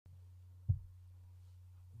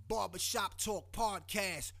Barbershop Talk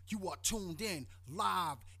Podcast. You are tuned in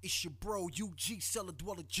live. It's your bro, UG Cellar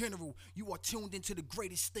Dweller General. You are tuned into the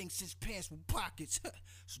greatest thing since pants with pockets.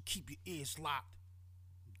 So keep your ears locked.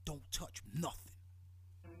 Don't touch nothing.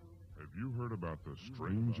 Have you heard about the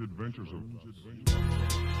strange adventures of...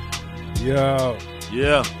 Yo.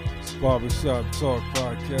 Yeah. It's Barbershop Talk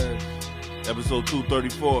Podcast. Episode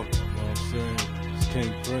 234. You know what I'm saying? It's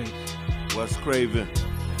King Prince. Wes Craven.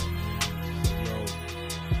 So,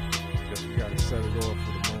 guess we gotta set it off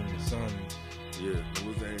for the moment of silence. Yeah.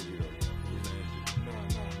 Who's the Angie, though? Who's the Angie? Nah.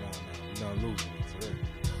 We're not losing it today.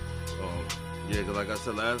 Yeah, because like I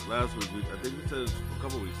said last week, I think we said a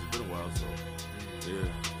couple weeks. It's been a while, so yeah.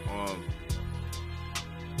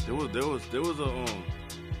 There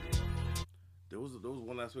was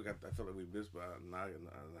one last week I felt like we missed, but I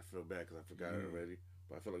feel bad because I forgot it already.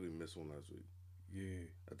 But I felt like we missed one last week. Yeah.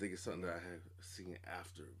 I think it's something that I had seen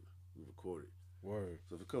after we recorded. Word.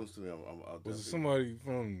 So if it comes to me, I'll Was it somebody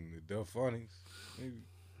from the Delphonics? Maybe.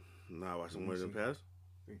 Nah, watch some words in the past.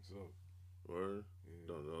 I think so. Word. Yeah.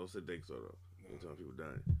 Don't say think so though. No. Don't tell people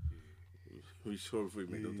dying. Yeah. We sure before we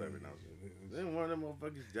make those type of announcements. Then one of them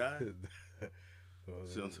motherfuckers died.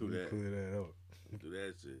 So don't do that. Clear that up. Don't do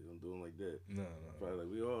that shit. Don't do them like that. No. Probably like,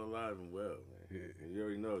 we all alive and well, man. Yeah. And you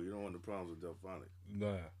already know, you don't want the problems with Delphonics.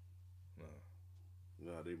 Nah. You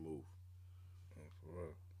know how they move. Oh, for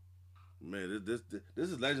real. Man, this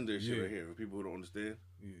is legendary shit Yeah. right here. For people who don't understand,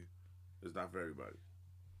 Yeah. it's not for everybody.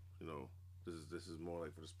 You know, this is more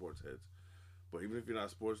like for the sports heads. But even if you're not a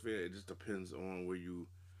sports fan, it just depends on where you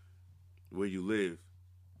live.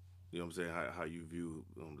 You know what I'm saying? How you view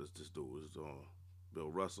this dude is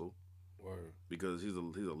Bill Russell. Word. Because he's a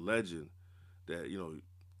legend that, you know,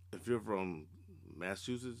 if you're from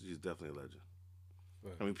Massachusetts, he's definitely a legend.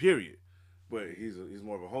 Right. I mean, period. But he's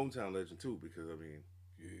more of a hometown legend too, because I mean,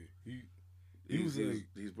 yeah, he's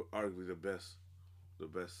arguably the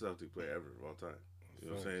best Celtic player ever of all time. You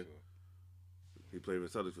know what I'm saying? So. He played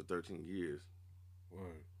with Celtics for 13 years.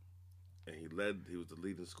 Word. And he was the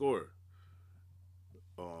leading scorer.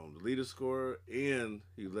 The leading scorer, and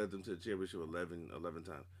he led them to the championship 11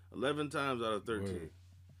 times. 11 times out of 13. Word.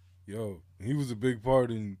 Yo, he was a big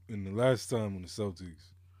part in the last time when the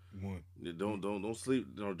Celtics won. Yeah, don't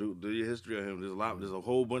sleep. Do your history on him. There's a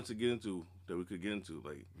whole bunch to get into that we could get into.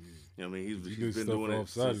 Like, you know what I mean? He's been doing it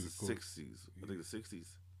since the 60s. Yeah. I think the 60s.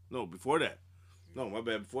 No, before that. Yeah. No, my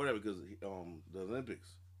bad. Before that, because the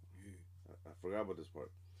Olympics. Yeah. I forgot about this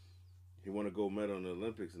part. He won a gold medal in the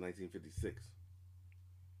Olympics in 1956.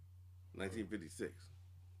 1956.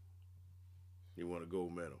 He won a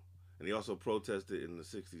gold medal. And he also protested in the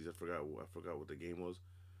 60s. I forgot what the game was.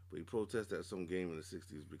 But he protested at some game in the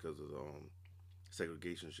 60s because of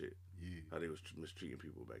segregation shit. Yeah. How they was mistreating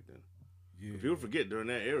people back then. Yeah. But people forget, during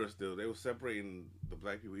that era still, they were separating the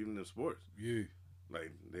black people even in sports. Yeah.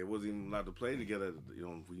 Like, they wasn't even allowed to play together. You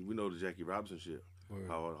know, we know the Jackie Robinson shit,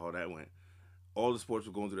 how that went. All the sports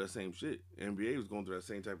were going through that same shit. NBA was going through that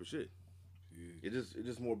same type of shit. Yeah. It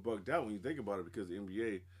just more bugged out when you think about it, because the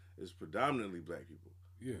NBA is predominantly black people.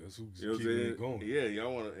 Yeah, that's who's You know what I'm keeping saying? it going. Yeah,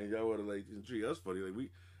 y'all wanna like treat us funny. Like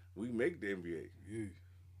we make the NBA. Yeah.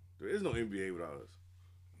 There is no NBA without us.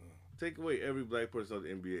 Take away every black person out of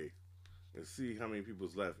the NBA and see how many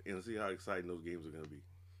people's left, and see how exciting those games are gonna be.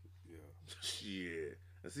 Yeah. Yeah.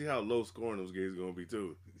 And see how low scoring those games are gonna be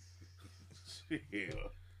too. Yeah.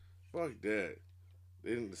 Fuck that.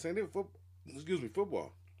 The same thing with football. Excuse me,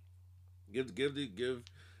 football. Give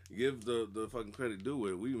the fucking credit due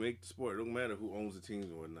with it. We make the sport. It don't matter who owns the teams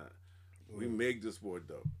and whatnot. We make the sport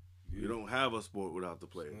though. Yeah. You don't have a sport without the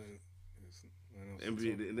players. The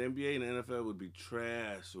NBA and the NFL would be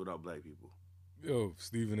trash without black people. Yo,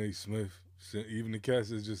 Stephen A. Smith, even the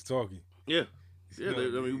cats is just talking. Yeah. Yeah,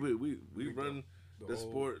 we run the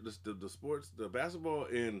sport, the sports, the basketball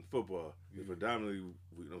and football. Yeah. Predominantly, you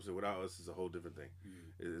know what I'm saying, without us, it's a whole different thing.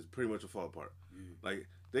 Yeah. It's pretty much a fall apart. Yeah. Like,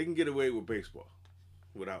 they can get away with baseball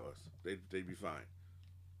without us. They'd be fine.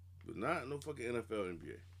 But not no fucking NFL,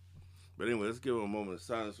 NBA. But anyway, let's give him a moment of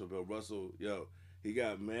silence for Bill Russell. Yo, he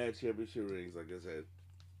got mad championship rings, like I said.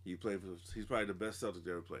 He's probably the best Celtic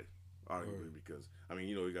to ever play, arguably, because, I mean,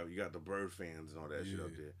 you know, you got the Bird fans and all that shit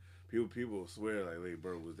up there. People swear like Larry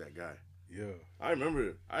Bird was that guy. Yeah. I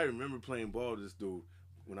remember playing ball with this dude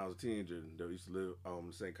when I was a teenager. That used to live in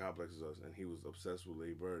the same complex as us, and he was obsessed with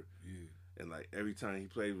Larry Bird. Yeah. And like every time he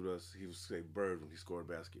played with us, he would say Bird when he scored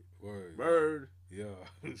a basket. Word. Bird. Yeah.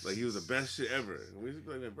 Like he was the best shit ever. And we used to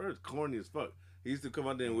be like, man, Bird's corny as fuck. He used to come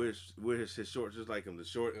out there and wear his shorts just like him, the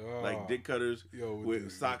short like dick cutters with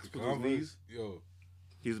socks put his knees. Yo.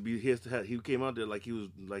 He came out there like he was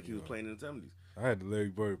playing in the 70s. I had the Larry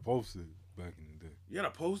Bird poster back in the day. You got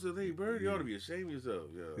a poster of Larry Bird? You ought to be ashamed of yourself.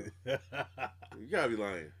 Yeah. You gotta be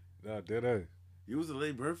lying. Nah, that ain't. You was a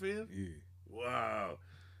Larry Bird fan? Yeah. Wow.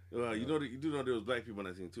 You do know there was black people on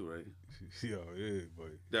that team too, right? Yeah, but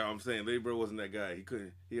Yeah, I'm saying Larry Bird wasn't that guy. He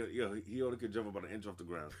couldn't. He only could jump about an inch off the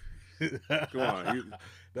ground. Come on.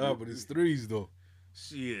 Nah, but it's threes though.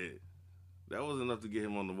 Shit. That wasn't enough to get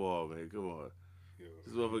him on the wall, man. Come on. Yo.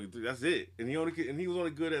 This motherfucker three. That's it. And he was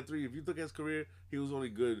only good at three. If you look at his career, he was only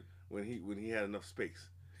good when he had enough space.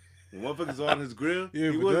 When motherfuckers on his grill,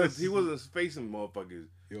 Yeah, he wasn't spacing motherfuckers.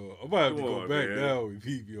 Yo, I'm about to have to go back man. now with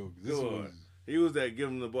Pete, yo. This was. He was that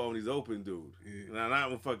giving the ball when he's open, dude. Yeah. Now, not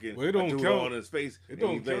when fucking Well, it don't dude count. on his face It and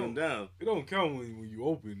don't he's laying him count. down. It don't count when you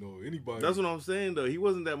open though. Anybody. That's what I'm saying though. He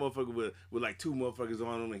wasn't that motherfucker with like two motherfuckers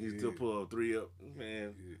on him and he still pull a three up.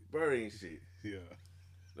 Man, Yeah. Bird ain't shit. Yeah.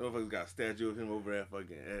 The motherfuckers got a statue of him over at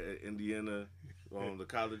fucking at Indiana, the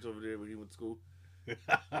college over there where he went to school.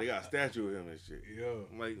 They got a statue of him and shit. Yeah.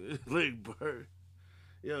 I'm like, Larry Bird.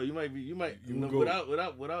 Yo, you might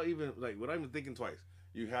without even thinking twice.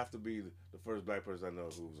 You have to be the first black person I know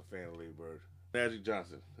who was a fan of Larry Bird. Magic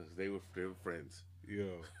Johnson, because they were friends. Yeah.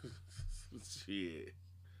 Shit.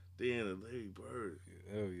 Damn, Larry Bird.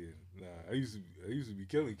 Hell yeah. Nah, I used to be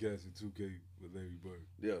killing cats in 2K with Larry Bird.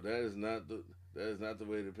 Yo, that is not the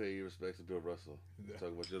way to pay your respects to Bill Russell. Talk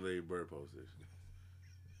about your Larry Bird postage.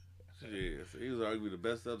 Shit, so he was arguably the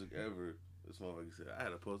best subject ever. This motherfucker said, I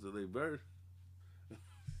had a poster of Larry Bird.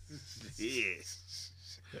 Shit.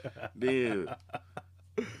 Damn,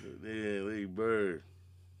 Larry Bird.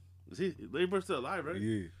 Larry Bird's still alive, right?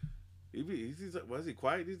 Yeah. Was he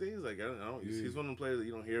quiet these days? Like I don't. Yeah. He's one of them players that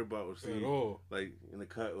you don't hear about or see At all. like in the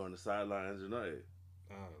cut or on the sidelines or nothing.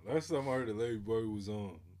 Last time I heard that Larry Bird was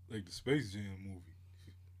on like the Space Jam movie.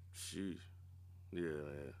 Sheesh. Yeah,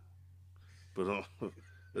 man. But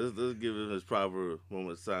let's give him his proper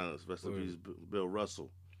moment of silence. Rest in peace, Bill Russell.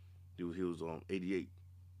 He was on 88.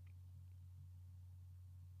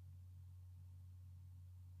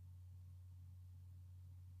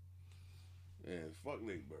 Man, fuck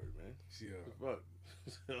Larry Bird, man. Yeah.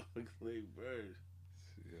 Fuck Larry Bird.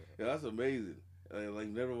 Yeah. Yeah, that's amazing. Like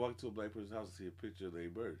never walk to a black person's house and see a picture of Larry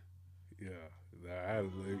Bird. Yeah. Nah, I had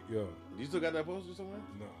like, yo. You still got that poster somewhere?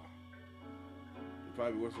 Nah. It's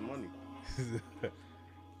probably worth some money. Is it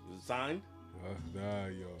signed? Nah,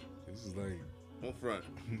 yo. This is like. On front.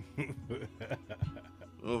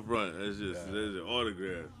 On front. That's just there's an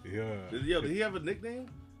autograph. Yeah. Yo, did he have a nickname?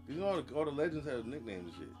 You know all the legends have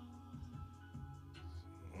nicknames and shit.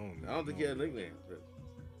 I don't think he had a nickname.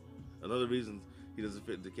 Another reason he doesn't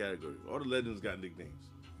fit the category. All the legends got nicknames.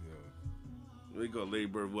 Yeah. We call Larry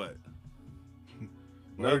Bird what?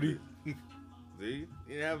 Birdie. See?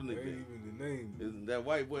 He didn't have a That nickname. ain't even the name. Isn't that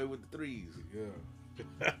white boy with the threes?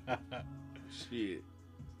 Yeah. Shit.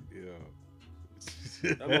 Yeah.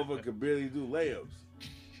 That motherfucker could barely do layups.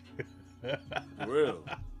 For real.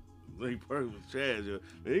 Larry Bird was trash, yo.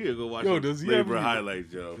 Man, you gotta go watch does he Larry have Bird any-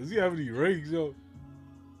 highlights, yo. Does he have any rings, yo?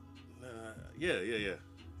 Yeah,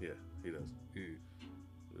 he does. Yeah.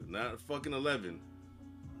 Not fucking 11.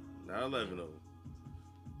 Not 11 though.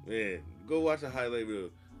 Man, go watch a highlight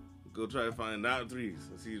reel. Go try to find not threes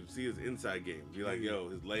and see his inside game. Be like, yo,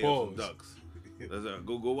 his layups and dunks.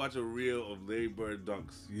 Go watch a reel of Larry Bird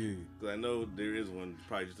dunks. Yeah. Because I know there is one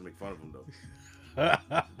probably just to make fun of him though.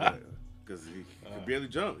 Because he can barely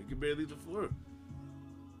jump. He can barely leave the floor.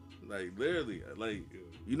 Like literally, like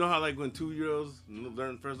you know how like when 2-year-olds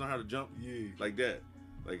first learn how to jump, Yeah. like that,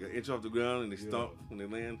 like an inch off the ground and they stomp when they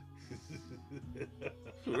land.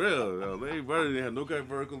 For real, yo, Larry Bird didn't have no kind of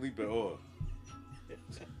vertical leap at all.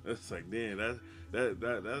 That's like, damn,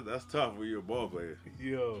 that's tough when you're a ball player.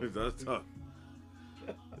 Yo. That's tough.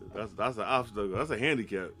 That's an obstacle. That's a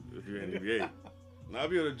handicap if you're in the NBA. Not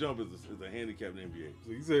being able to jump is a handicap in the NBA.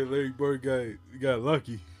 So you say Larry Bird got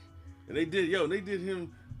lucky. And they did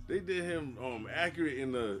him accurate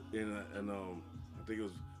in I think it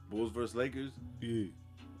was Bulls versus Lakers. Yeah.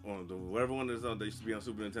 On whatever one that's on, they used to be on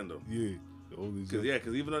Super Nintendo. Yeah.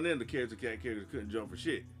 Because even on then the characters couldn't jump for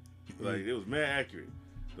shit. Like it was mad accurate.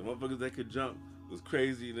 The motherfuckers that could jump was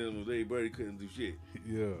crazy. And then with Larry Bird, he couldn't do shit.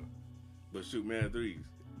 Yeah. But shoot mad threes.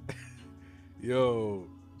 Yo.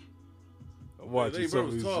 I'm watching Larry some Bird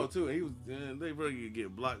of was his. tall too. And Larry Bird could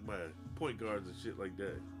get blocked by point guards and shit like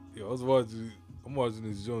that. Yo, I'm watching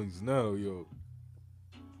his joints now, yo.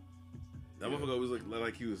 That motherfucker always looked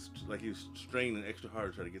like he was straining extra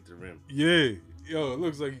hard to try to get to the rim. Yeah. Yo, it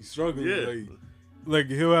looks like he's struggling. Yeah. Like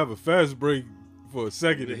he'll have a fast break for a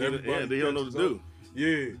second and They everybody don't know what to catches do. up.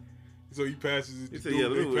 Yeah. So he passes it. He to said, dude, "Yeah,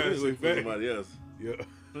 they let pass me wait it for back. somebody else. Yeah.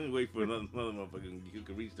 Let me wait for another motherfucker who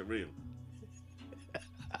can reach the rim."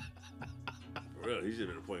 For For real, he should have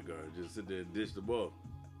been a point guard. Just sit there and dish the ball.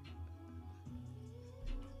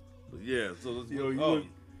 But yeah, so let's you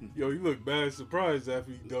look bad surprised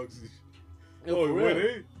after he dunks it. Yo, for real.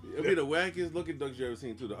 It It'll be the wackiest looking dunks you ever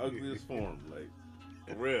seen too. The ugliest form, like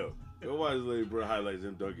for real. Go watch Larry Bird highlights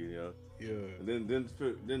him dunking, yo. Yeah. And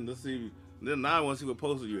then let's see. Then now I want to see what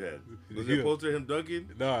poster you had. Was there a poster of him dunking?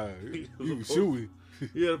 Nah, he was shooting.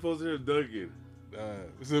 He had a poster of him dunking. Nah,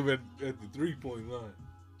 it's up at the 3-point line.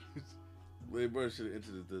 Larry Bird should have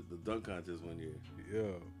entered the dunk contest one year.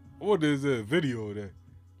 Yeah. I wonder if there's a video of that.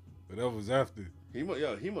 But that was after. He must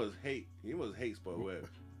hate Spud Webb.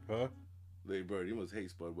 Huh? Larry Bird, he must hate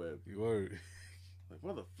Spud Webb. You heard. Like,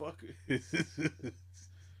 motherfucker.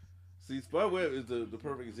 See, Spud Webb is the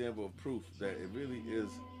perfect example of proof that it really is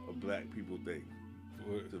a black people thing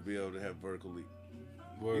to be able to have vertical leap.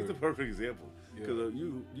 He's the perfect example. Because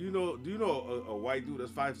do you know a white dude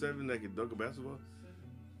that's 5'7" that can dunk a basketball?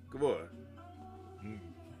 Come on.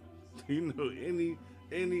 Do you know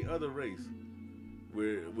any other race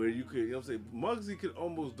where you could, you know what I'm saying? Muggsy could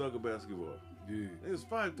almost dunk a basketball. Yeah. It was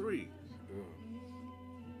 5'3".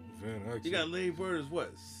 Yeah. You got Larry Bird is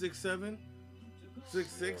what, 6'7"?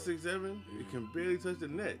 6'6", 6'7"? He can barely touch the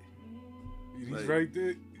net. He's like, right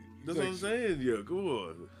there. That's what I'm saying. Yeah, come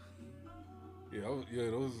on. Yeah,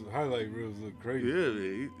 those highlight reels look crazy. Yeah,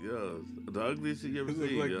 man. The ugliest shit you ever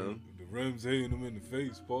seen, like yo. The rims hitting him in the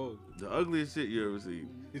face, Paul. The ugliest shit you ever seen.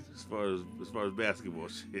 As far as basketball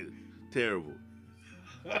shit. Terrible.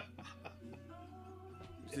 You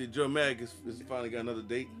see, Joe Mag has finally got another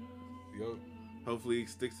date. Yo. Hopefully he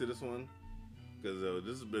sticks to this one. Because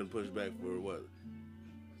this has been pushed back for what?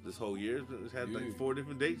 This whole year? It's had like 4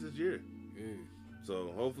 different dates this year. Yeah.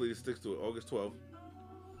 So hopefully he sticks to it. August 12th.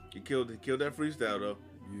 He killed that freestyle though.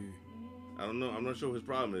 Yeah. I don't know. I'm not sure what his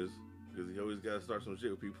problem is. Because he always got to start some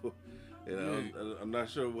shit with people. And I'm not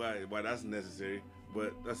sure why that's necessary.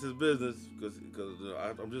 But that's his business. Because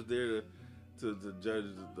I'm just there to judge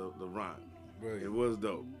the rhyme. Right. It was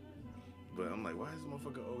dope. But I'm like, why is this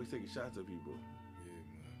motherfucker always taking shots at people?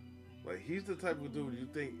 Like, he's the type of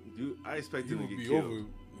dude I expect him to get killed.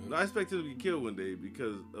 No, I expect him to get killed one day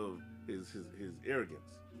because of his arrogance.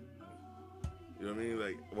 You know what I mean?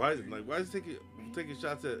 Like, why is he taking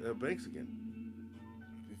shots at Banks again?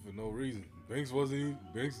 For no reason. Banks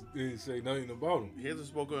didn't say nothing about him. He hasn't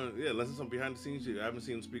spoken on, unless it's some behind the scenes shit. I haven't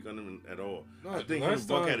seen him speak on him at all. No, I think him and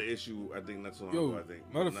Buck had an issue, I think not so long ago, I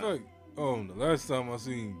think. Matter of fact, the last time I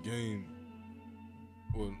seen Game,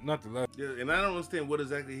 well, not the last. Yeah, and I don't understand what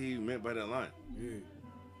exactly he meant by that line. Yeah.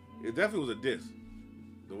 It definitely was a diss.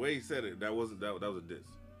 The way he said it, that was a diss.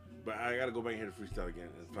 But I gotta go back and hear the freestyle again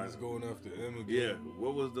and find. He's going after M again. Yeah,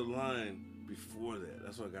 what was the line before that?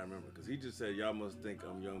 That's what I gotta remember. Because he just said, y'all must think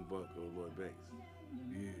I'm Young Buck or Lloyd Banks.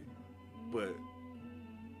 Yeah. But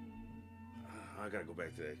I gotta go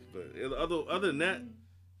back to that. But other than that,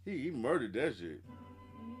 he murdered that shit.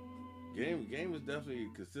 Game is definitely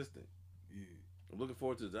consistent. Yeah. I'm looking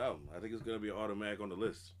forward to his album. I think it's gonna be automatic on the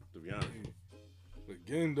list, to be honest. Yeah. But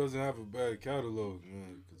Game doesn't have a bad catalog,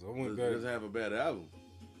 man. Because I went back. He doesn't have a bad album.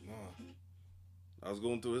 Nah. I was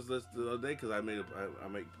going through his list the other day because I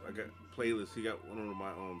got playlists. He got one of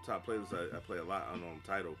my top playlists I play a lot on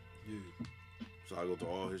Tidal. Yeah. So I go through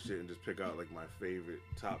all his shit and just pick out like my favorite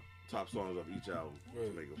top songs of each album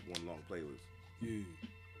to make one long playlist. Yeah.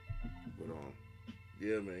 But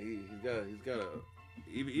yeah, man, he's got a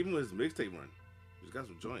even with his mixtape run, he's got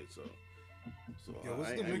some joints. So yeah,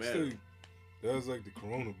 what's the mixtape? That was like the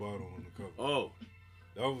Corona bottle on the cover. Oh,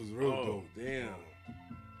 that was real dope. Damn.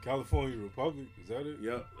 California Republic, is that it?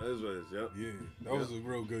 Yep, that is what it is. Yep. Yeah, that was a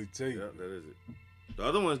real good tape. Yep, that is it. The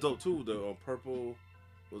other one's dope too. The purple,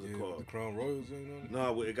 what's it called? The Crown Royals ain't on it.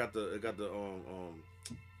 No, it got the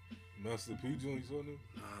Master P joints on it.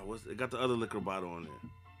 Nah, it got the other liquor bottle on there.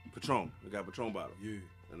 Patron. It got Patron bottle. Yeah.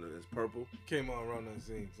 And it's purple. Came out around that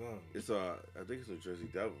same time. It's I think it's New Jersey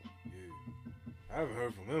Devil. Yeah. I haven't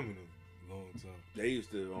heard from him in a long time. They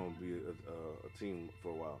used to be a team for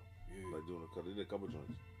a while. Yeah. Like they did a couple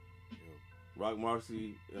joints. Yeah. Rock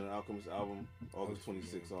Marcy and Alchemist album, August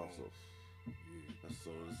 26th also. Yeah.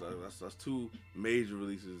 That's 2 major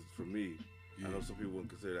releases for me. Yeah. I know some people wouldn't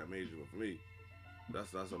consider that major, but for me,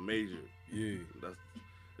 that's a major. Yeah.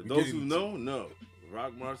 Those who know.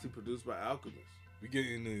 Rock Marcy produced by Alchemist. We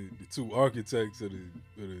getting the 2 architects of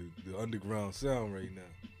the underground sound right now.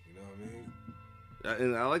 You know what I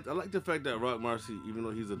mean? And I like the fact that Rock Marcy, even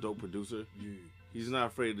though he's a dope producer, he's not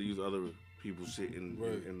afraid to use other people's shit and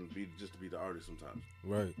be just to be the artist sometimes.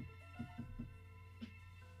 Right.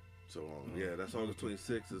 So yeah, that's August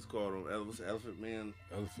 26th. It's called Elephant Man.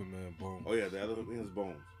 Elephant Man Bones. Oh yeah, the Elephant Man's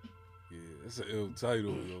Bones. Yeah, it's an ill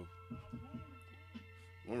title, yo.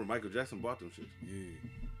 remember Michael Jackson bought them shits. Yeah.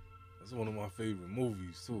 That's one of my favorite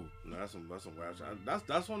movies too. No, that's some wild shit.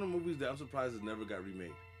 That's one of the movies that I'm surprised it never got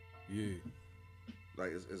remade. Yeah.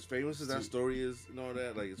 Like as famous as that story is and all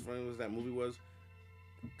that, like as famous as that movie was,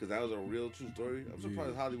 because that was a real true story. I'm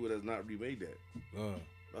surprised Hollywood has not remade that.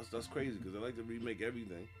 That's crazy because they like to remake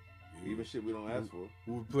everything, even shit we don't ask for.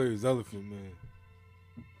 Who would play as Elephant Man?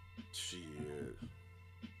 Shit.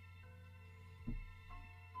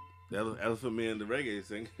 Elephant Man, the reggae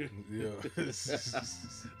singer. Yeah.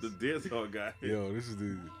 The dancehall guy. Yo, this is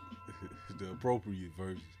the appropriate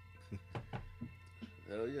version.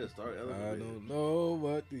 Hell yeah, start Elephant I Man. don't know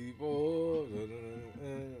what the boy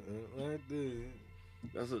like this.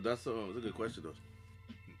 That's a good question though.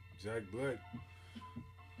 Jack Black.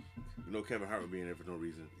 You know Kevin Hart would be in there for no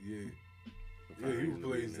reason. Yeah. Yeah, he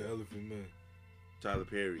plays the Elephant Man. Tyler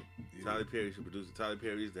Perry. Yeah. Tyler Perry should produce it. Tyler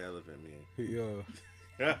Perry is the Elephant Man. Yeah.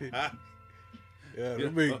 Yeah, they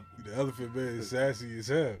make the Elephant Man sassy as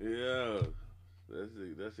hell. Yeah.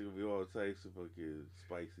 That shit gonna be all types of fucking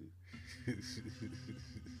spicy.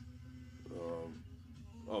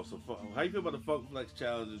 So how you feel about the Funk Flex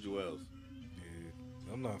Challenge at Joel's?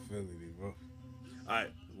 Yeah, I'm not feeling it, bro.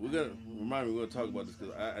 Alright, we're gonna talk about this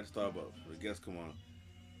because I just thought about it. The guests come on.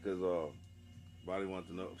 Because Bonnie wanted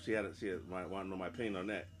to know, she had want to know my opinion on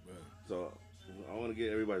that. Right. So I want to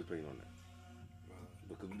get everybody's opinion on that.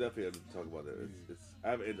 Because we definitely have to talk about that.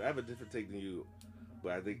 I have a different take than you,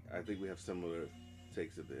 but I think we have similar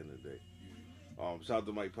takes at the end of the day. Shout out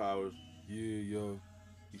to Mike Powers. Yeah, yo.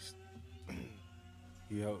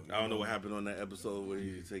 I don't know what happened on that episode where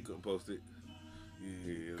he couldn't post it.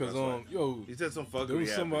 Yeah, because yo, he said some fuckery. There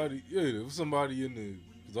was somebody. Yeah, there was somebody in the.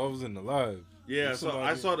 Because I was in the live. Yeah, so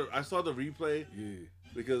I saw the replay. Yeah.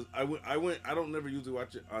 Because I went. I don't never usually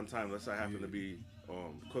watch it on time unless I happen to be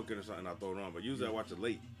cooking or something. I throw it on, but usually I watch it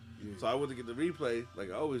late. Yeah. So I went to get the replay like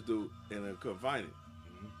I always do, and I couldn't find it.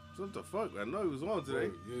 So what the fuck? I know he was on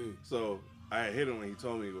today. Yeah. So I hit him and he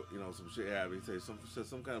told me, some shit happened. He said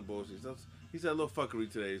some kind of bullshit. He said a little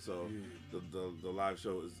fuckery today. So the live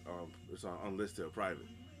show is it's on unlisted or private.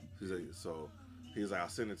 He's like I'll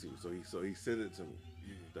send it to you. So he sent it to me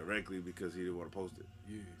directly because he didn't want to post it.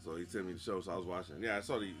 Yeah. So he sent me the show. So I was watching. Yeah, I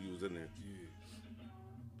saw that he was in there. Yeah.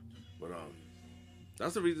 But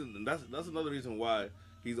that's the reason. That's another reason why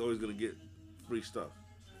he's always gonna get free stuff.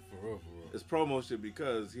 For real. It's promo shit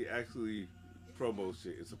because he actually promos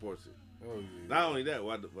shit and supports it. Oh yeah. Not only that,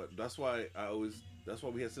 but that's why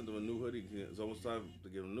we had sent him a new hoodie. It's almost time to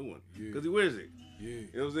get him a new one because he wears it. Yeah. You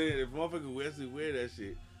know what I'm saying? If a motherfucker wears that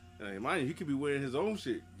shit, and mind you, he could be wearing his own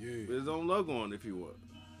shit with his own logo on if he want.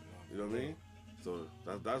 You know what I mean? So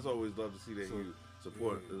that's always love to see that he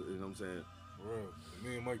support. You know what I'm saying? For real.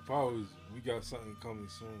 Me and Mike Powers, we got something coming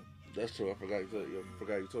soon. That's true. I forgot you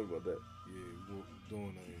told me about that. Yeah, we're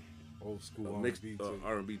doing an old school mixed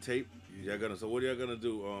R&B tape. Yeah. So what are y'all gonna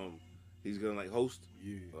do? He's gonna like host.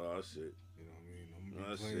 Yeah. Oh shit. You know what I mean? I'm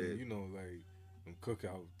gonna be playing, like them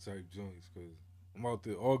cookout type joints because I'm out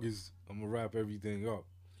there August. I'm gonna wrap everything up.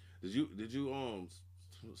 Did you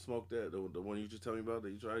smoke that the one you just told me about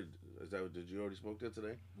that you tried? Did you already smoke that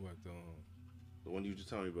today? What the one you just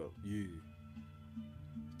told me about? Yeah.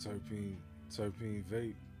 Terpene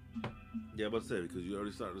vape. Yeah, I'm about to say because you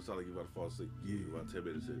already started to sound like you're about to fall asleep. Yeah. About 10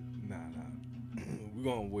 minutes in. Nah. We're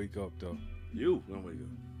gonna wake up though. You gonna wake up?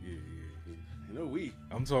 Yeah. You know we.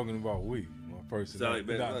 I'm talking about we. My person. Sound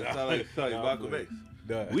like Michael Banks.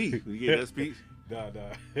 Nah. We. You get that speech? Nah.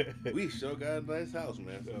 We sure got a nice house,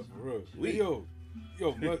 man. Nah, for real. We. Yo,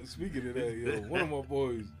 speaking of that, one of my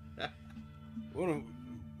boys,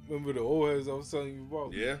 remember the old heads I was telling you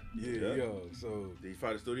about? Yeah. So did you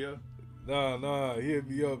find the studio? Nah. He hit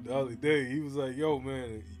me up the other day. He was like, "Yo,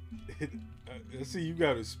 man, I see you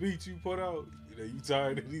got a speech you put out. You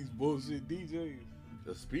tired of these bullshit DJs?"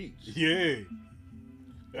 A speech? Yeah.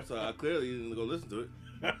 So I clearly didn't go listen to it.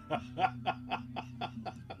 The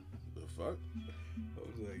fuck? I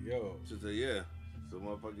was like, yo. She said, yeah. It's a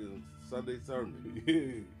motherfucking Sunday sermon.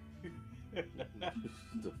 Yeah.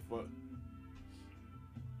 The fuck?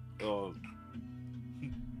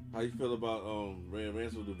 How you feel about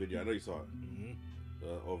Ransom's new video? I know you saw it.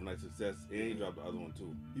 Mm-hmm. Overnight Success, and he dropped the other one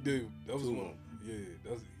too. He did. That was one.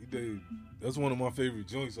 Yeah, he did. That's one of my favorite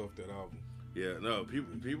joints off that album. Yeah, no,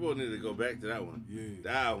 people need to go back to that one. Yeah,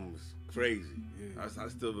 that album was crazy. Yeah, I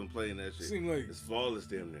still been playing that shit. Seemed like it's flawless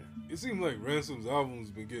damn near. It seemed like Ransom's album's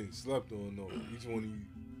been getting slept on though. Each one he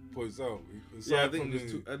puts out. Yeah, I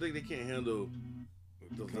think they can't handle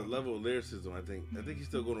the level of lyricism. I think he's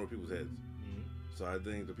still going over people's heads. Mm-hmm. So I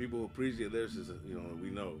think the people who appreciate lyricism, we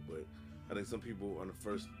know. But I think some people on the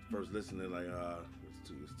first listen, they're like,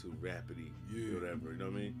 it's too rapidy, Yeah. whatever. You know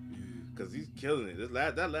what I mean? Yeah. Because he's killing it.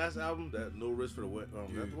 That last album, that No Rest for the Wicked,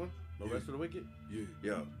 that's the one. No Yeah. Rest for the Wicked. Yeah.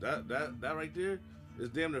 Yo, that right there is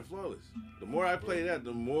damn near flawless. The more I play that,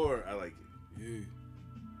 the more I like it. Yeah.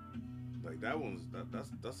 Like that one's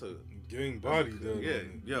that's a Gang body though. yeah.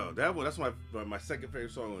 Yo, that one that's my second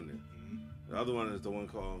favorite song on there. Mm-hmm. The other one is the one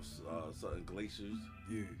called something Glaciers.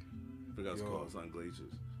 Yeah. I forgot it's called something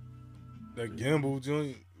Glaciers. That gamble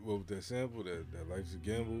joint, well, with that sample, that Life's a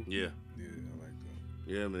Gamble. Yeah. Yeah, I like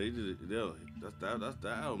that. Yeah, man, they did it. Yo, that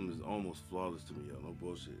album is almost flawless to me, yo. No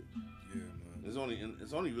bullshit. Yeah, man.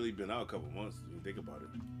 It's only really been out a couple months. When you think about it,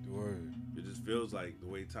 The word. it just feels like the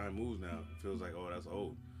way time moves now. It feels like, oh, that's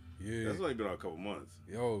old. Yeah. That's only been out a couple months.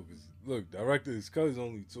 Yo, 'cause look, director is cuz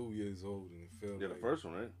only 2 years old, and it felt Yeah, like, the first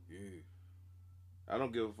one, right? Yeah. I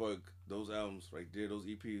don't give a fuck. Those albums right there, those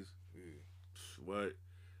EPs. Yeah. What?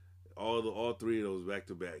 All three of those back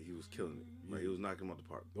to back, he was killing it. Like he was knocking them out the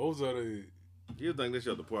park. Those are the He was knocking this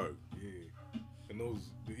shit out the park. yeah, and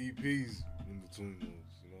the EPs in between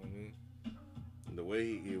those. You know what I mean? And the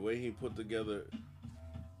way he put together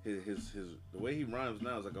his the way he rhymes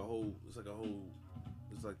now is like a whole. It's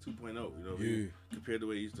like 2.0. You know what I mean? Compared to the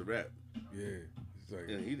way he used to rap. Yeah. It's like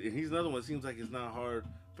And he's another one. It seems like it's not hard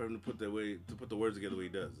for him to put the words together the way he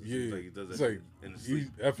does. It yeah. seems like he does that It's like in his sleep.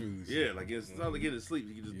 he's effortless. Yeah, like it's not like in his sleep.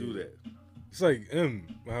 He can just do that. It's like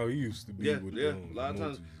how he used to be. Yeah, with yeah. them A lot of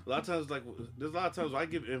times, like there's a lot of times where I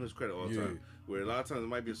give him his credit all the Yeah. time. Where a lot of times it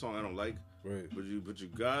might be a song I don't like, Right. but you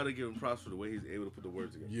gotta give him props for the way he's able to put the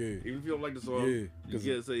words together. Yeah. Even if you don't like the song, Yeah, you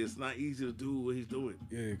can't say it's not easy to do what he's doing.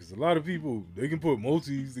 Yeah, because a lot of people, they can put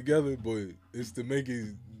multis together, but it's to make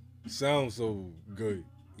it sound so good.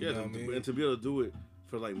 You Yeah, know what I mean? and to be able to do it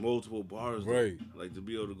for like multiple bars, Right. Like to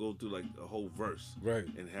be able to go through like a whole verse, Right.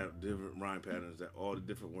 and have different rhyme patterns that all the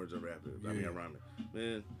different words are rapping. I mean, Yeah. I'm rhyming,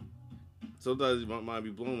 man. Sometimes my mind be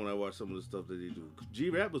blown when I watch some of the stuff that they do.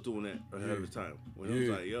 G-Rap was doing that ahead of his time. When it was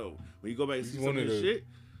Yeah. like, yo, when you go back and He's see some of his shit,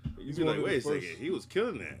 you he's be one like, of wait a the first- second, he was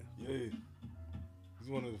killing that. Yeah. He's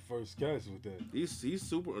one of the first cats with that. He's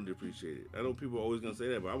super underappreciated. I know people are always gonna say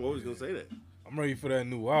that, but I'm always gonna say that. I'm ready for that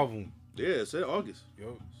new album. Yeah, it's in August.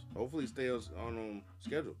 Yo, Hopefully, stay on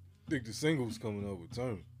schedule. I think the single's coming up with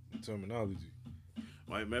terminology.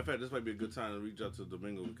 Matter of fact, this might be a good time to reach out to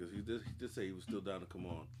Domingo because he did say he was still down to come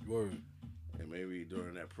on, Word. and maybe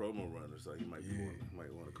during that promo run or something, he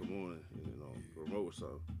might want to come on and promote or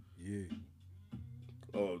something. Yeah.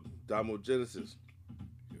 Oh, Damo Genesis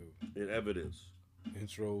Yo. in Evidence.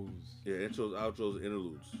 Intros. Yeah, intros, outros,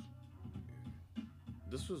 interludes.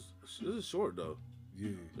 This is short though. Yeah.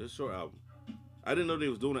 It's a short album. I didn't know they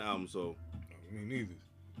was doing an album, so Me neither.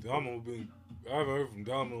 I haven't heard from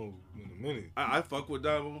Damo in a minute. I fuck with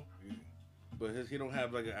Damo, Yeah. but he don't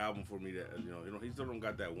have like an album for me that he still don't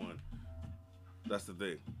got that one. That's the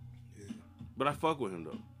thing. Yeah. But I fuck with him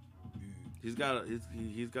though. Yeah. He's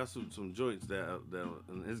got some joints that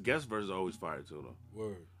and his guest verses are always fire too though.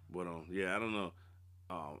 Word. But yeah, I don't know.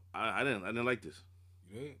 I didn't like this.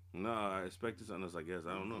 You didn't? No, I expected something else. I guess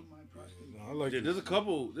I don't know. No, I like Yeah, it. there's a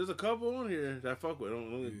couple on here that I fuck with. I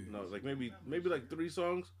don't know, like maybe like 3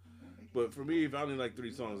 songs. But for me, if I only like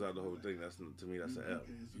 3 songs out of the whole thing, that's an L.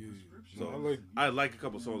 Yeah. So No, I like a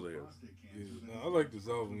couple songs of him. Yeah, no, I like this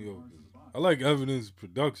album, yo. 'Cause I like Evidence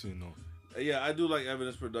production, though. Yeah, I do like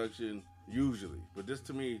Evidence production usually, but this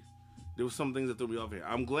to me, there was some things that threw me off here.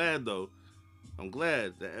 I'm glad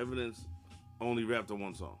that Evidence only rapped on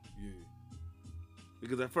one song. Yeah,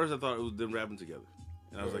 Because at first I thought it was them rapping together,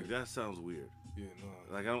 and I was Right. like, that sounds weird. yeah,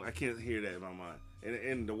 nah, Like I can't hear that in my mind.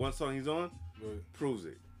 And the one song he's on right, proves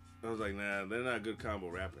it. I was like, nah, they're not a good combo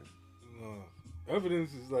rapping. nah.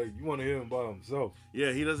 Evidence is like you want to hear him by himself.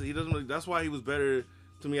 Yeah, he doesn't really. That's why he was better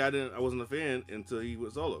to me. I wasn't a fan until he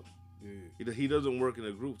was solo. Yeah, He doesn't work in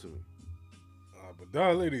a group to me. but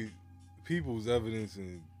Dilated People's Evidence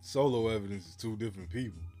and solo Evidence is 2 different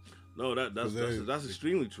people. No, that's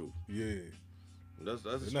extremely true. Yeah, That's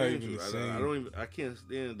They're not extremely even true. the same. I don't even. I can't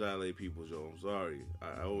stand Dilate people, Joe. I'm sorry.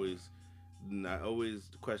 I always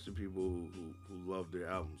question people who love their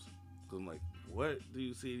albums. Cause I'm like, what do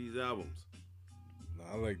you see in these albums?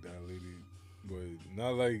 nah, I like Dilated, but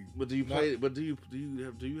not like. But do you play? But do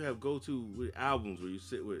you have go to albums where you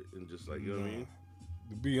sit with and just like, you know what I mean?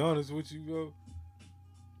 To be honest with you, bro,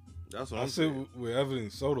 That's what I I'm sit saying. with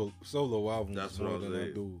Evidence solo albums That's more what I'm than I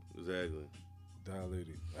saying. do Exactly.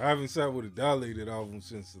 Dilated. I haven't sat with a Dilated album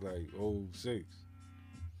since like 06.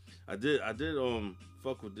 I did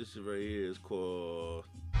fuck with this shit right here. It's called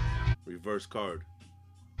Reverse Card.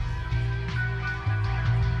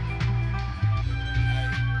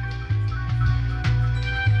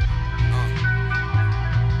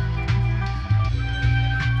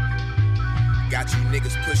 Got you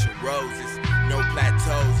niggas pushing roses, no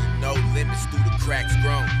plateaus and no limits through the cracks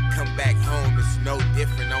grown. Come back home, it's no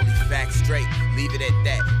different, only facts straight. Leave it at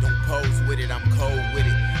that, don't pose with it, I'm cold with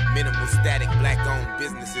it. Minimal static, black-owned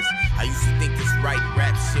businesses. I used to think this writing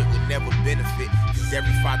rap shit would never benefit, cause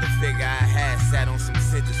every father figure I had sat on some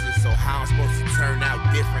sentences. So how I'm supposed to turn out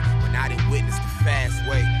different when I didn't witness the fast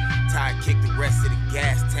way? Tire kick the rest of the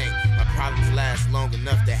gas tank. My problems last long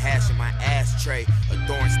enough to hash in my ashtray. A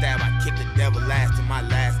thorn stab, I kick the devil last to my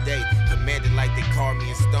last day. Commanded like they called me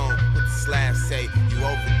in Stone. What the slabs say? You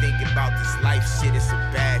overthinking about this life shit, it's a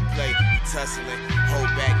bad play. You tussling, hold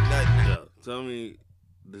back nothing. Yeah, tell me,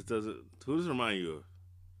 this doesn't. Who does it remind you of?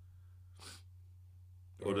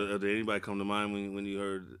 Or did anybody come to mind when you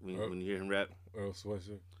heard when you hear him rap? Earl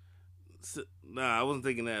Sweatshirt. Nah, I wasn't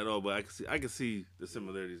thinking that at all. But I can see the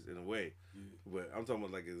similarities in a way. Yeah. But I'm talking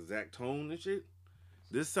about like exact tone and shit.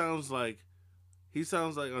 This sounds like he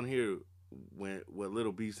sounds like on here what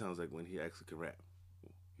Lil B sounds like when he actually can rap.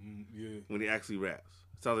 Yeah. When he actually raps,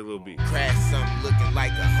 it sounds like Lil B. Crash something looking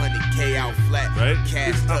like 100K out flat. Right?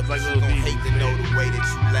 Cast up like like Lil you gon' B, hate to know the way that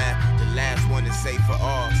you laugh. The last one to say for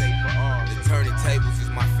all. The turning tables is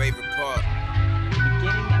my favorite part.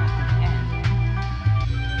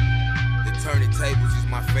 The turning tables is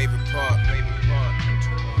my favorite part.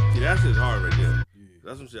 See, that shit's hard right there. Yeah.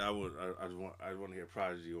 That's some shit I want to hear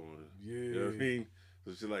Prodigy on. Yeah. You know what I mean?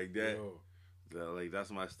 Some shit like that. Yo. Like that's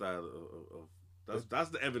my style of that's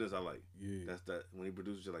the evidence I like. Yeah. That's that when he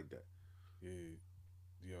produces shit like that. Yeah.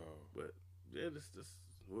 Yo. But yeah, this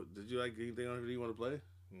what, did you like anything on here that you want to play?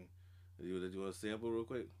 Did you want to sample real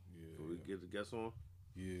quick? Yeah. Before we get the guests on?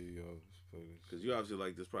 Yeah, yo. Let's play this. Because you obviously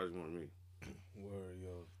like this project more than me. Word,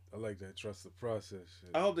 yo. I like that trust the process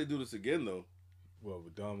shit. I hope they do this again though. Well,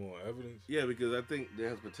 with Damo on Evidence? Yeah, because I think there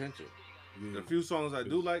has potential. Yeah. The few songs I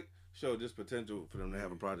do like show just potential for them to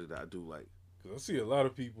have a project that I do like. Cause I see a lot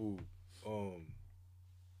of people don't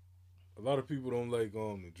like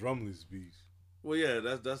the drumless beats. Well, yeah,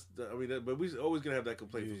 that's I mean, but we always gonna have that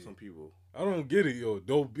complaint from some people. I don't get it, yo.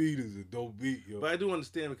 Dope beat is a dope beat, yo. But I do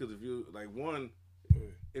understand because if you like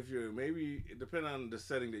if you're maybe it depends on the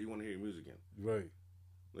setting that you want to hear your music in. Right.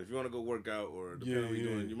 If you want to go work out or depending on what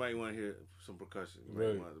you're doing, you might want to hear some percussion. You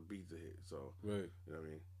might want the beat to hit. So right. You know what I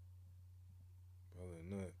mean? Other than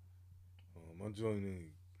that, my joint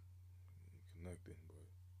ain't connecting, but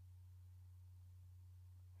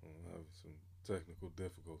I'm having some technical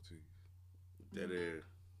difficulties. Dead air.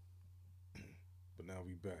 But now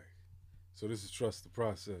we back. So this is Trust the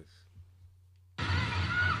Process.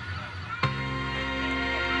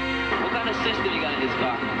 What kind of system you got in this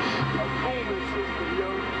car? A booming system, yo.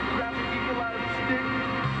 Grab the eagle out of the stick.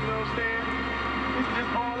 You know what I'm saying? It's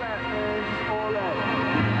just all that, man. Just all that.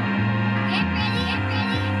 Get ready, get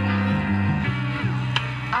ready.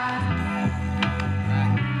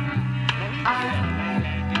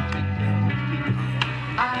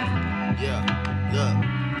 Yeah, look.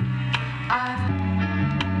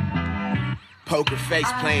 Poker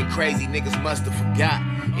face playing crazy, niggas must have forgot.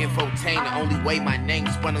 Infotain, the only way my name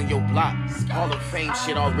spun on your block. Hall of Fame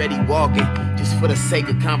shit already walking. Just for the sake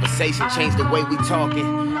of conversation, change the way we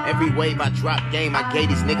talking. Every wave I drop game, I gave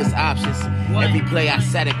these niggas options. Every play I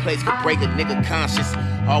sat in place could break a nigga conscience.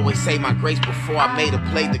 Always say my grace before I made a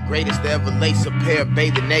play. The greatest to ever lace a pair of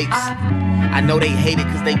bathing apes. I know they hate it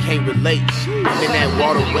cause they can't relate. I'm in that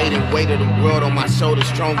water waiting, weight of the world on my shoulders.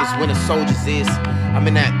 Strongest when a soldier's is. I'm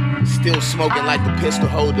in that still smoking like the pistol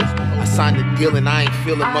holders. I signed the deal and I ain't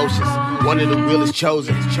feel emotions. One of the realest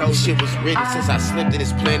chosen. This shit was written since I slipped in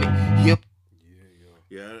this planet. Yep.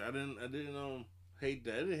 Yeah, I didn't hate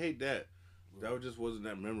that. I didn't hate that. That just wasn't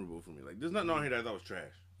that memorable for me. Like there's nothing on here that I thought was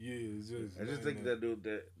trash. Yeah, it's just. I just think that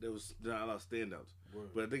there was not a lot of standouts.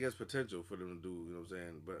 Word. But I think there's potential for them to do. You know what I'm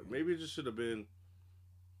saying? But maybe it just should have been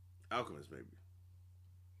Alchemist. Maybe.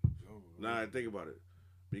 Now I think about it.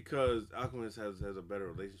 Because Alchemist has a better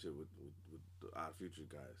relationship with the Odd Future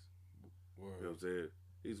guys. Word. You know what I'm saying?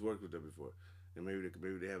 He's worked with them before, and maybe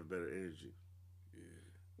they have a better energy. Yeah.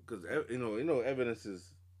 Because you know, Evidence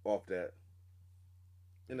is off that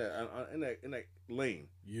in that lane.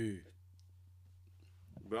 Yeah.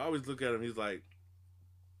 But I always look at him. He's like,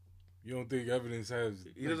 you don't think Evidence has?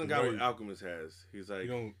 He doesn't got what Alchemist has. He's like,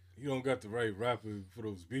 you don't got the right rapper for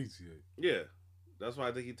those beats yet. Yeah. That's why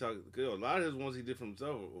I think he talked. A lot of his ones he did for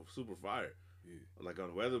himself were super fire. Yeah. Like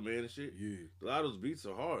on Weatherman and shit. Yeah. A lot of those beats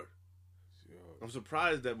are hard. Yeah. I'm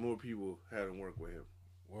surprised that more people haven't worked with him.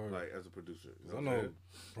 Word. Like as a producer. You know I know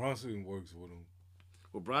Bronson works with him.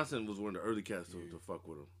 Well, Bronson was one of the early cats to fuck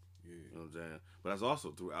with him. Yeah. You know what I'm saying? But that's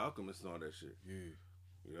also through Alchemist and all that shit. Yeah.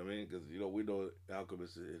 You know what I mean? Because we know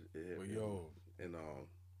Alchemist But yo. and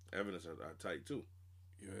Evidence are tight too.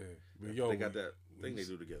 Yeah, but yo, they got that thing they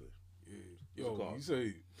do together. Yeah, yo, when you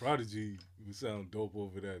say Prodigy would sound dope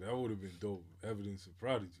over that. That would have been dope. Evidence of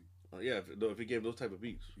Prodigy. Yeah, if he gave those type of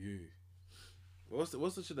beats. Yeah. What's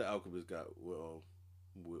the shit that Alchemist got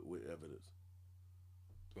with Evidence?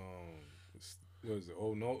 Was it?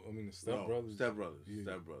 Oh no, I mean the Step Brothers. Step Brothers. Yeah.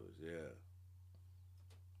 Step Brothers. Yeah.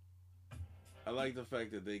 I like the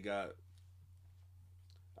fact that they got.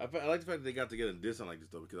 I like the fact that they got together and did something like this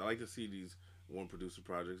though, because I like to see these one producer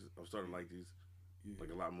projects. I'm starting to like these, like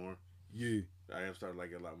a lot more. Yeah, I am starting to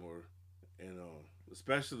like it a lot more, and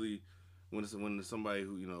especially when it's somebody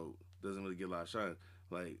who doesn't really get a lot of shine.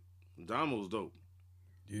 Like Damo's dope.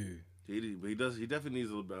 Yeah, he definitely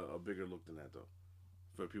needs a bigger look than that though,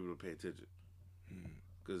 for people to pay attention.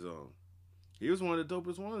 Because he was one of the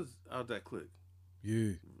dopest ones out that clique.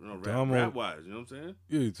 Yeah, rap wise, you know what I'm saying?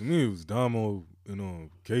 Yeah, to me it was Damo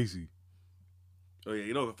and Casey. Oh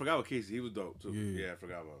yeah, I forgot about Casey. He was dope too. Yeah, I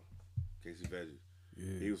forgot about Casey Veggie.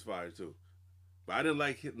 Yeah, he was fire too. But I didn't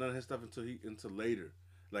like none of his stuff until later.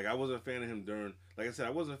 Like I wasn't a fan of him during. Like I said,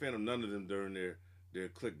 I wasn't a fan of none of them during their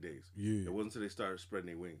clique days. Yeah, it wasn't until they started spreading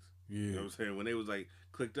their wings. Yeah, you know what I'm saying? When they was like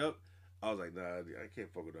clicked up, I was like, nah, I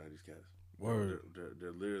can't fuck with none of these cats. Word.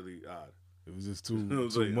 They're literally odd. It was just too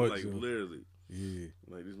much. Like literally. Yeah.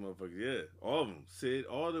 Like these motherfuckers, yeah. All of them. Sid,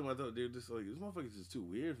 all of them, I thought they were just like, these motherfuckers is too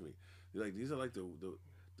weird for me. They're like, these are like the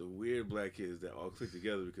weird black kids that all click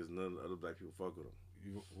together because none of the other black people fuck with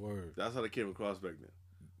them. Word. That's how they came across back then.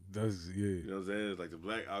 That's, yeah. You know what I'm saying? It's like the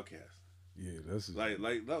black outcast. Yeah, that's like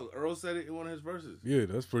Earl said it in one of his verses. Yeah,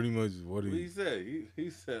 that's pretty much what he said. He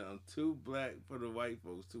said, I'm too black for the white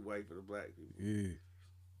folks, too white for the black people. Yeah.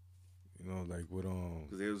 You know, like what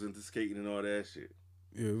because they was into skating and all that shit.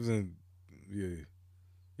 Yeah, it was in. Yeah,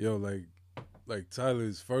 yo, like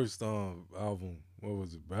Tyler's first album. What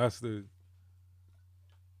was it, Bastard?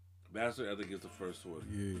 Bastard, I think it's the first one.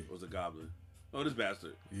 Yeah, it was a Goblin. Oh, this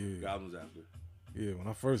Bastard. Yeah, Goblin's after. Yeah, when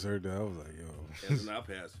I first heard that, I was like, yo. That's an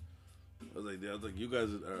outpass. I was like, you guys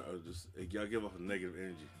are just y'all give off a negative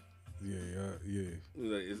energy. Yeah.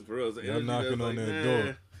 Like, it's for real. It's y'all knocking on that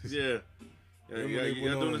door. Yeah.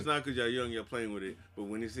 Y'all doing this now because y'all young, y'all playing with it. But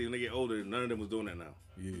when they get older, none of them was doing that now.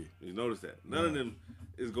 Yeah. You notice that? None of them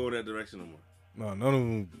is going that direction no more. No, none of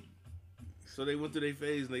them. So they went through their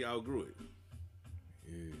phase and they outgrew it.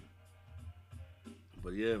 Yeah.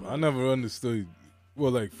 But yeah, man. I never understood.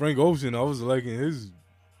 Well, like Frank Ocean, I was liking his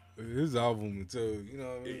album until, you know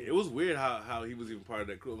what I mean? It was weird how he was even part of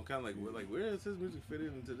that crew. I'm kind of like where is his music fit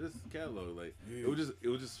into this catalog? Like, it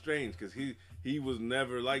was just strange because he was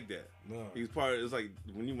never like that. No. He's part. It's like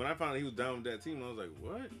when I found out he was down with that team, I was like,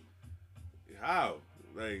 what? How?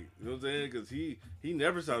 Like, you know what I'm saying? Because he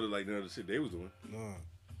never sounded like none of the shit they was doing. Nah.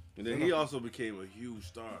 And then he also became a huge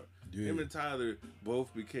star. Yeah. Him and Tyler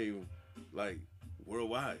both became like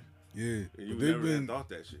worldwide. Yeah. And you never had thought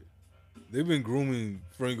that shit. They've been grooming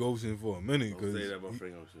Frank Ocean for a minute. Don't say that about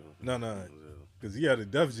Frank Ocean. No. Because he had a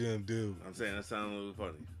Def Jam deal. I'm saying that sounded a little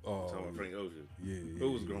funny. Oh, talking about Frank Ocean. Yeah.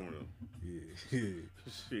 Who was grooming him? Yeah.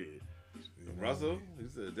 Shit. Russell? He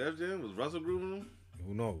said Def Jam? Was Russell grooming him?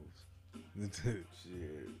 Who knows?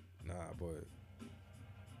 Shit. Nah, but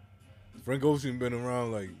Frank Ocean been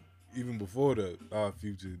around like even before the Odd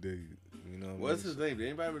Future days. You know what's his name? Did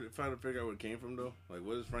anybody ever try to figure out where it came from though? Like,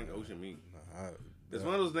 what does Frank Ocean mean? It's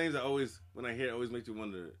one of those names that when I hear it, always makes you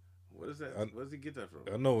wonder, what is that? Where does he get that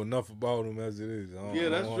from? I know enough about him as it is.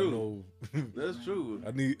 That's true. That's true.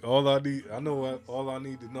 I know all I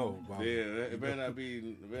need to know about him. It better not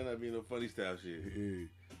be no funny style shit. Yeah.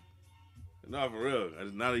 No, for real.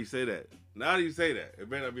 Now that you say that, it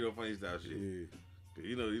better not be no funny style shit. Yeah. Cause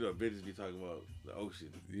you know, bitches be talking about the ocean.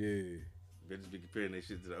 Yeah. Bitches be comparing their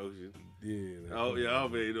shit to the ocean. Yeah. Oh yeah, I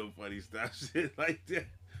don't be no funny style shit like that.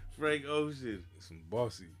 Frank Ocean. Some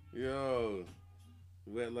bossy. Yo.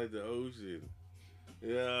 Wet like the ocean.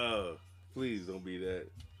 Yo. Please don't be that.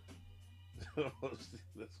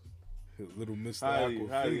 Little Mr.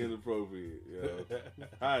 Highly inappropriate. Yo.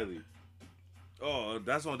 Highly. Oh,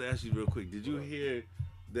 that's on to ask you real quick. Did you hear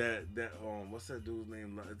that what's that dude's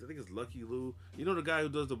name? I think it's Lucky Lou. You know the guy who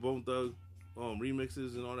does the Bone Thug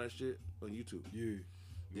remixes and all that shit on YouTube? Yeah.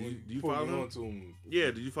 Do you follow him? Yeah,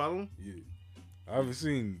 did you follow him? Yeah. I haven't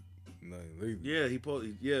seen nothing lately. Yeah, he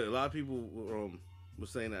posted. Yeah, a lot of people were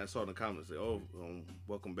saying that. I saw in the comments, say, "Oh,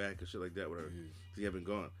 welcome back" and shit like that. Whatever. Yeah. He had been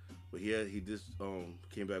gone, but he just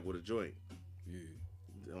came back with a joint. Yeah.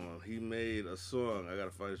 He made a song. I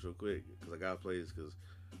gotta find this real quick because I gotta play this because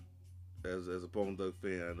as a Bone Thug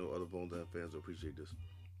fan, I know other Bone Thug fans will appreciate this.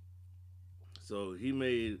 So he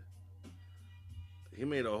made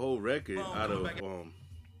a whole record out of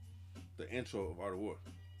the intro of Art of War.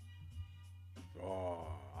 Oh,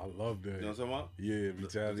 I love that. You know what I'm talking about? Yeah,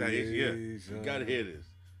 retaliation. Yeah, you gotta hear this.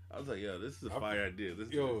 I was like, yo, this is a fire idea.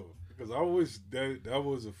 Because I wish that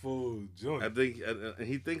was a full joint. I think, and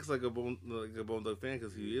he thinks like a Bone Thugs fan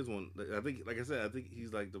because he is one. I think, like I said, I think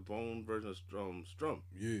he's like the Bone version of Strum.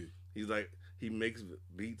 Yeah, he's like he makes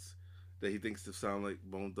beats that he thinks to sound like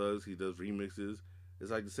Bone Thugs. He does remixes. It's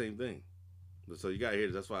like the same thing. So you gotta hear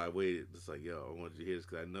this. That's why I waited. It's like, yo, I wanted you to hear this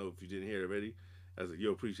because I know if you didn't hear it already, I was like,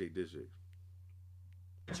 yo, appreciate this shit.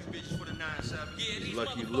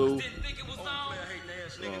 Lucky Lou,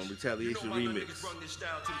 Retaliation remix. It's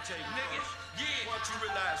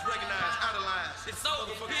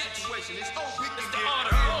over, bitch. It's over. It's the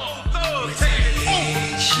order.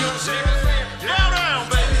 Slow down,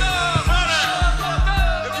 baby.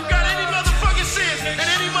 If you got any motherfucking sense and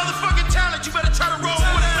any motherfucking talent, you better try to roll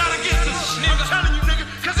with it, not against us. I'm telling you, nigga,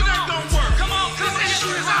 because it ain't gonna work. Come on, this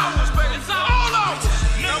issue is ours, baby. It's all ours.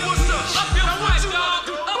 Now what's up? Now what you want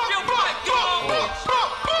to do?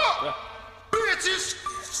 Bitches.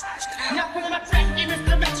 Now pulling my track, give me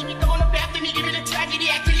the match, you go on the back to me, give me the tragedy,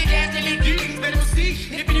 after your dance, till it geeks, better see.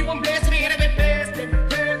 If anyone blessed me, hit a bit fast, then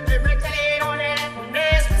retaliate on that,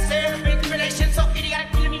 nasty, self-incrimination, so idiot,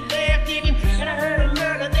 killing me, left, dig him, and I heard a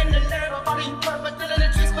murder, then the love of all you work, but still in the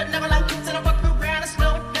tricks, but never like this, and I walk around and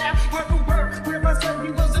slow it down, word for word, where my son,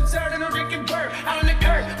 you was absurd, and a drinking bird, out on the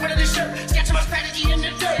curb, one of the shirt, sketching my strategy in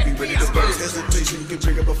the dirt. Be ready to burst, hesitation can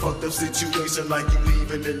bring up a fucked up situation like you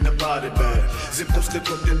leaving in the body bag. Zipped up, slip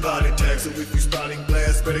up, then body tag. So if you spotting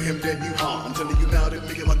glass, better him than you harm. I'm telling you now that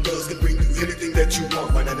me and my thugs can bring you anything that you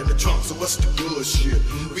want right out in the trunk. So what's the bullshit?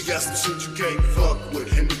 We got some shit you can't fuck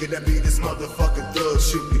with. And nigga that be this motherfucking thug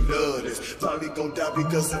shit, we love this. Probably gon' die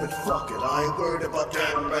because of it, fuck it. I ain't worried about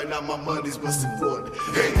that right now, my money's what's important.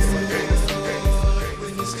 Hey,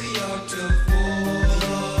 when it's the altar for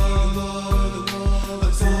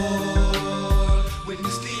when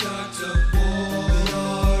it's the altar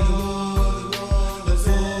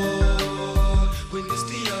when it's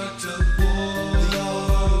the altar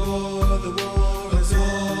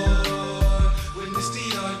when it's the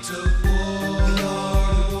altar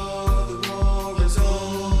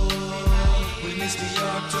when it's the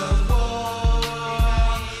altar war,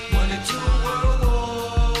 1 and 2 world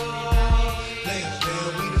war. Player,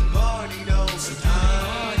 we the party though.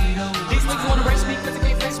 These niggas wanna race me cause they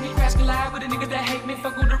can't face me. Crash collide with a nigga that hate me.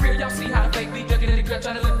 Fuck with the real, y'all see how to fake me. Ducking in the club,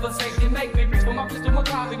 trying to live for safety. Make me reach for my pistol, my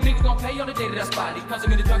copy. Niggas gon' pay on the day that I spot it. Cause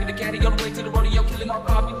I'm in the truck in the caddy, on the way to the rodeo, killing all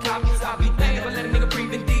copies. I be bad, but let a nigga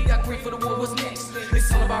breathe in deep. Got green for the war, what's next?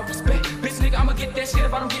 It's all about respect. Bitch nigga, I'ma get that shit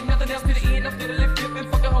if I don't get nothing else to the end. I'm still a lift and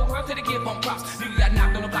fuck the whole world till they give on props. Nigga got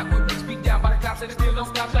knocked on the block with bitch beat down by the cops. And they still don't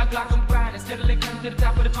stop, Glock, I'm grinding. Instead of linking to the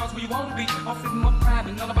top of the charts where you wanna be. I'm flipping my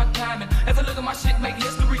priming, all about timing. As I look at my shit, make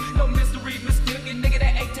history. No mystery, mysterious nigga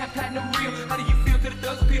that ain't tap platinum real. How do you feel to the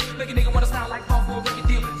thugs appeal? Make a nigga wanna sound like Paul for a record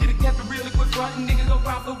deal. Should've kept it real and quit frontin'. Niggas gon'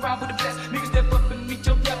 ride with the best. Niggas step up and meet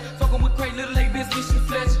your death. Fucking with great little A business and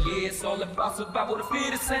flesh. Yeah, it's all about survival. The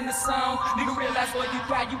fittest and the song. Nigga realize what you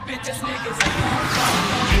cry, you bitch ass niggas.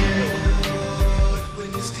 When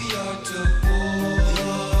it's the altar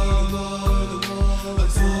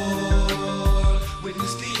when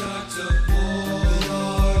it's the altar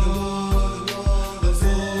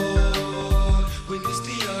when it's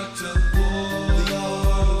the altar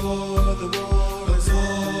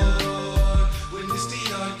when it's the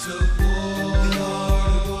altar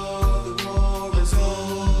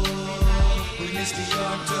when it's the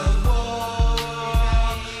altar war,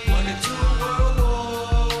 1 and 2 world war.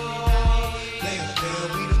 Player,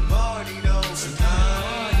 we the party though.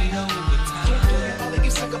 All of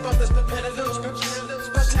you suck up on this repetitive.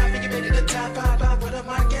 But time to get ready to top out. What am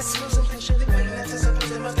I guess losing? Patiently waiting until suppose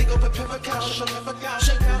they must go prepare couch.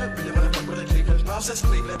 Shake out a really wanna fuck with a Cleveland bosses.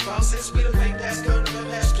 We the way past go to the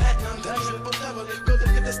past platinum. Triple double. Go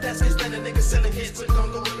look at the stats. Cause then a nigga selling hits. But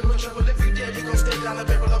don't go with no trouble. If you dare, you gon' stay down the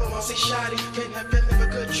barrel of them all. See shoddy. Can't have been never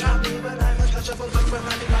good. Try me, but I'm untouchable. Look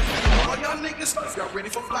behind me. All y'all niggas, y'all ready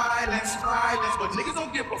for violence. But niggas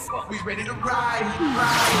don't give a fuck. We ready to ride.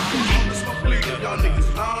 Y'all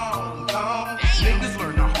niggas long. Niggas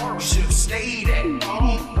learn the hard shit. Stay that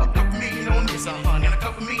home. A couple million on this, and a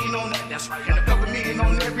couple million on that. That's right. And a couple million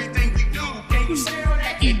on everything we do. Can you say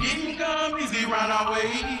that? It didn't come easy round our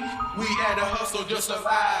way. We had to hustle just to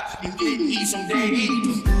survive and didn't eat some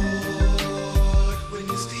days. When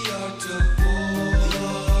it's the altar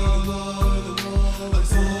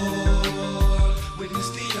when it's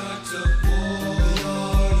the altar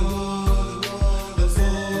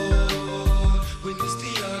when it's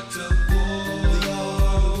the altar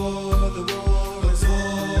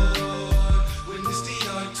when it's the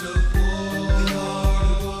altar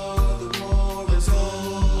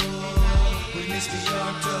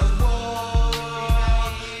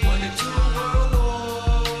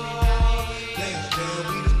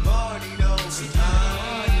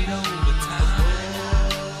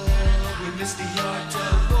It's the art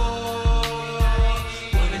of war.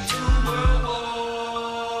 1 and 2 world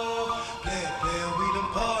war. Player, we done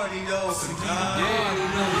party though.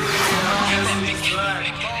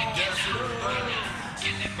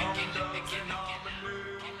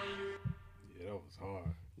 Yeah, that was hard.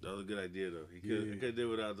 That was a good idea though. He could do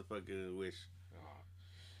without the fucking wish.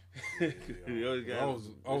 He always got. I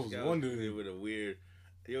was wondering with a weird.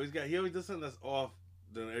 He always does something that's off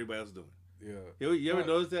than everybody else doing. Yeah. You ever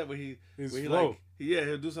notice that when his when he flow. like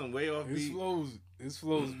he'll do something way off beat. His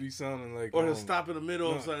flows be sounding like, or he'll stop in the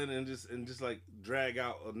middle of something and just like drag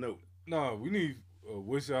out a note. Nah, we need a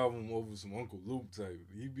Wish album over some Uncle Luke type.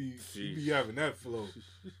 He be having that flow.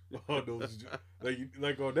 All those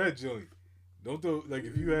like on that joint. Don't throw like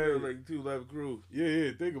if you had like 2 Live Crew.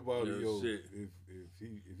 Yeah, think about it, yo. Shit.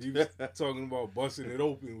 If he was talking about busting it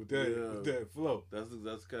open with that flow.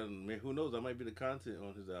 That's kind of, man, who knows? That might be the content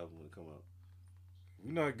on his album when it come out.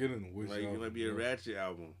 We're not getting the Wish album. It might be a ratchet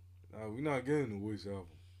album. Nah, we're not getting the Wish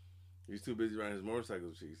album. He's too busy riding his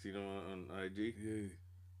motorcycle shit. You see them on IG? Yeah.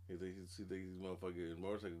 He think he's motherfucking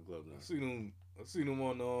motorcycle club now. I seen him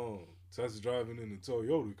on Test driving in the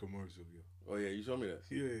Toyota commercial, yo. Oh yeah, you showed me that.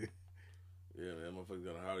 Yeah. Yeah, man, that motherfucker's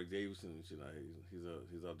got a Harley Davidson and shit. Like,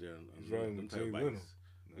 he's out there on riding them with type of Jay bikes.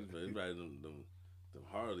 He's riding them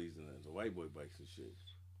Harleys and the white boy bikes and shit.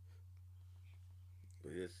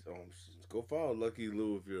 But yes, go follow Lucky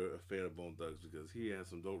Lou if you're a fan of Bone Thugs, because he has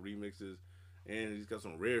some dope remixes and he's got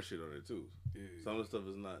some rare shit on there too. Yeah. Some of the stuff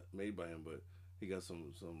is not made by him, but he got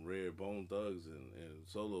some rare Bone Thugs and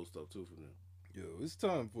solo stuff too from him. Yo, it's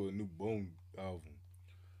time for a new Bone album.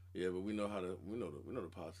 Yeah, but we know the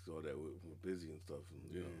politics all that with Busy and stuff, and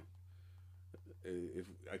you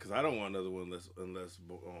know, because I don't want another one unless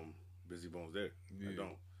Busy Bone's there. Yeah.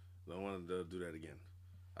 I don't want to do that again.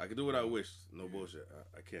 I can do what I wish, no bullshit.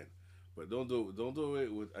 I can, but don't do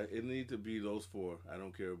it with. It need to be those 4. I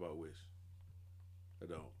don't care about Wish. I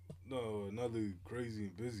don't. No, another Crazy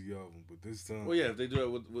and Busy album, but this time. Well, yeah, if they do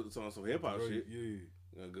it with some hip hop shit, yeah,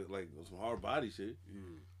 like some hard body shit.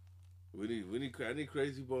 Yeah. I need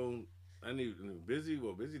Crazy Bone. I need Busy.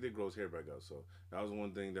 Well, Busy did grow his hair back out, so that was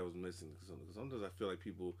one thing that was missing. Sometimes I feel like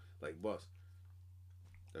people like bust.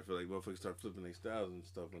 I feel like motherfuckers start flipping their styles and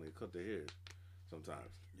stuff when they cut their hair.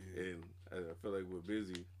 Sometimes, and I feel like with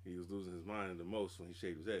Busy, he was losing his mind the most when he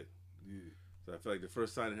shaved his head. Yeah. So I feel like the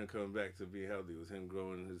first sign of him coming back to be healthy was him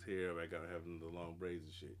growing his hair back out, having the long braids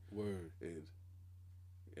and shit. Word.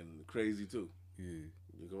 And Crazy too. Yeah.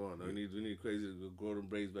 Come on, we need Crazy to grow them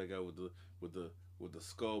braids back out with the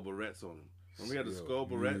skull barrettes on them. Remember he had the skull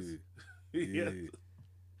barrettes? Yeah.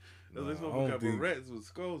 Those motherfuckers got barrettes with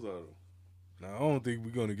skulls on them. Nah, I don't think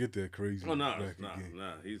we're gonna get that Crazy. Oh nah,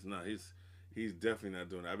 he's not. He's definitely not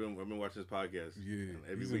doing that. I've been watching his podcast. Yeah, and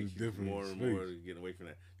every week he's more and more getting away from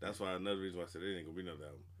that. That's why another reason why I said it ain't gonna be another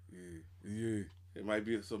album. Yeah. It might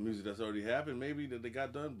be some music that's already happened, maybe that they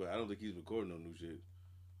got done, but I don't think he's recording no new shit.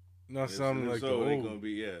 Not sounding like the old. It's gonna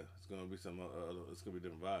be it's gonna be some it's gonna be a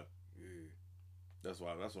different vibe. Yeah. That's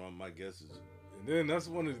why my guess is. And then that's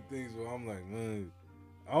one of the things where I'm like, man,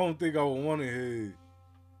 I don't think I would want to hear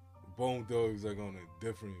Bone Thugs like on a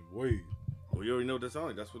different wave. Well, you already know what that sounds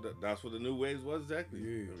like. That's what the new waves was exactly.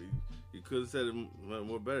 Yeah. I mean, you could have said it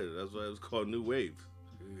more better. That's why it was called New Wave.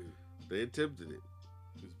 Yeah. They attempted it.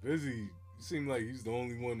 It's Busy. It seemed like he's the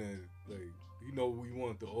only one that he know we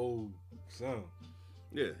want the old sound.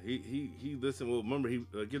 Yeah, he listened. Well, remember he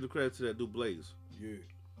give the credit to that dude Blaze. Yeah.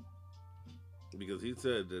 Because he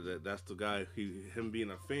said that's the guy. Him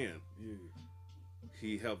being a fan. Yeah.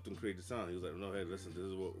 He helped him create the sound. He was like, "No, hey, listen, this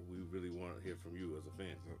is what we really want to hear from you as a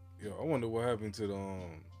fan." Yeah, I wonder what happened to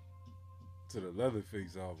the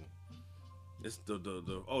Leatherface album. It's the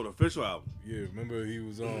official album. Yeah, remember he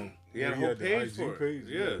was on. He had a whole page for it. Page,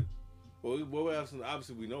 yeah. Well,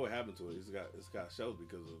 obviously we know what happened to it. It's got shelved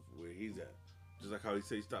because of where he's at. Just like how he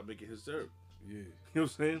said he stopped making his syrup. Yeah. You know what I'm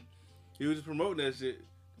saying? He was just promoting that shit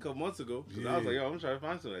a couple months ago. Because I was like, yo, I'm trying to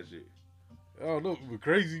find some of that shit. I don't know, but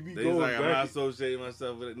Crazy be then going he's like, back. I'm not associating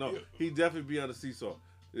myself with it. No, he definitely be on the seesaw.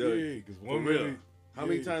 Yeah, because one minute. How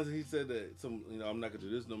many times he said that? I'm not gonna do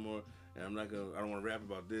this no more, and I don't want to rap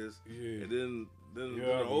about this. Yeah. And then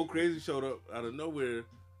the old Crazy showed up out of nowhere,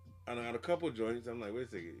 on a couple of joints. I'm like, wait a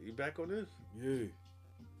second, you back on this? Yeah.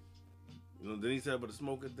 Then he said about the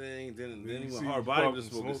smoking thing. Then he went hard body with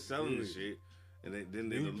the smoking, selling the shit, and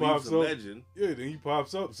then he pops up. Legend. Yeah, then he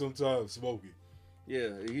pops up sometimes smoking.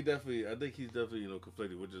 Yeah, I think he's definitely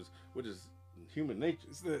conflicted, which is human nature.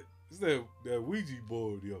 It's that Ouija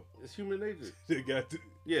board, yo. It's human nature. They got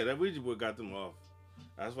that Ouija board got them off.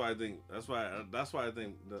 That's why I think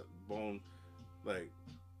that Bone, like,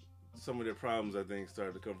 some of their problems, I think,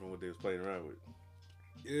 started to come from what they was playing around with.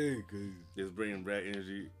 Yeah, cause just bringing bad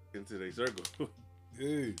energy into their circle. Yeah,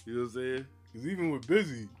 you know what I'm saying? Cause even with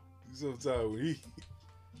Busy, sometimes when he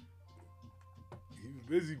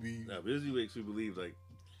Busy be now Busy makes me believe like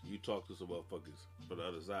you talk to some motherfuckers from the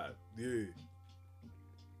other side. Yeah.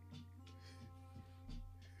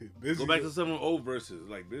 Busy go back to some of the old verses.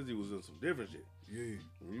 Like Busy was in some different shit. Yeah.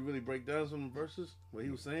 When you really break down some of the verses, what he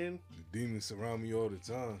was saying, the demons surround me all the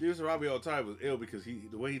time. Demons surround me all the time was ill because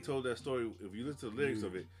the way he told that story. If you listen to the lyrics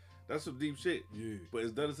of it, that's some deep shit. Yeah. But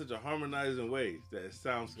it's done in such a harmonizing way that it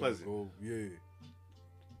sounds pleasant. Yeah.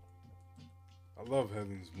 I love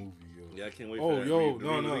Heaven's movie, yo. Yeah, I can't wait for that.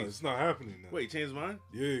 No, it's not happening now. Wait, changed mine?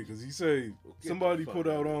 Yeah, because he said somebody put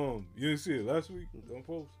out, you didn't see it last week on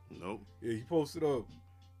post? Nope. Yeah, he posted up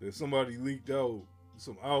that somebody leaked out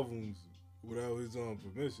some albums without his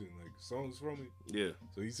permission, like songs from it. Yeah.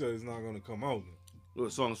 So he said it's not going to come out now.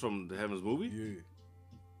 What, songs from the Heaven's movie? Yeah.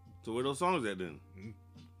 So where those songs at then? Mm-hmm.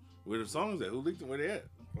 Where the songs at? Who leaked them? Where they at?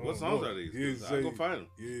 What songs are these? I'll go find them.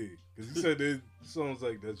 Yeah, because he said there's songs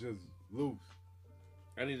like that's just loose.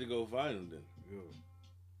 I need to go find them then. Yeah.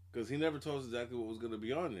 Because he never told us exactly what was going to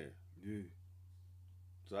be on there. Yeah.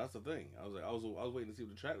 So that's the thing. I was waiting to see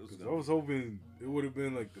what the track was going to be. I was hoping it would have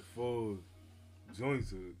been like the full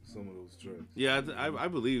joints of some of those tracks. Yeah, I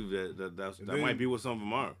believe that might be what some of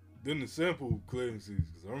them are. Then the sample clearances,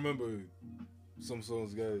 because I remember some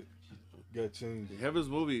songs got changed. Heaven's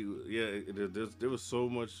movie, yeah, there was so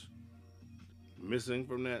much missing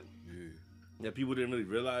from that. Yeah. That people didn't really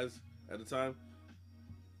realize at the time.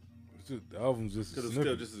 It's just, the album's just because it's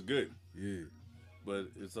still just as good. Yeah. But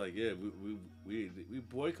it's like, yeah, we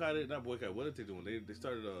boycotted, not boycotted. What did they do? They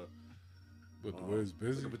started But the Where's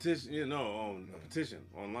Busy? a petition. Yeah, no, a petition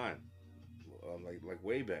online, like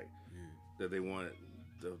way back. Yeah. That they wanted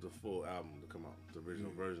the full album to come out, the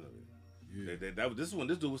original version of it. Yeah. This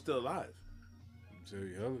dude was still alive.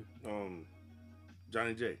 Jerry Heller.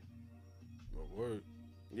 Johnny J. Oh, word.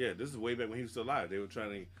 Yeah, this is way back when he was still alive. They were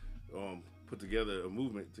trying to put together a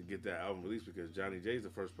movement to get that album released because Johnny J is the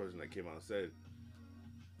first person that came out and said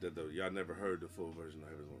that y'all never heard the full version of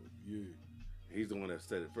Heaven's movie. Yeah. He's the one that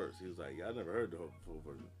said it first. He was like, y'all never heard the full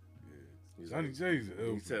version. Yeah. Johnny J's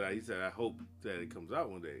he said, I hope that it comes out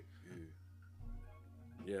one day.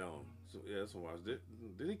 Yeah. Yeah. So yeah, that's what I was. Did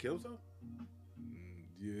he kill himself?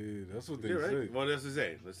 Yeah, that's what they right? say. Well, that's what they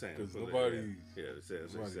say. Let's say because nobody. Yeah,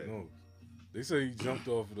 that's what they say. Knows. They say he jumped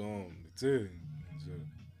off of the tier.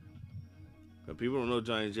 If people don't know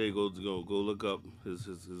Johnny J, go look up his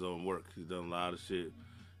own work. He's done a lot of shit.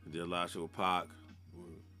 He did a lot of shit with Pac.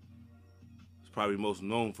 He's probably most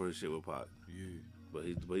known for his shit with Pac. Yeah. But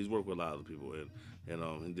he's worked with a lot of people and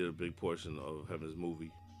he did a big portion of Heaven's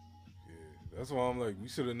movie. Yeah. That's why I'm like, we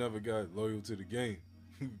should have never got loyal to the game.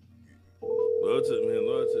 Loyal to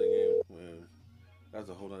the game, man. That's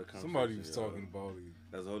a whole nother conversation. Somebody was talking about it.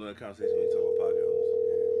 That's a whole nother conversation when you talk about Pac albums.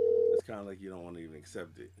 Yeah. It's kind of like you don't want to even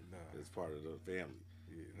accept it. Nah. It's part of the family.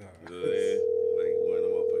 Yeah, nah. You know what I'm saying? Like one of the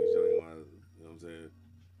motherfuckers you don't want to, you know what I'm saying?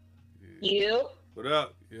 Yeah. You? What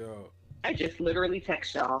up? Yo. I just literally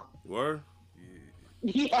text y'all. Word?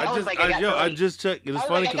 Yeah, I just checked. It's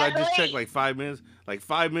funny because I just checked like 5 minutes. Like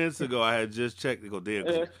 5 minutes ago, I had just checked to go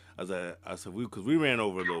damn. I said because we ran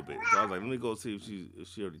over a little bit. So I was like, let me go see if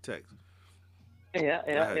she already texted. Yeah.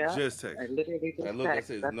 I had just texted. I literally just texted. I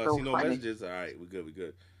said, no, see no funny. messages. All right, we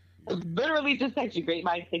good. I literally just text you. Great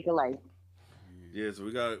minds think alike. Yeah, so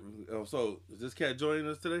we got. So is this cat joining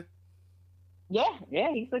us today? Yeah,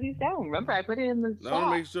 he said he's down. Remember, I put it in the chat. I want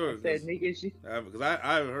to make sure. Because I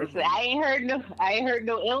haven't heard. I ain't heard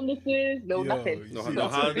no illnesses, nothing. No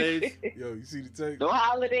holidays. Yo, you see the text? No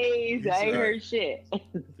holidays. I ain't heard shit.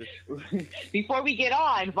 Before we get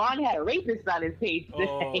on, Vaughn had a rapist on his page today.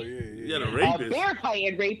 Oh yeah. You had a rapist. A bear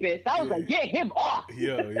fighting rapist. I was like, get him off.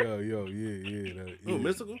 Yeah. Oh,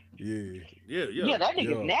 Mystical. Yeah. Yeah, that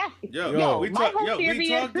nigga's nasty. We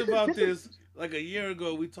talked about this. Like a year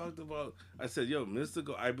ago, we talked about. I said, "Yo,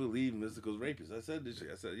 Mystical. I believe Mystical's rapist." I said this shit.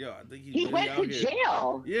 I said, "Yo, I think he went to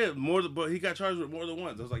jail." Yeah, but he got charged with more than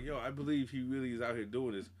once. I was like, "Yo, I believe he really is out here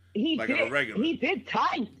doing this." On a regular. He did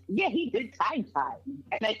time. Yeah, he did time,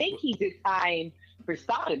 and I think he did time for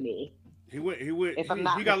sodomy. He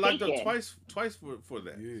got locked up twice for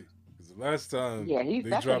that. Yeah, because the last time. Yeah,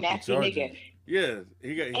 that's a nasty nigga. Yeah,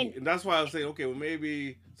 and that's why I was saying, okay, well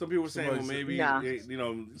maybe some people were saying, well maybe trying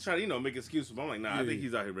to make excuses. But I'm like, nah, I think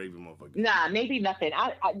he's out here raping motherfuckers. Nah, maybe nothing.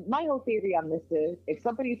 My whole theory on this is, if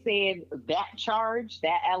somebody's saying that charge,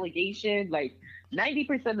 that allegation, like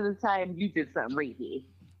 90% of the time you did something rapey.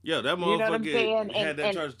 Yeah, that You know what I'm saying? motherfucker had that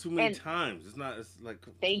And- charge too many and- times. It's not. It's like.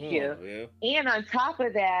 Thank come you. on, yeah. And on top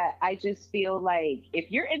of that, I just feel like if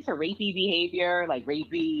you're into rapey behavior, like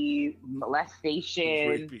rapey, molestation,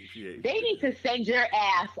 Rapey, they need to send your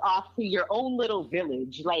ass off to your own little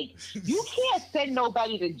village. Like, you can't send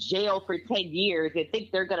nobody to jail for 10 years and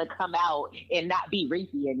think they're going to come out and not be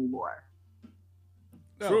rapey anymore.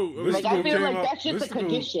 True. Like, I feel like that's just a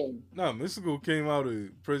condition. No, Mystical came out of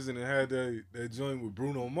prison and had that joint with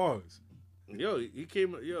Bruno Mars. Yo, he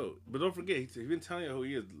came. Yo, but don't forget, he's been telling you who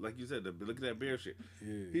he is. Like you said, look at that bear shit.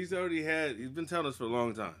 Yeah. He's been telling us for a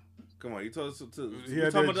long time. Come on, he told us to. He We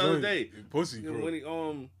had talking that about the other joint, day. Pussy You know, Crow. when he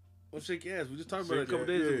on Shake Your Ass. We just talked about it a Shake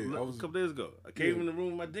couple Your days Ass, ago. yeah, A couple days ago. I came in the room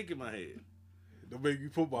with my dick in my head. Don't make me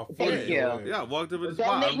put my foot Thank in you. your ass. Yeah, I walked up in the Don't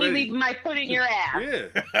spot. make I'm me ready. leave my foot in your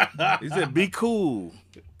ass. Yeah. He said, "Be cool.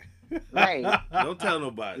 Right. Don't tell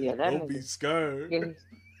nobody. Yeah, that Don't is- be scared."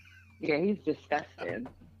 Yeah, he's disgusting.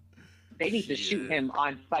 They need to shoot him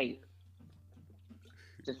on sight.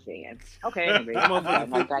 Just saying. Okay, anyway. That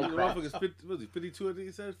I'm motherfucker's 50, was he 52? I think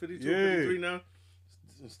he said 52, Yeah. 53 now.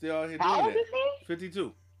 Still out here How doing old that. is he?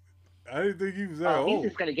 52. I didn't think he was that Oh, he's old.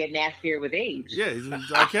 just gonna get nastier with age. Yeah,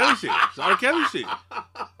 it's R. Kelly shit. It's R. Kelly shit.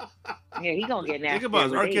 Yeah, he gonna get nastier Think about it.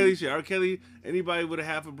 with R. Kelly age. shit. R. Kelly, anybody with a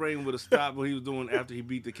half a brain would have stopped what he was doing after he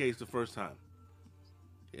beat the case the first time.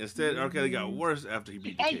 Instead, R. Kelly got worse after he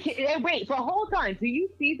beat the case. And wait, but hold on. Do you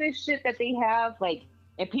see this shit that they have? Like,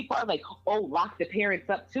 and people are like, "Oh, lock the parents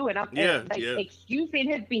up too," and I'm excusing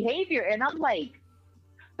his behavior, and I'm like,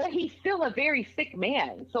 but he's still a very sick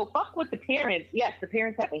man. So fuck with the parents. Yes, the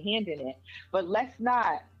parents have a hand in it, but let's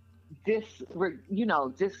not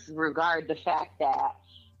disregard the fact that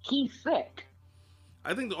he's sick.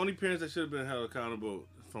 I think the only parents that should have been held accountable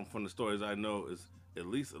from the stories I know is at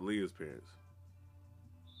least Aaliyah's parents.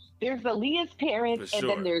 There's Aaliyah's parents, For and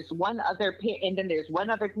sure. then there's one other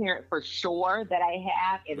parent for sure that I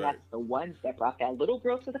have, and Right. that's the ones that brought that little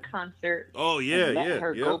girl to the concert. Oh yeah, and let yeah,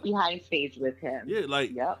 her yeah. go behind stage with him. Yeah,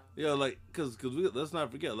 like, Yep. yeah, like, cause let's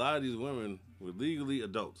not forget, a lot of these women were legally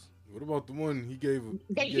adults. What about the one he gave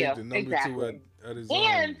Thank the you. number Exactly. to at his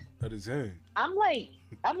And- at his hand? I'm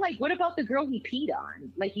like, what about the girl he peed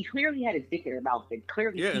on? Like, he clearly had his dick in her mouth and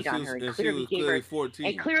clearly Yeah, peed she on was- her and and she clearly was gave clearly her 14.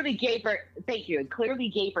 and clearly gave her and clearly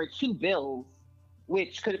gave her 2 bills,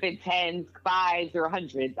 which could have been 10s, 5s, or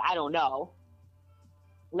 100s. I don't know.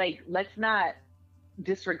 Like, let's not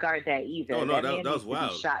disregard that either. Oh, no, man that needs was to be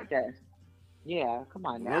wild. Shot dead. Yeah, come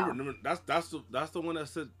on now. Remember, that's the one that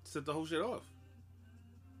set the whole shit off.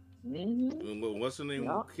 Mm-hmm. When what's her name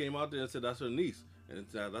Yep. came out there and said that's her niece, and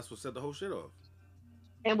that's what set the whole shit off.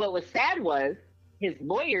 And what was sad was his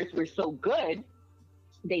lawyers were so good,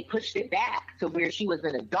 they pushed it back to where she was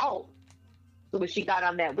an adult. So when she got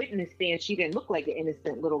on that witness stand, she didn't look like an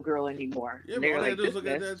innocent little girl anymore. Yeah, And but they all were they had to do was "This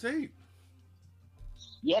look at is-" that tape.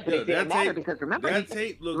 Yeah, but Yeah, it didn't that matter tape- because remember that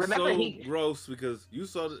tape looked so he, gross because you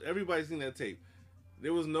saw everybody seen that tape.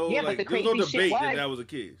 There was no Yeah, but like the there was no crazy shit debate that was- that was a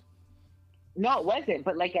kid. No, it wasn't.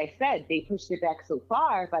 But like I said, they pushed it back so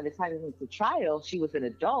far. By the time it went to trial, she was an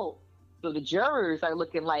adult. So the jurors are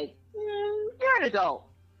looking like, you're an adult.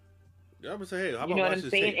 Yeah, I'm gonna say, hey, how about You know what watch I'm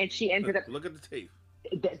this saying? tape? And she ended up. Look at the tape.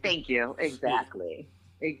 Thank you. Exactly.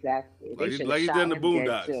 Exactly. They Like, should've like you shot did in the him dead,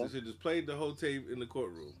 Boondocks. too. They should just played the whole tape in the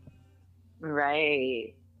courtroom.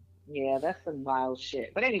 Right. Yeah, that's some wild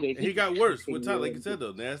shit. But anyways, And he got worse with time, like you said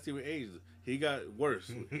though, nasty with age. He got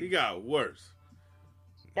worse. He got worse.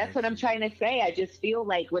 That's what I'm trying to say. I just feel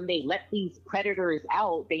like when they let these predators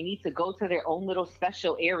out, they need to go to their own little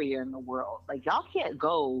special area in the world. Like, y'all can't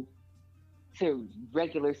go to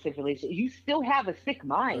regular civilization. You still have a sick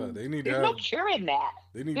mind. they need There's to no have- curing that.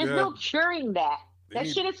 They need There's to no have- curing that. They That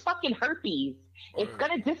need- shit is fucking herpes. It's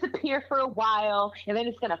gonna disappear for a while, and then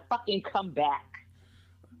it's gonna fucking come back.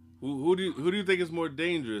 Who do you think is more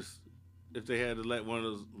dangerous if they had to let one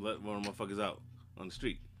of the motherfuckers out on the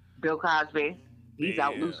street? Bill Cosby, he's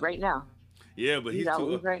out Yeah. loose right now. Yeah, but He's he's out too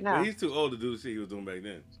loose right now. But he's too old to do the shit he was doing back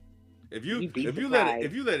then. If you You'd be let surprised.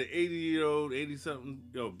 an 80-year-old, 80-something,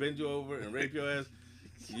 bend you over and rape your ass,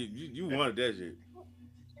 you wanted that shit.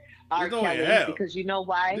 R. There's no way in Kelly, hell. because you know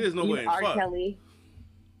why? There's no way in R. fuck.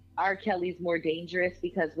 R. Kelly's more dangerous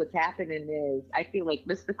because what's happening is I feel like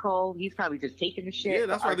Mystical, he's probably just taking the shit. Yeah,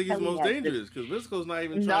 that's but why I R. think he's Kelly most has this- dangerous because Mystico's not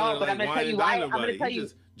even No, trying to but I'm like gonna tell wine you and why- dine I'm gonna nobody. tell He's you-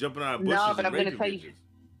 just jumping out of No, bushes but I'm and gonna raping tell you-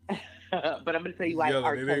 bitches. but I'm going to tell you why Yelling,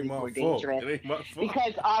 R. "It ain't Kelly's my more fault." dangerous. It ain't my fault.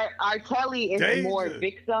 Because R. Kelly is Danger. more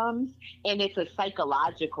victims, and it's a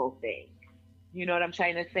psychological thing. You know what I'm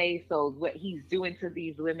trying to say? So what he's doing to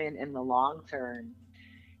these women in the long term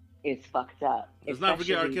is fucked up. Let's not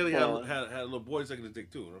forget R. Especially Kelly to- had a little boy sucking his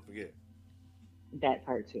dick too. Don't forget. that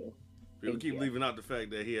part too. People keep leaving out the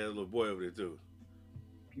fact that he had a little boy over there too.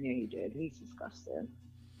 Yeah, he did. He's disgusting.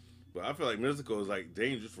 But I feel like Mystical is like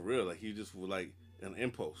dangerous for real. Like he just would like an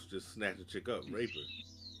impulse, just snatch a chick up, rape her.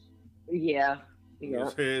 Yeah. You know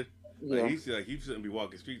what I'm saying? Yeah. Like he shouldn't be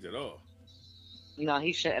walking streets at all. No,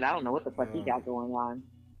 he shouldn't. I don't know what the fuck he got going on.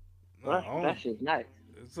 That shit's nuts.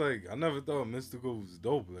 It's like I never thought Mystical was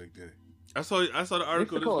dope like that. I saw the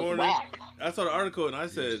article Mystical this is morning. whack. I saw the article and I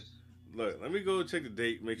said, "Look, let me go check the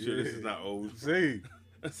date, make sure this is not old." See,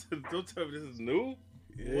 I said, "Don't tell me this is new."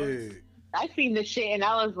 Yeah. What? I seen this shit and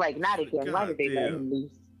I was like, not again. Why did they let him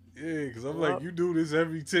loose? Yeah, because I'm like, you do this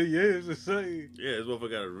every 10 years or something. Yeah, this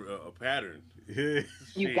motherfucker got a pattern. Yeah.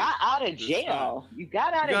 You got out of jail. You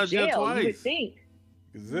got out of jail. Twice. You would think.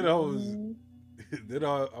 Because then I was, then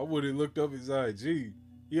I would have looked up his IG.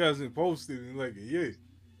 He hasn't posted in like a year.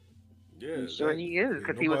 Yeah, I'm sure he is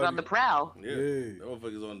because he was on the prowl. Yeah, that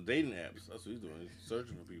motherfucker's on dating apps. That's what he's doing. He's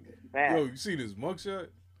searching for people. Yo, you see this mugshot?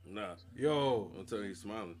 Nah. Yo. I'm telling you, he's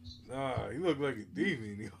smiling. Nah, he look like a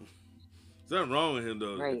demon. Yo. There's nothing wrong with him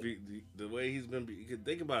though. Right. If the way he's been, you can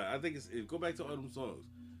think about it. I think go back to all them songs.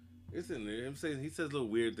 It's in there. He says little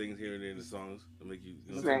weird things here and there in the songs to make you.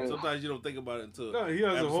 Right. Sometimes you don't think about it until he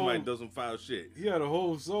has after a whole, somebody does some foul shit. He had a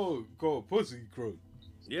whole song called "Pussy Crook."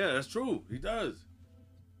 Yeah, that's true. He does.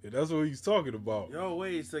 Yeah, that's what he's talking about. Yo,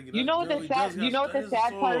 wait a second. You know what the sad? You know what the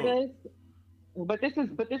sad part is? But this is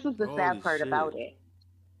the sad part about it.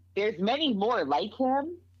 There's many more like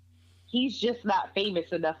him. He's just not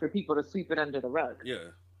famous enough for people to sweep it under the rug. Yeah,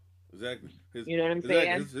 exactly. You know what I'm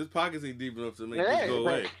saying? His pockets ain't deep enough to make this go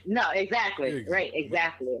away. No, exactly. Right,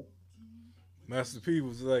 exactly. Master P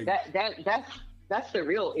was like that's the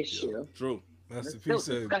real issue. Yeah, true. Master P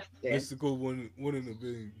said Mystical wouldn't have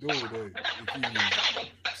been doing that if he was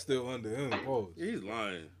still under him. Pause. He's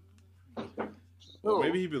lying. Well,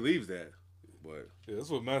 maybe he believes that, but yeah, that's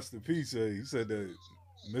what Master P said. He said that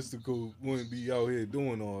Mystical wouldn't be out here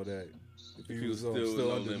doing all that if he was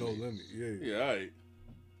still under no limit. Yeah. Yeah, all right.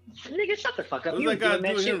 Nigga, shut the fuck up. What's You that guy doing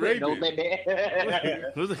that doing shit him with no raping?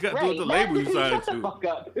 limit. What's that got to do with the label you signed Shut the to? fuck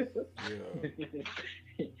up.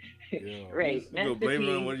 Yeah. Right. You blame it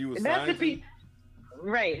on what you was signed to?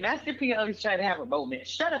 Right. Master P always trying to have a moment.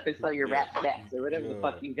 Shut up and sell your rap stacks or whatever the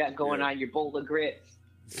fuck you got going on your bowl of grits.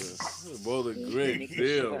 Yeah. Bowl of grits,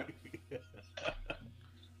 still.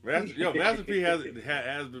 Master P has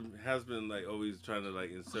been like always trying to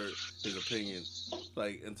like insert his opinion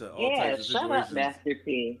like into all types of situations. Shut up, Master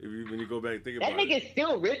P. When you go back and think that about it, nigga's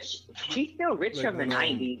still rich. He's still rich Like from the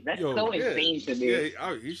 '90s. That's so insane to me.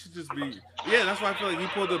 Yeah, he should just be. Yeah, that's why I feel like he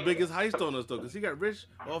pulled the biggest heist on us though, because he got rich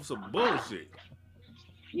off some bullshit.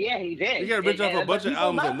 Yeah, he did. He got rich off a bunch of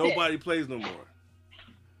albums that nobody plays no more.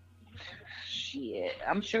 Shit,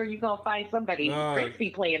 I'm sure you're gonna find somebody. Prince be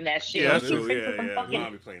playing that shit. Yeah, that's true. Yeah.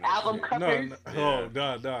 Mom be playing that album shit. covers.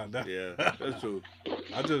 Nah. Yeah, that's true.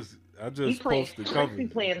 I just He post the cover. Prince be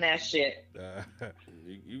playing that shit.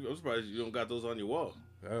 I'm surprised you don't got those on your wall.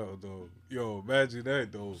 Hell no. Yo, imagine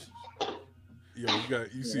that though. Yo,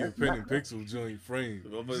 you see a pen and pixel joint frame.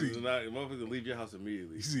 Motherfuckers leave your house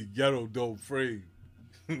immediately. You see ghetto dope frame.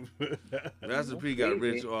 Master P got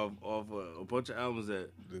rich off a bunch of albums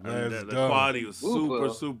that the dumb. quality was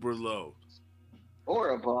super low.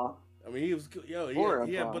 Horrible. I mean, he was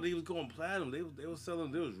but he was going platinum. They was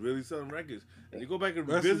really selling records. And you go back and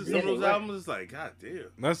revisit some of those albums, it's like, god damn.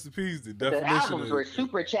 Master P's the The definition albums of were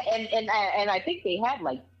super and I think they had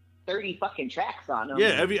like 30 fucking tracks on them. Yeah,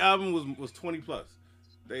 every album was 20 plus.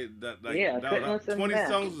 20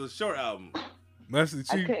 songs was a short album. Master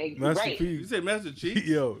Chief, Master P. You say Master Chief?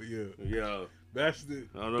 Yo. Master.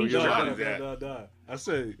 I don't know. Nah. I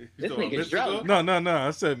said this nigga's drunk. No.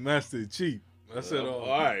 I said Master Chief. I said, all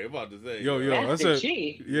right. I'm about to say. Yo. Master I said,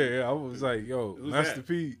 Chief. Yeah. I was like, yo, Who's Master that?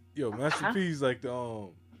 P. Yo, Master P's like the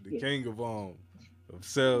king of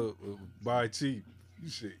sell buy cheap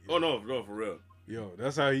shit. Oh no, for real. Yo,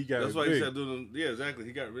 that's how he got. That's why big. he said doing. Yeah, exactly.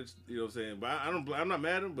 He got rich. You know what I'm saying? But I'm not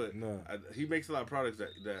mad at him. But no. He makes a lot of products that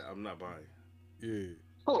I'm not buying. Yeah.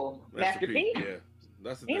 Who? Master P? Yeah.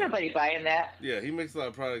 That's the Ain't thing. nobody buying that. Yeah, he makes a lot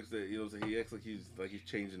of products that, you know what I'm saying, he acts like he's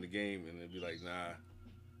changing the game, and it'd be like, nah,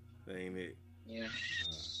 that ain't it. Yeah.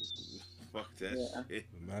 Fuck that shit.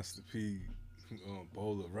 Master P,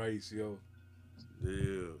 bowl of rice, yo.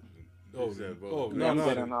 Yeah. No.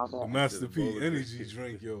 The Master P energy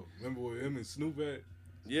drink, yo. Remember where him and Snoop at?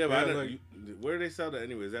 Yeah, but where do they sell that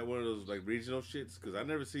anyway? Is that one of those like regional shits? Because I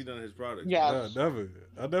never see none of his products. Yeah.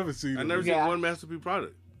 I never seen. I never seen one Master P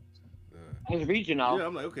product. It's regional. Yeah,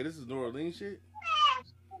 I'm like, okay, this is New Orleans shit.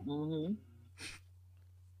 Mm-hmm.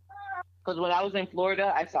 Because when I was in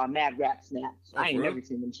Florida, I saw mad rap snaps. I ain't never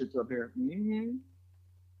seen them shits up here. Mm-hmm.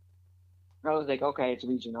 I was like, okay, it's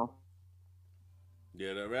regional.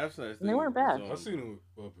 Yeah, that rap snacks. And they weren't bad. I seen them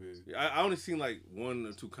up here. Yeah, I only seen like 1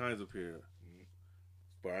 or 2 kinds up here,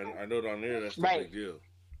 but I know down there that's the Right. big deal.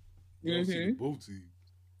 You don't see the booty.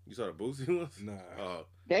 You saw the Boosie ones? Nah.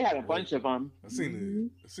 They had a bunch of them. I seen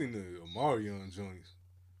the Omarion joints.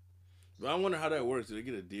 But I wonder how that works. Do they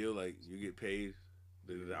get a deal? Like you get paid?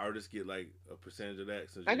 Do the artists get like a percentage of that?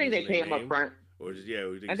 Since I think they pay them up front. Or just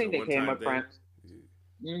or I think they pay them up front.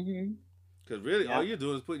 Because really, all you're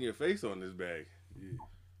doing is putting your face on this bag. Yeah.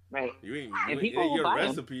 Right. You ain't And people will your buy 'em.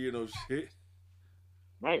 recipe, you know shit.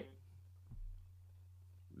 Right.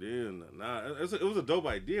 Yeah, nah, it was a dope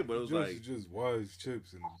idea, but it was Just, just wise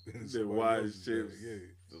chips and the somebody wise else's chips. bag,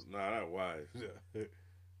 yeah. Nah, not wise. Yeah.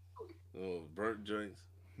 Oh, burnt joints.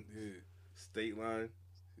 Yeah. State Line.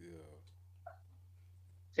 Yeah.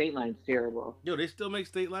 State Line's terrible. Yo, they still make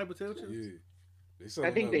State Line potato chips? Yeah. I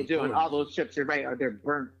think they do, and all those chips are right, or they're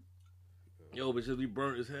burnt. Yo, but should be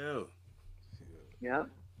burnt as hell. Yep.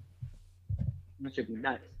 That should be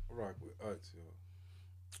nuts. I rock with Utz,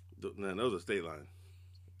 yo. Nah, that was a State Line.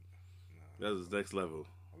 That was the next level.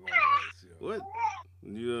 What?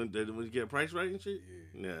 You when you get price right and shit?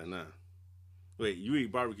 Yeah. Nah. Wait, you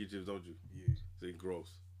eat barbecue chips, don't you? Yeah. It's gross.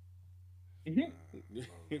 Mm-hmm. You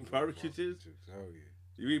eat barbecue chips? Hell yeah.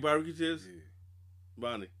 You eat barbecue chips? Yeah.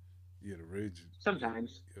 Bonnie. Yeah, the red.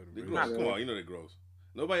 Sometimes. Yeah, They the gross. red. Come on, you know they're gross.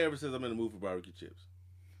 Nobody ever says I'm in the mood for barbecue chips.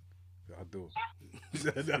 I do.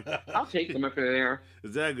 I'll take them if they're there.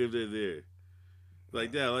 Exactly, if they're there.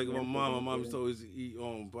 Like that, like my mom used to always eat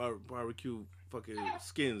barbecue fucking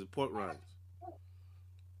skins, pork rinds.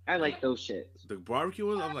 I like those shits. The barbecue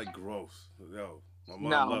ones, I'm like, gross. Yo, my mom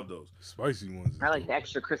No. loved those. Spicy ones. I like the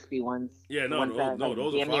extra crispy ones. Yeah, The no, ones that,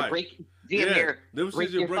 those damn are near fire. damn Yeah, near them break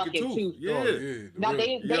shits you your break your fucking tooth. tooth. Yeah. Now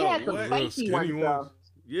they had some spicy ones though.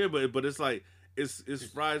 Yeah, but it's like it's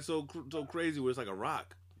fried so crazy where it's like a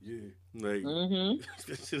rock. Yeah. Like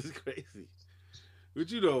that shit is crazy. What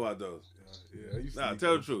you know about those? Yeah, I used to Nah, eat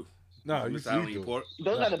tell the those. truth. Nah, I Miss used I to don't eat eat those. pork.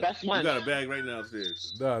 Those are the best ones. You got a bag right now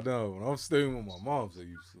upstairs. Nah, when I'm staying with my mom's, I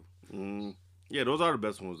used to. Yeah, those are the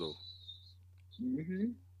best ones though.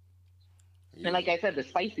 And like I said, the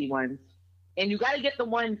spicy ones. And you got to get the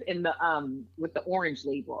ones in the with the orange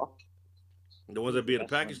label. The ones that be at the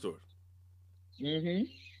package store. Mm-hmm.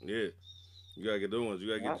 Yeah. You gotta get those ones. You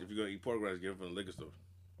gotta get if you're gonna eat pork rinds, get them from the liquor store.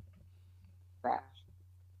 Facts.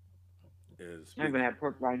 Yeah, I haven't had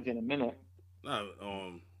pork rinds in a minute. Nah,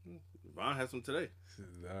 Vaughn had some today.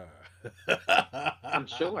 Nah. I'm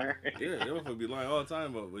sure. Yeah, they motherfucker be lying all the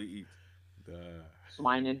time about what he eats.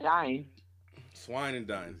 Swine and dine. Swine and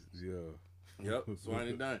dine. Yeah. Yep, swine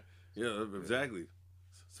and dine. Yeah, exactly.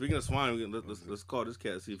 Speaking of swine, let's call this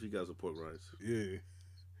cat, see if he got some pork rinds. Yeah.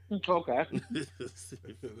 Okay. Let's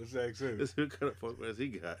ask him. Let's see what kind of pork rinds he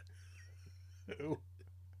got. He's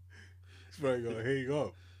probably gonna hang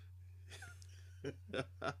up.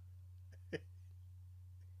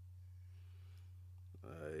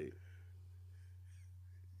 Alright.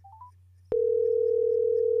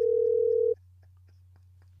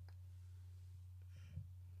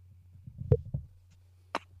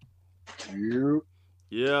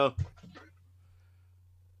 Yeah.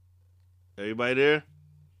 Everybody there?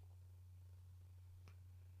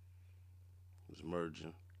 It's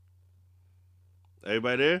merging.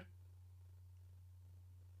 Everybody there?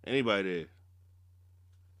 Anybody there?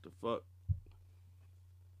 The fuck?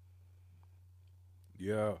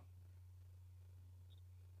 Yeah.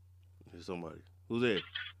 There's somebody. Who's there?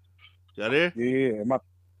 Y'all there? Yeah.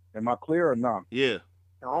 Am I clear or not? Yeah.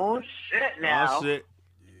 Oh shit now. Oh shit.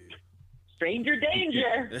 Stranger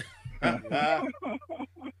danger.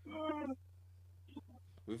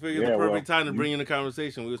 We figured the perfect time to bring in the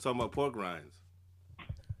conversation. We were talking about pork rinds.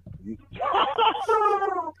 We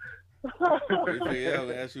figured, yeah, I'm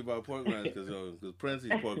gonna ask you about pork rinds because Prince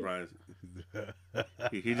eats pork rinds.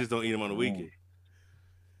 He just don't eat them on the weekend.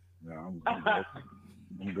 No,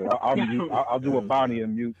 I'm good. I'll do a Bonnie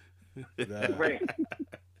and mute. Right.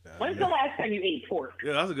 When's the last time you ate pork?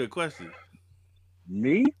 Yeah, that's a good question.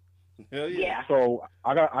 Me? Hell yeah. So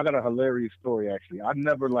I got a hilarious story actually. I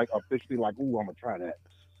never like officially like, ooh, I'm gonna try that.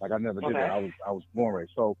 Like I never did that. I was born right.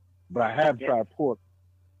 So, but I have tried pork,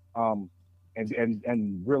 and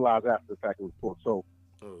realized after the fact it was pork. So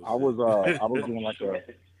I was doing like a.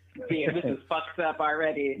 Yeah, this is fucked up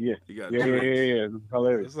already. Yeah, yeah. This is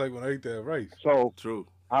hilarious. It's like when I ate that rice. So true.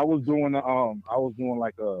 I was doing like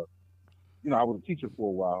a, I was a teacher for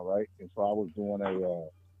a while, right? And so I was doing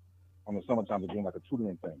on the summertime, I was doing like a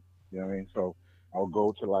tutoring thing. You know what I mean? So I would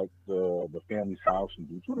go to like the family's house and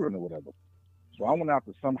do tutoring or whatever. So I went out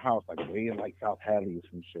to some house like way in like South Hadley or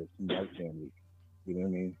some shit, some white family. You know what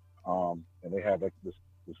I mean? And they had like this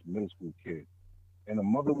middle school kid, and the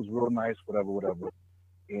mother was real nice, whatever.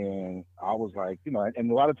 And I was like, you know, and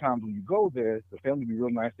a lot of times when you go there, the family be real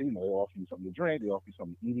nice. They, you know, they offer you something to drink, they offer you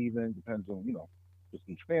something to eat, even depends on, you know, just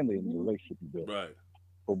each family and the relationship you build. Right.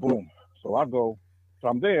 So boom. So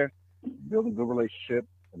I'm there, build a good relationship,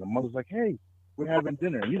 and the mother's like, hey, we're having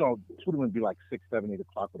dinner. You know, the food would be like 6, 7, 8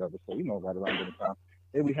 o'clock, whatever. So, you know, right around dinner time.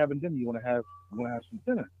 Hey, we having dinner. You wanna have some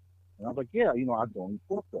dinner? And I was like, yeah, you know, I don't eat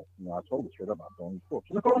pork though. You know, I told her straight up, I don't eat pork.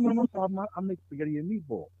 She's like, oh no, I make spaghetti and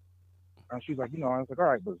meatball. And she's like, you know, I was like, all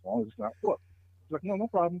right, but as long as it's not pork. She's like, no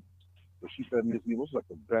problem. So she fed me this meatball. It's like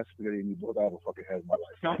the best spaghetti and meatballs I ever fucking had in my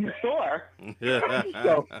life. I'm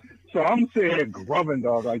sure. so I'm sitting here grubbing,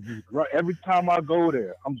 dog. Like every time I go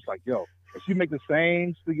there, I'm just like, yo. And she make the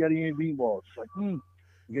same spaghetti and meatballs. She's like,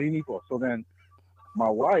 spaghetti and meatballs. So then my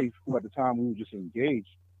wife, who at the time we were just engaged,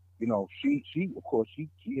 you know, she of course she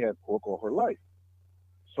had pork all her life.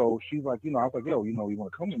 So she's like, you know, I was like, yo, you know, you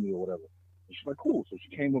want to come with me or whatever? And she's like, cool. So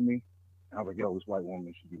she came with me. And I was like, yo, this white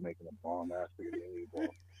woman should be making a bomb ass spaghetti and meatball.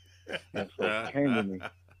 And so she came with me.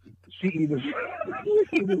 She eat the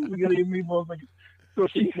spaghetti and meatballs. Like, so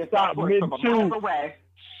she stopped mid chew.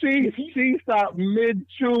 She stopped mid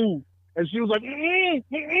chew. And she was like,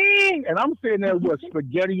 and I'm sitting there with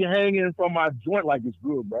spaghetti hanging from my joint like it's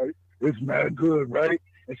good, right? It's mad good, right?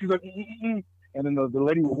 And she's like, and then the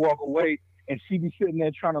lady would walk away, and she'd be sitting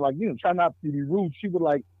there trying to, like, you know, try not to be rude. She would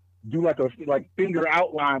like do like a finger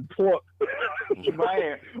outline pork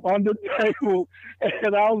on the table,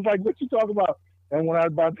 and I was like, "What you talking about?" And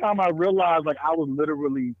by the time I realized, like, I was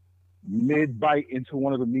literally mid bite into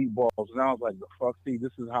one of the meatballs, and I was like, "The fuck, see,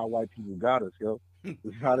 this is how white people got us, yo. This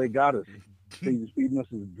is how they got us. They just feeding us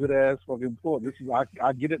this good ass fucking pork. This is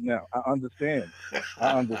I get it now. I understand.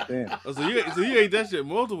 Oh, so you ate that shit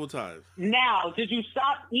multiple times. Now, did you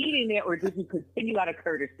stop eating it or did you continue out of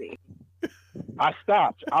courtesy? I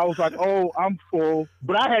stopped. I was like, oh, I'm full,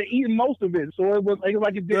 but I had eaten most of it, so it was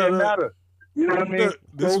like it didn't matter. You know what I mean?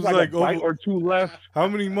 This was like a bite or two left. How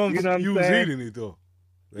many months you was eating it though?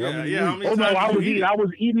 I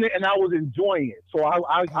was eating it and I was enjoying it. So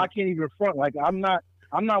I can't even front. Like I'm not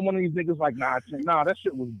one of these niggas like, nah, that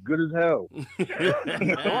shit was good as hell.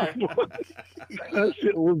 That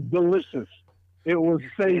shit was delicious. It was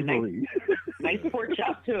savory. Nice pork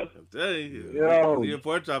chop too. I'm telling you, yo, you need a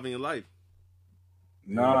pork chop in your life.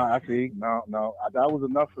 Nah, that was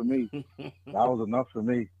enough for me. That was enough for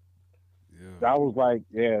me. Yeah. That was like,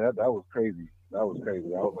 that was crazy. That was crazy.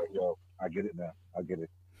 I was like, yo, I get it now. I get it.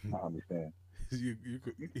 I understand.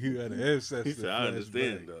 You had an ancestor. He said, I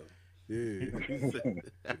understand though. Yeah.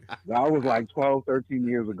 That was like 12, 13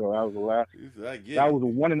 years ago. That was the last. That was the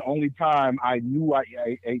one and only time I knew I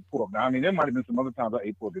ate pork. Now, I mean, there might have been some other times I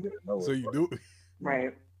ate pork and didn't know it. So you do?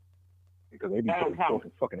 Right. Because they be putting pork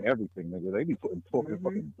in fucking everything, nigga. They be putting pork in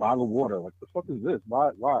fucking bottled water. Like, the fuck is this?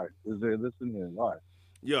 Why? Is there this in here? Why?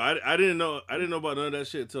 Yo, I didn't know about none of that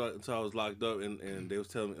shit until I was locked up, and they was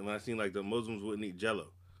telling me, and I seen like the Muslims wouldn't eat Jello.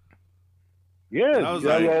 Yeah, and I was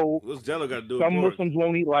Jello. Like, what's Jello got to do with some pork? Muslims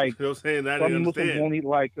won't eat like. You know what I'm saying? Some Muslims won't eat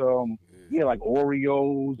like like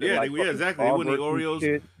Oreos. Yeah, like exactly. They wouldn't eat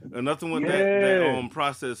Oreos or nothing with that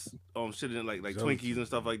processed shit in like Twinkies and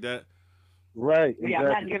stuff like that. Right. Yeah,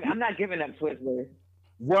 exactly. I'm not giving up Twizzlers.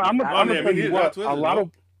 Well, I'm gonna tell you what. A lot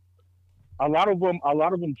of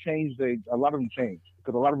them changed. A lot of them changed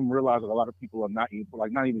because a lot of them realized that a lot of people are not eating,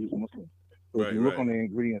 like not even just Muslims. So if you look on the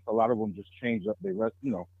ingredients, a lot of them just change up their rest.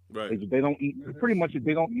 You know, they don't eat. Pretty much,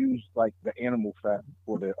 they don't use like the animal fat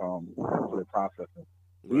for their processing.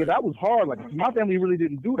 Right. Yeah, that was hard. Like my family really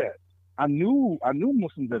didn't do that. I knew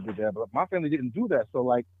Muslims that did that, but my family didn't do that. So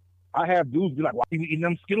like, I have dudes be like, "Why are you eating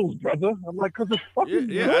them Skittles, brother?" I'm like, "Cause it's fucking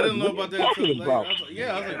good." I didn't know about that. I was like,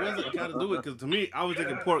 what's it got to do with? Because to me, I was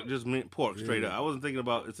thinking pork just meant pork straight up. I wasn't thinking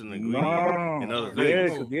about it's an ingredient and other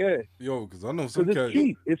things. Yo, because I know some cats.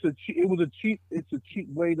 It's a cheap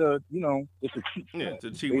way to, you know, it's a cheap. Yeah, it's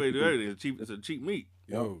a cheap way to do everything. It's a cheap meat.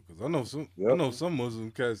 Yo, because I know some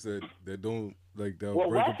Muslim cats that don't like that break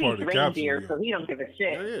Wes apart the eats capsule. reindeer, so he don't give a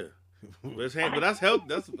shit. Yeah. But that's health.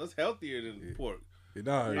 That's healthier than pork.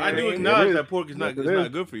 Nah, I do acknowledge that pork is not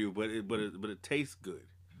good for you, but it tastes good.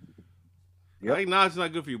 Yep. I acknowledge it's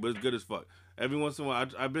not good for you, but it's good as fuck. Every once in a while,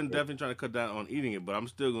 I've been definitely trying to cut down on eating it, but I'm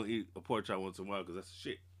still gonna eat a pork chop once in a while because that's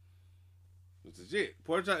shit. It's a shit.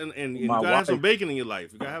 Pork chop, and you gotta have some bacon in your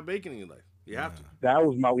life. You gotta have bacon in your life. You have to. That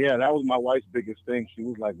was my wife's biggest thing. She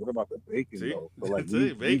was like, "What about the bacon, though?" So like,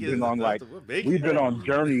 we've been on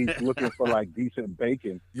journeys looking for like decent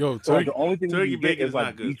bacon. Yo, so the only thing turkey we get bacon is like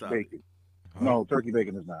not good. beef bacon. No, turkey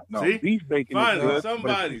bacon is not. No, See? beef bacon is Finally, good.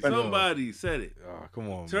 somebody said it. Oh, come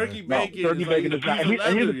on, Turkey man. bacon. Turkey bacon is not. And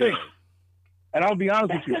here's the thing. And I'll be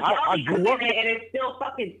honest with you, I grew up. And it's still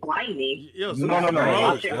fucking slimy. Yo, No.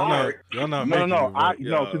 Y'all not making it right.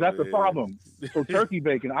 No, see, that's the problem. So turkey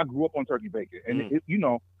bacon, I grew up on turkey bacon, and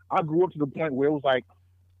I grew up to the point where it was like,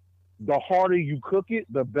 the harder you cook it,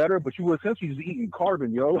 the better. But you were essentially just eating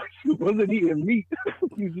carbon, yo. You wasn't eating meat.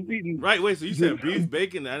 You was just eating. Right. Wait. So you said beef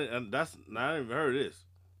bacon? I didn't even heard of this.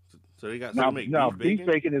 So they got some make beef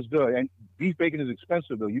bacon is good, and beef bacon is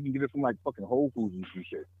expensive though. You can get it from like fucking Whole Foods and some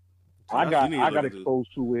shit. I got exposed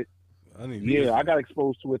to it. I got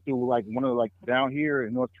exposed to it through like down here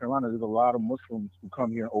in North Carolina. There's a lot of Muslims who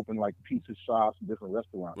come here and open like pizza shops and different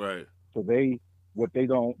restaurants. Right. So they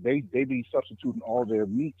be substituting all their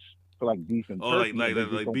meats for like beef and turkey.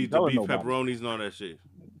 Like beef pepperonis and all that shit.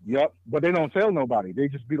 Yep, but they don't tell nobody. They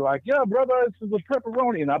just be like, "Yeah, brother, this is a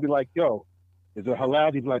pepperoni," and I'll be like, "Yo, is it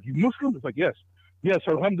halal?" He'd be like, "You Muslim?" It's like, "Yes." Yes,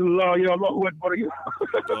 alhamdulillah, ya Allah, what are you?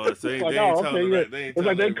 It's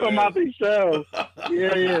like they come out they shell.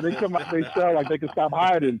 Yeah, they come out they shell like they can stop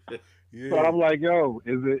hiding. Yeah. So I'm like, yo,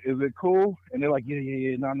 is it cool? And they're like,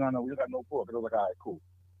 yeah, no, we got no pork. And I was like, all right, cool.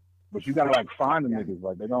 But you gotta like find the niggas.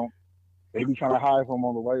 Like they be trying to hide from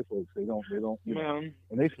all the white folks. They don't. You know.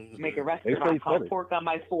 And they make a restaurant called Pork on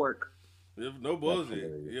My Fork. No bullshit.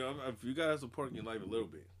 If you gotta have some pork in your life a little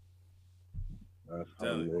bit. That's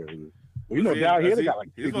hilarious. Well, you know, down here they got like.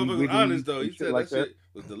 He's honest though. He said that shit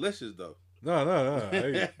was delicious though. No.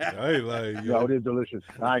 I ain't like. Yo, it is delicious.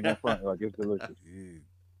 I ain't gonna front. Like it's delicious. Yeah.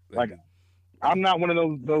 Like I'm not one of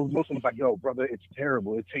those Muslims like, yo, brother, it's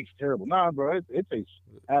terrible. It tastes terrible. Nah, bro, it tastes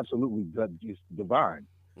absolutely just divine.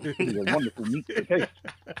 It's a wonderful meat to taste.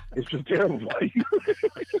 It's just terrible. Like,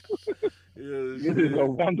 it is a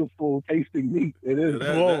wonderful tasting meat. It is.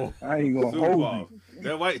 I ain't gonna hold you.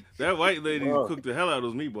 That white lady cooked the hell out of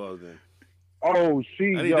those meatballs then. Oh,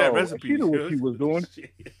 she knew what she was doing.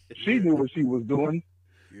 She knew what she was doing.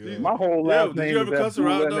 Yeah. My whole last name. Did you ever cuss her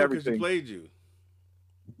out though because she played you?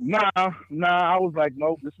 Nah. I was like,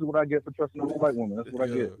 nope. This is what I get for trusting a white woman. That's what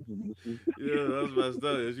I get. Yeah, that's messed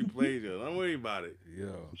up. She played you. Don't worry about it. Yeah,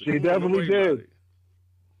 she definitely did.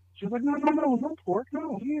 She was like, no pork.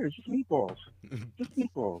 No, here, it's just meatballs. Just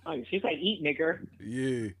meatballs. Oh, she's like, eat, nigger.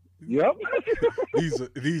 Yeah. Yep.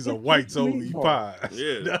 these are whites only pies.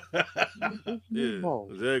 Yeah.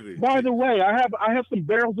 Exactly. By the way, I have some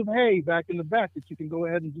barrels of hay back in the back that you can go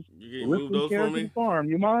ahead and just move those for me. The farm.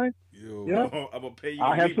 You mind? Yeah. I'm gonna pay you.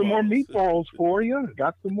 I have some more meatballs for you.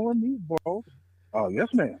 Got some more meatballs. Oh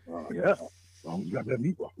yes, ma'am. Yeah. You got that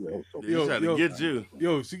meatball. Yo, trying to get you.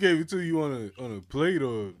 Yo, she gave it to you on a plate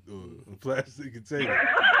or a plastic container.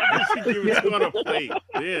 She gave it to you on a plate.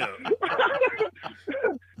 Yeah.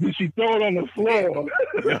 Did she throw it on the floor?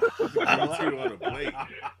 On a plate.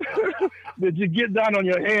 Did you get down on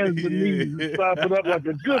your hands and knees and slap it up like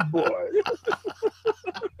a good boy?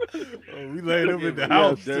 We laid him in the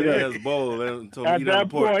house. Bowl at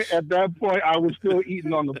that point, I was still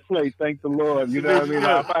eating on the plate. Thank the Lord. You know what I mean?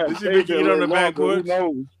 If I had stayed there on the back porch. Who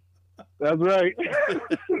knows? That's right.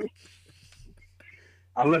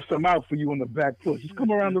 I left some out for you on the back porch. Just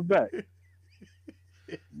come around the back.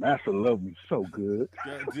 Master loved me so good.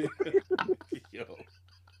 Yo.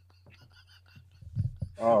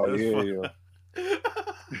 Oh, that's yeah.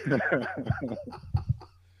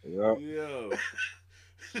 Yep. Yo.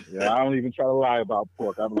 Yeah, I don't even try to lie about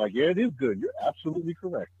pork. I'm like, yeah, it is good. You're absolutely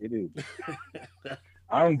correct. It is.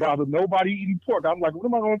 I don't bother nobody eating pork. I'm like, what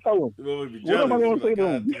am I going to tell them? What am I going to say to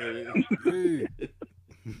them?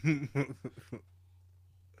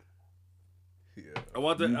 Yeah. I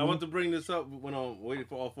want to bring this up when I'm waiting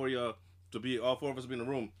for all four of us to be in the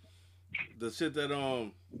room. The shit that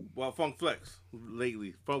Funk Flex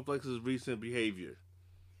lately. Funk Flex's recent behavior.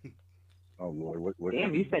 Oh Lord, what?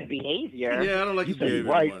 Damn, you said behavior. Yeah, I don't like his behavior.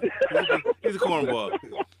 Right. He's a cornball.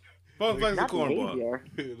 Funk Flex is a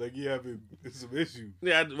cornball. Like he having some issues.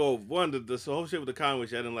 Yeah, the whole shit with the Conway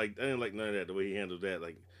shit, I didn't like none of that. The way he handled that,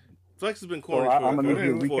 like. Flex has been corny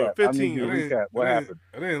for 15 years. What happened?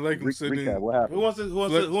 I didn't like him sitting in. What happened? Who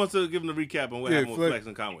wants to give him the recap on what happened with Flex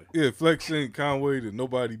and Conway? Yeah, Flex and Conway that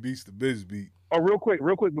nobody beats the biz beat. Oh, real quick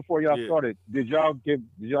before y'all started, did y'all give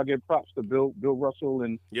props to Bill Russell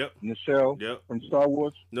and Michelle from Star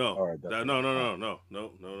Wars? No. All right, no.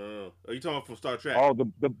 Are you talking about from Star Trek? Oh,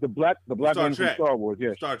 the black one from Star Wars,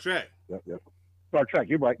 yeah. Star Trek. Yep. Star Trek.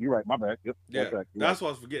 You're right. My bad. Yep. Yeah. That's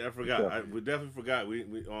what I forgot. Yeah. We definitely forgot.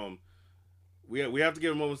 We have to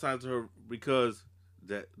give a moment of silence to her because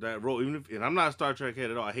that role, and I'm not a Star Trek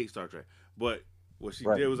head at all. I hate Star Trek, but what she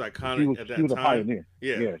did was iconic at that time. She was a pioneer.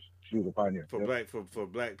 Yeah. She was a pioneer for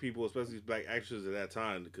black people, especially black actors at that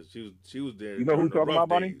time, because she was there. You know who you're talking about,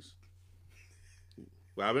 Bonnie?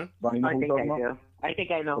 Robin? Bonnie, you know I who think you're I talking do. about? I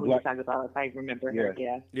think I know who you're talking about. If I remember her,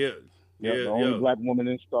 yeah. The only black woman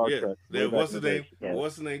in Star Trek. What's the name?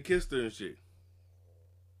 What's the name? Kissed her and shit.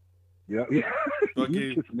 Yeah. He's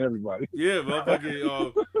kissing everybody. Yeah,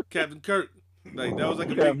 motherfucking Captain Kirk. Like that was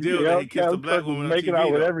like a big deal that he kissed a black woman on making TV.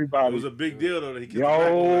 out with everybody. It was a big deal though that he kissed a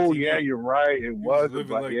black woman on TV. Yeah, you're right. It was it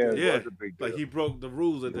was a big deal. Like he broke the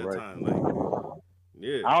rules at that time. Like,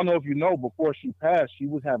 yeah. I don't know if you know, before she passed, she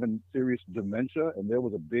was having serious dementia, and there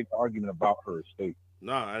was a big argument about her estate.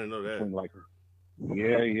 Nah, I didn't know that. Between, like,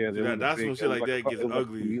 yeah. That's when shit like that gets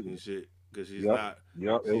ugly and shit because she's not.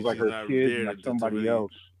 Yep, it was like her kid and somebody really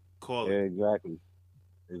else. Call it. Yeah,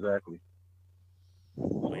 exactly.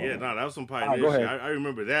 But yeah, that was some pioneer shit. I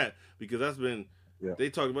remember that because that's been. Yeah. They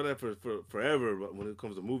talked about that for forever. But when it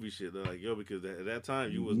comes to movie shit, they're like, yo, because at that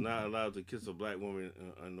time you was not allowed to kiss a black woman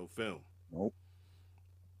on no film. Nope.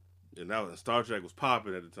 And Star Trek was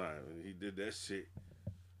popping at the time, and he did that shit.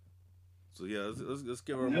 So yeah, let's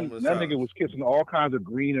give her a moment of That silence. nigga was kissing all kinds of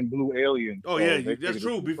green and blue aliens. Oh yeah, that's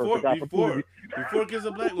true. Before kiss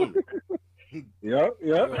a black woman. Yeah.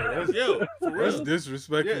 That's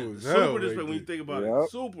disrespectful. Yeah, super disrespectful when you think about it.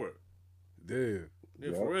 Super. Damn.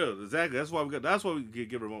 Yeah, for real. Exactly. That's why we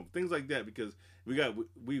give her a moment. Things like that because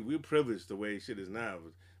we're privileged the way shit is now.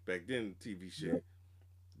 Back then, TV shit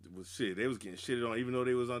was shit. They was getting shitted on, even though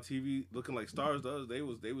they was on TV looking like stars. To us, they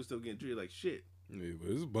was still getting treated like shit. Yeah, but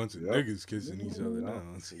there's a bunch of niggas kissing each other now.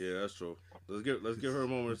 Yeah, that's true. Let's give her a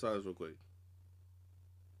moment of silence real quick.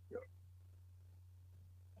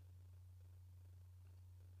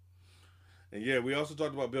 And yeah, we also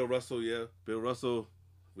talked about Bill Russell. Yeah, Bill Russell.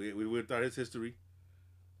 We went through his history.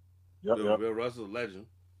 Bill Russell, legend.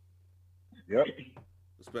 Yep.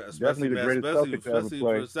 Especially the greatest Celtic to ever play.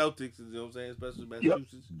 For the Celtics, you know what I'm saying? Especially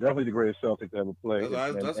Massachusetts. Definitely the greatest Celtic to ever play.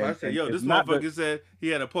 That's why I said, yo, this motherfucker said he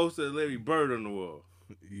had a poster of Larry Bird on the wall.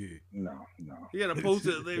 Yeah. No. He had a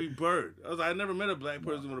poster of Larry Bird. I never met a black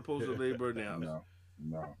person with a poster of Larry Bird in the house.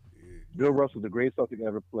 No. Bill Russell, the greatest Celtic to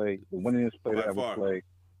ever play, the winningest player to ever play.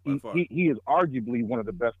 He is arguably one of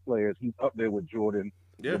the best players. He's up there with Jordan,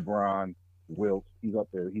 LeBron, Wilt. He's up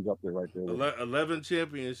there right there. 11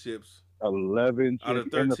 championships. 11 out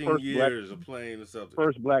of 13 years of playing the Celtics.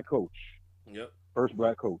 First black coach. Yep. First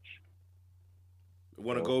black coach.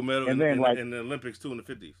 Won a gold medal in the Olympics too in the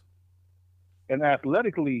 50s. And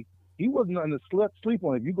athletically, he wasn't nothing to sleep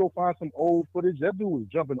on. If you go find some old footage, that dude was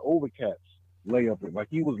jumping over cats, layup. Like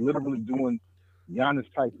he was literally doing Giannis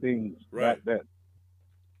type things back then.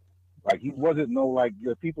 Like he wasn't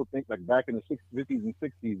people think like back in the 50s and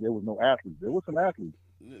 60s there was no athletes. There was some athletes.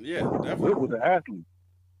 Yeah, definitely. Wilt was an athlete.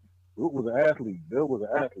 Bill was an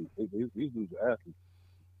athlete. These dudes are athletes.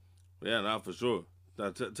 Yeah, now for sure.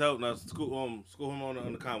 Now school him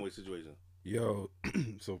on the Conway situation. Yo,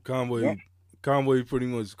 so Conway pretty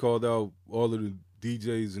much called out all of the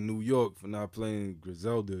DJs in New York for not playing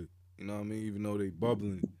Griselda. You know what I mean? Even though they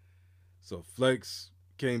bubbling. So Flex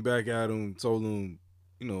came back at him, told him,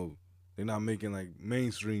 you know, they're not making like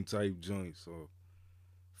mainstream type joints. So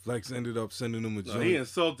Flex ended up sending him a joint. He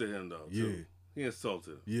insulted him though. Yeah. Too. He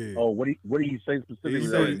insulted. Yeah. Oh, what did he say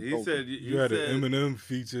specifically? He said you had an Eminem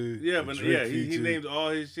feature. Yeah, but he named all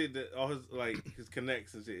his shit, all his his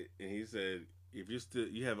connects and shit, and he said if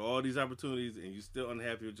you have all these opportunities and you're still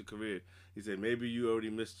unhappy with your career, he said maybe you already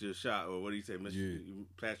missed your shot, or what did he say? You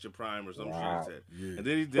past your prime or something. Wow. He said. Yeah. And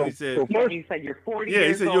then he said he said you're 40. Yeah,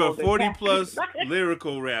 he said you're a 40+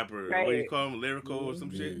 lyrical rapper. Right. What do you call him, lyrical or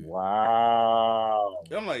some shit? Wow.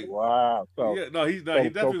 I'm like, wow. So, he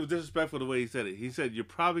definitely was disrespectful the way he said it. He said you're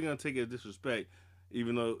probably gonna take it as disrespect,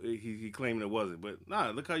 even though he claimed it wasn't. But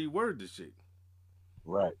look how you word this shit.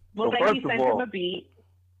 Right. Well, then he sent him a beat.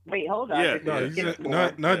 Wait, hold on. Yeah,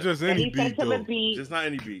 not just any beat though. Just not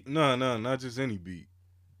any beat. No, not just any beat.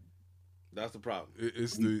 That's the problem.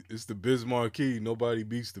 It's the Biz Marquee. Nobody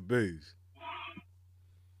beats the Biz.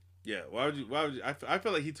 Yeah, why would you? I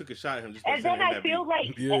feel like he took a shot at him just. And then I feel like,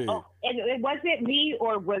 and it wasn't me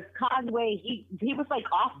or was Conway. He was like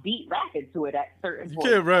offbeat rapping to it at certain points.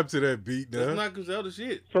 You can't rap to that beat, That's not Griselda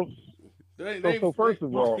shit. So first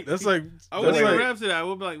of all, that's like I wouldn't even rap to that. I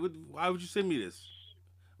would be like, why would you send me this?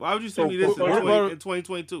 Why would you send me this in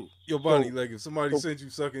 2022? Yo, Bonnie, like if somebody sent you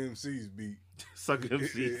Sucking MC's beat, Sucking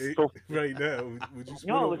MC's right now, would you?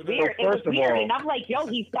 No, it was weird. It was weird, and I'm like, yo,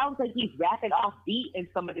 he sounds like he's rapping off beat in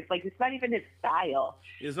some of this. Like it's not even his style.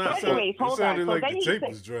 It's not. So anyways, hold on. So like then the tape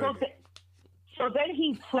was dragging. So then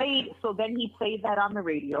he played that on the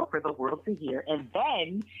radio for the world to hear, and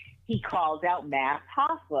then he called out Math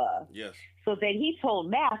Hoffa. Yes. So then he told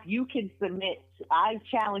Math, you can submit, I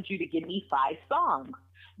challenge you to give me 5 songs.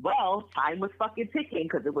 Well, time was fucking ticking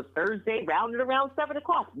because it was Thursday, rounded around 7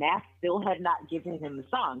 o'clock. Math still had not given him the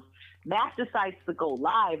songs. Math decides to go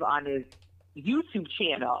live on his YouTube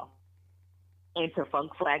channel. And to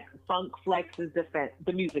Funk Flex's defense,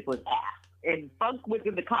 the music was ass. And Funk was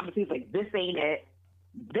in the comments, he was like, this ain't it.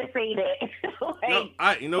 This ain't it. Like, no,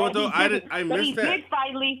 you know what though? I missed that.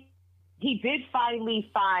 He did finally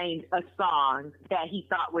find a song that he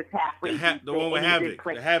thought was halfway decent. The one with Havoc,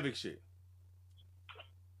 the Havoc shit.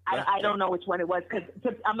 I don't know which one it was because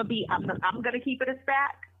I'm gonna keep it a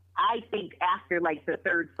stack. I think after like the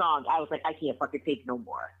 3rd song, I was like, I can't fucking take no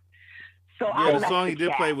more. So yeah, the song he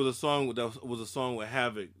did play was a song with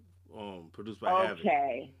Havoc, produced by Havoc.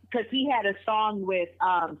 Okay, because he had a song with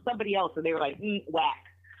somebody else, and they were like whack.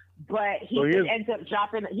 But he did end up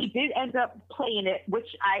dropping. He did end up playing it,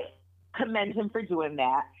 which I commend him for doing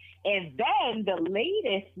that. And then the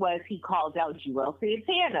latest was he called out Joel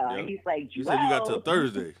Santana. Yep. He's like, you said you got till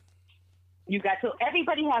Thursday. You got till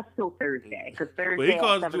everybody has till Thursday because Thursday. But he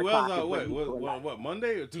calls Joel out what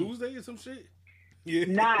Monday or Tuesday or some shit. Yeah.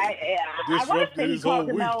 Nah, I want to say he called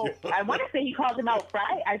him out. I want to say he called him out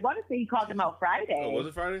Friday. I want to say he called him out Friday. Oh, was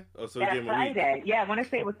it Friday? Oh, so that he gave him a Friday. week. Yeah, I want to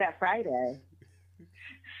say it was that Friday.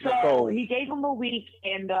 So he gave him a week,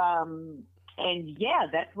 and yeah,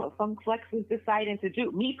 that's what Funk Flex is deciding to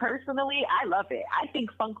do. Me personally, I love it. I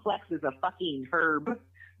think Funk Flex is a fucking herb.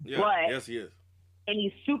 Yeah, but, yes, he is. And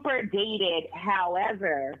he's super dated.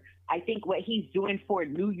 However, I think what he's doing for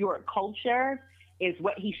New York culture is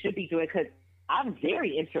what he should be doing because I'm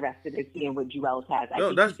very interested in seeing what Joel has.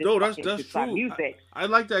 That's true. Music. I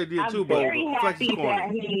like the idea too, but I'm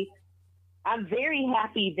very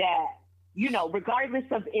happy that, you know, regardless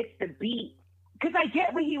of if the beat, because I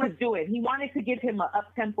get what he was doing. He wanted to give him an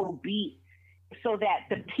up-tempo beat so that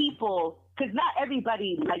the people, because not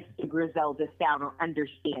everybody likes the Griselda sound or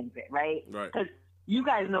understands it, right? Right. Because you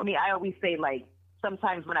guys know me, I always say, like,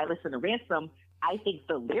 sometimes when I listen to Ransom, I think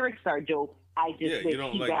the lyrics are dope. I just wish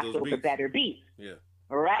he rapped with a better beat. Yeah.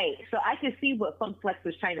 Right. So I could see what Funk Flex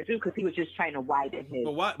was trying to do because he was just trying to widen his.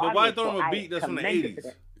 But why throw him a beat that's from the 80s?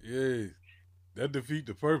 Yeah. That defeat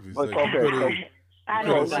the purpose. Like, I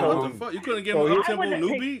don't know. What the fuck? You couldn't give him a tempo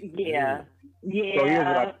new beat? Yeah.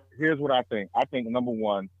 So here's what I think. I think number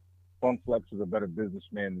one, Funk Flex is a better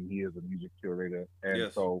businessman than he is a music curator. And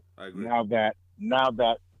yes, so I agree. now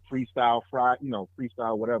that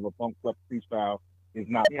freestyle whatever, Funk Flex freestyle is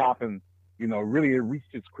not popping, you know, really it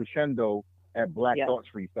reached its crescendo at Black Thought's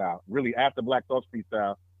freestyle. Really after Black Thought's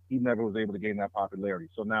freestyle, he never was able to gain that popularity.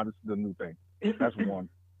 So now this is the new thing. That's one.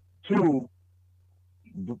 Two,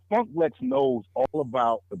 the Funk Flex knows all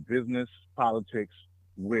about the business politics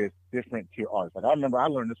with different tier artists. Like I remember I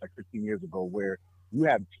learned this like 15 years ago where you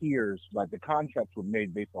have tiers, like the contracts were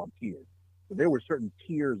made based on tiers. So there were certain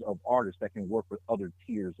tiers of artists that can work with other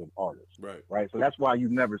tiers of artists. Right. So that's why you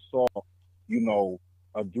never saw, you know,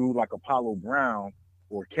 a dude like Apollo Brown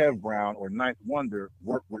or Kev Brown or Ninth Wonder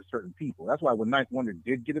work with certain people. That's why when Ninth Wonder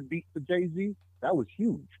did get a beat to Jay-Z, that was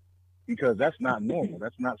huge because that's not normal.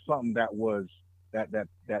 That's not something that was that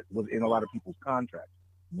was in a lot of people's contracts.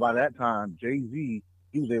 By that time, Jay-Z,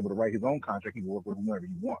 he was able to write his own contract. He can work with whomever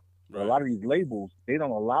he wants. Right. A lot of these labels, they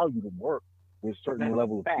don't allow you to work with certain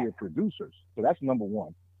level of tier producers. So that's number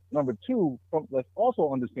one. Number two, let's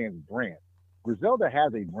also understand brand. Griselda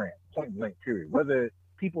has a brand, point blank, period. Whether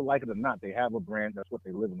people like it or not, they have a brand. That's what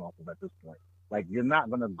they're living off of at this point. Like, you're not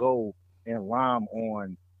going to go and rhyme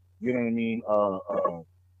on, you know what I mean,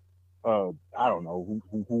 I don't know,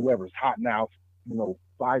 whoever's hot now, you know,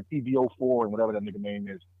 5PVO4 and whatever that nigga name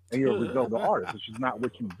is, and you're a Griselda artist. It's just not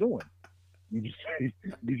what you're doing.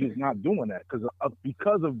 You're just not doing that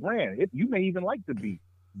because of brand. You may even like the beat,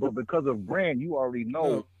 but because of brand, you already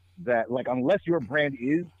know that, like, unless your brand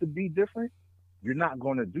is to be different, you're not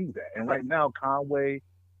going to do that. And right now, Conway,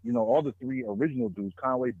 you know, all the three original dudes,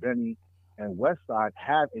 Conway, Benny, and Westside,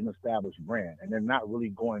 have an established brand, and they're not really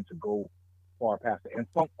going to go far past it. And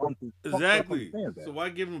Funk exactly. So why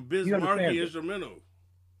give him Biz Markie instrumental?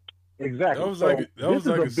 Exactly. That was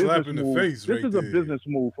like a slap in the face. This is a business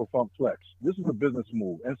move for Funk Flex. This is a business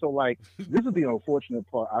move. And so, like, this is the unfortunate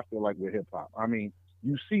part, I feel like, with hip-hop. I mean,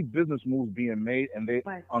 you see business moves being made, and they,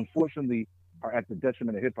 unfortunately, are at the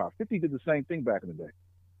detriment of hip-hop. 50 did the same thing back in the day.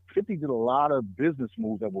 50 did a lot of business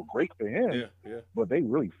moves that were great for him, but they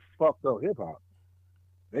really fucked up hip-hop.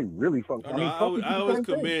 They really fucked up. I always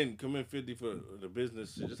commend 50 for the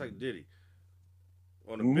business, just like Diddy.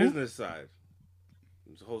 On the business side,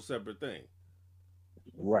 it's a whole separate thing.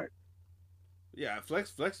 Right. Yeah,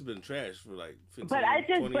 Flex has been trash for like 15, But I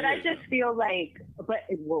 20 years feel like, but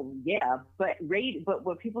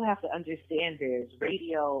what people have to understand is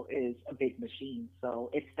radio is a big machine, so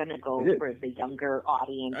it's gonna go for the younger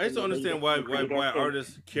audience. I just don't understand why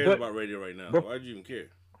artists care about radio right now. Why do you even care?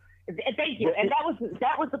 Thank you, and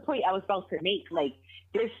that was the point I was about to make. Like,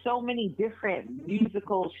 there's so many different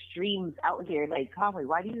musical streams out here. Like, Conway,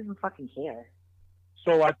 why do you even fucking care?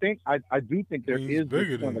 So I do think there is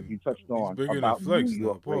this point that you touched on about New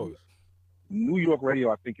York radio. New York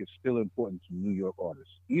radio, I think, is still important to New York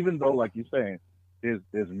artists, even though, like you're saying,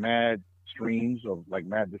 there's mad streams of like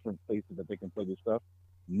mad different places that they can play this stuff.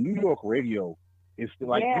 New York radio is still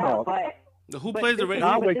like who plays the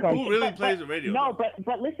radio? Who really plays the radio? No,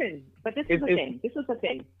 but listen, this is the thing. This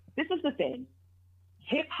is the thing.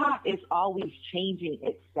 Hip hop is always changing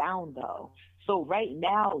its sound, though. So right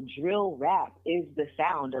now, drill rap is the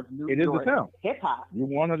sound of New York hip hop. You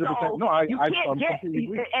 100%. No, I completely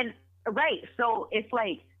agree. And right, so it's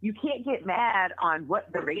like you can't get mad on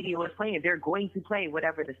what the radio is playing. They're going to play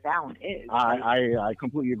whatever the sound is. I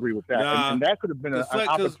completely agree with that. And that could have been an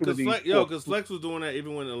opportunity. Because Flex was doing that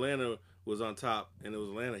even when Atlanta was on top, and it was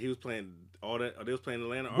Atlanta. He was playing all that. They was playing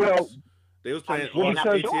Atlanta artists. They was playing all that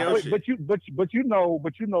ATL shit. But you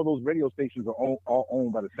know those radio stations are all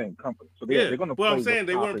owned by the same company. So they're going to play. Well, I'm saying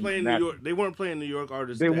they weren't playing New York. They weren't playing New York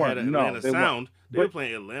artists that had an Atlanta sound. They were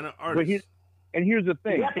playing Atlanta artists. And here's the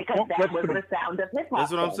thing. Yeah, because that was the sound of hip hop.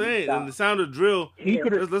 That's what I'm saying. And the sound of drill.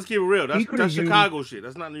 Let's keep it real. That's Chicago shit.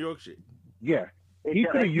 That's not New York shit. Yeah, he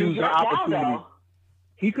could have used the opportunity.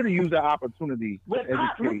 He could have used that opportunity with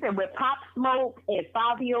Pop Smoke and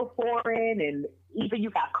Fabio Foreign, and even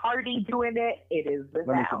you got Cardi doing it. It is the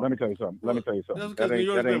sound. Let me tell you something. That's because New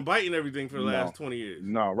York's been biting everything for the last 20 years.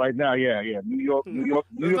 No, right now, yeah. New York.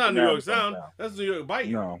 That's not New York sound. That's New York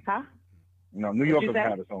biting. No. Huh? No, New York doesn't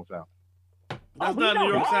have its own sound. That's not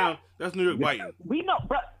New York sound. That's New York biting. We know,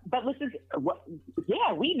 but listen.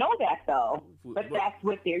 We know that though. But that's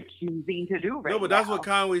what they're choosing to do right now. No, but that's what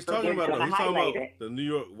Conway's talking about. Though. He's talking about the New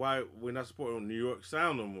York. Why we're not supporting New York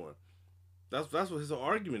sound no more. That's what his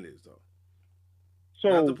argument is, though. So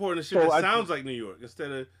not supporting the shit that sounds like New York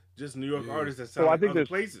instead of just New York artists that sound like other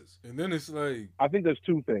places. And then it's like I think there's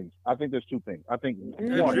two things. I think that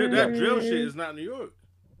drill shit is not New York.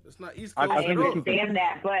 It's not East Coast. I understand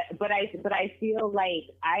that, but I feel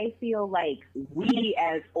like we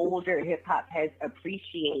as older hip hop heads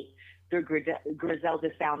appreciate the Griselda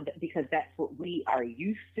sound because that's what we are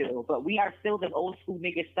used to. But we are still the old school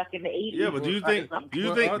niggas stuck in the 80s. Yeah, but do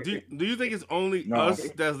you think it's only us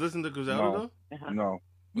that's listening to Griselda though? No.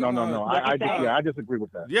 I disagree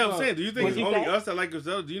with that. Yeah, I'm saying, do you think it's only us that like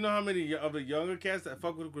Griselda? Do you know how many of the younger cats that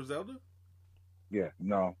fuck with Griselda? Yeah,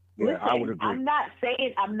 no. Yeah, listen, I would agree. I'm not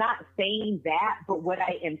saying that, but what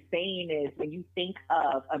I am saying is when you think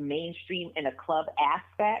of a mainstream and a club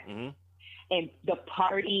aspect and the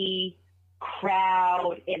party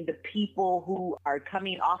crowd and the people who are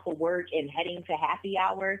coming off of work and heading to happy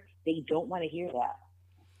hour, they don't want to hear that.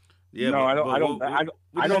 Yeah, no, I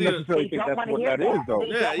don't necessarily think that's what that is, though.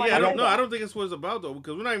 I don't think it's what it's about, though,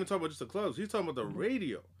 because we're not even talking about just the clubs. He's talking about the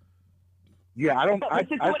radio. Yeah, I don't.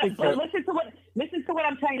 Listen to what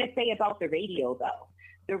I'm trying to say about the radio, though.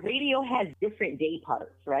 The radio has different day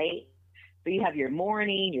parts, right? So you have your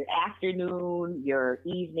morning, your afternoon, your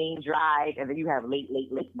evening drive, and then you have late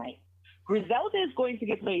night. Griselda is going to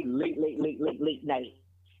get played late night.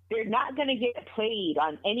 They're not going to get played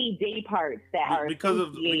on any day parts that are because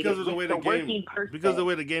of the way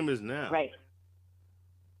the game is now. Right.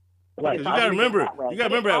 Right. You gotta remember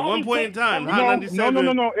at one point in time, Hot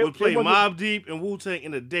 97 would play Mobb Deep and Wu-Tang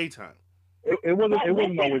in the daytime. It wasn't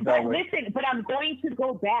always that way. Listen, but I'm going to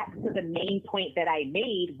go back to the main point that I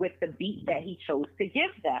made with the beat that he chose to give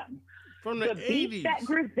them. From the 80s. Beats that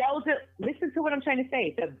Griselda, listen to what I'm trying to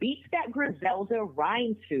say. The beats that Griselda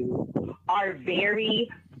rhyme to are very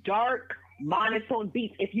dark, monotone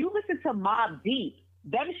beats. If you listen to Mobb Deep,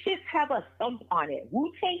 them shits have a thump on it.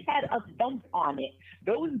 Wu-Tang had a thump on it.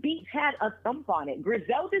 Those beats had a thump on it.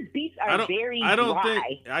 Griselda's beats are very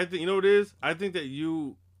dry. I think you know what it is. I think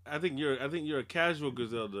you're a casual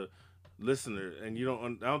Griselda listener, and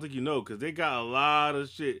I don't think you know because they got a lot of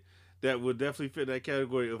shit that would definitely fit that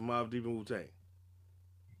category of Mobb Deep and Wu-Tang.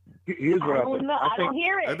 Here's what I think. I don't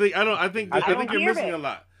hear it. I think you're missing a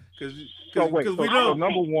lot. Because we know,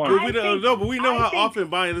 number one. But we know how often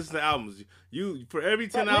Bonnie listens to albums. You for every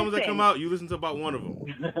 10 albums that come out, you listen to about one of them.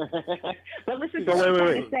 But listen to what I'm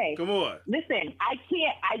trying to say. Come on. Listen, I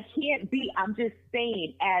can't be. I'm just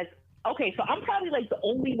saying, as Okay, so I'm probably like the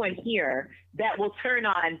only one here that will turn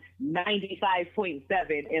on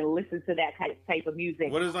 95.7 and listen to that type of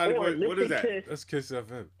music. What is 90.7? What is that? That's Kiss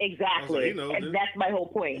FM. Exactly. And that's my whole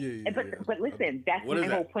point. Yeah. But listen, that's my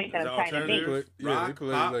whole point that I'm trying to make. They play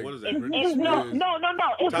like, what is that? No.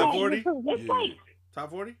 It's Top 40? It's like Top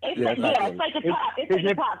 40? It's like a top. It's like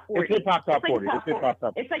a top 40. It's hip hop top 40. It's hip hop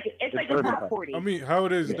top 40. It's like a top 40. I mean, how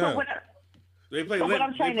it is now? They play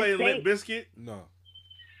Limp Bizkit? No.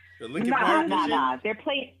 The Linkin Park? Nah. They're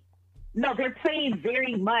playing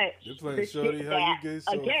very much. They're playing Shorty, how you get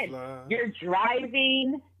so again, fly. Your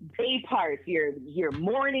driving day parts, your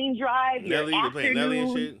morning drive, Nelly, your they play Nelly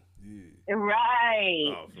and shit?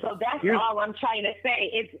 Right. Oh, so that's all I'm trying to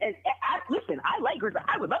say. Listen, I like Griselda.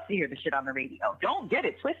 I would love to hear the shit on the radio. Don't get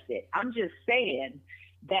it twisted. I'm just saying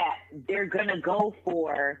that they're gonna go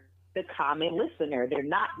for the common listener. They're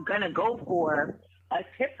not gonna go for us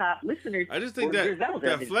hip hop listeners. I just think that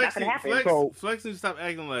Flex needs to stop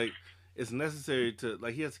acting like it's necessary to,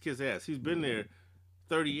 like, he has to kiss ass. He's been there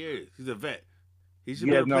 30 years. He's a vet. He should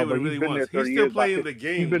be able to play what he really wants. He's still playing the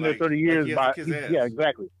game. He's been there 30 years. Yeah,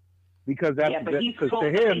 exactly. Because to him,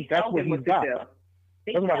 that's what he's got.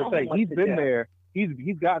 That's what I was saying. He's been there.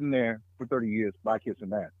 He's gotten there for 30 years by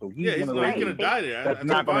kissing ass. So he's gonna die there. He's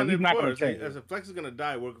not gonna change. As a Flex is gonna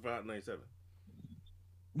die working for Hot 97.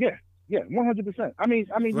 Yeah, 100%. I mean,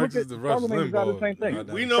 look at Charlamagne's got the same thing.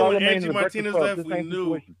 We know when Angie Martinez left, we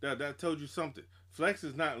knew that told you something. Flex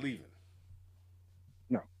is not leaving.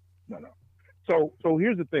 No. So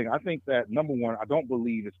here's the thing. I think that, number one, I don't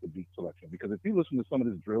believe it's the beat selection, because if you listen to some of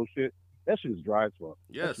this drill shit, that shit is dry as fuck.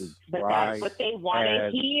 Yes. But that's what they want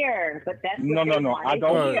to hear. No. I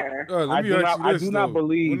don't. I do not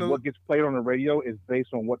believe what gets played on the radio is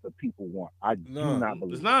based on what the people want. I do not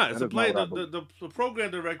believe it's not. It's a play. The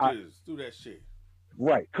program directors do that shit.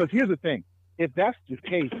 Right. Because here's the thing. If that's the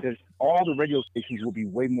case, then all the radio stations will be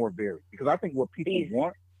way more varied. Because I think what people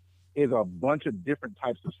want is a bunch of different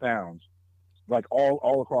types of sounds, like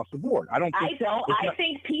all across the board. I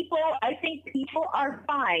think people are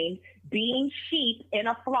fine being sheep in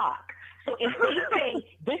a flock. So if they say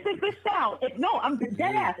this is the sound, I'm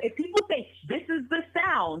dead ass. If people say this is the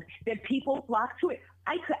sound, then people flock to it.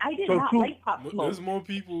 I did not like Pop Smoke. There's more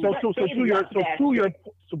people. To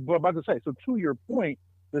your point,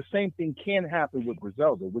 the same thing can happen with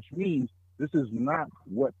Griselda, which means this is not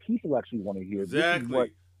what people actually want to hear. Exactly. This is what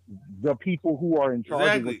the people who are in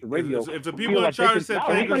charge of the radio. If the people in charge said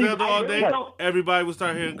play Griselda all day, everybody would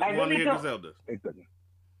start want to hear Griselda. Exactly.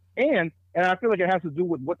 And I feel like it has to do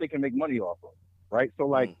with what they can make money off of, right? So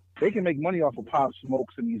like they can make money off of Pop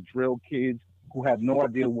Smokes and these drill kids who have no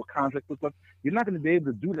idea what contract looks like. You're not going to be able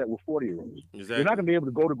to do that with 40-year-olds. Exactly. You're not going to be able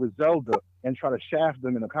to go to Griselda and try to shaft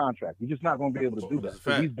them in a contract. You're just not going to be able to do that.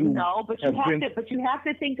 So these dudes but you have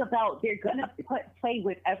to think about, they're going to play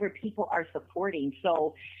whatever people are supporting.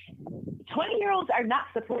 So 20-year-olds are not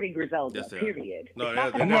supporting Griselda, period. No,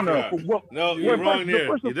 you're wrong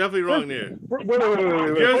there. You're definitely wrong there. Wait.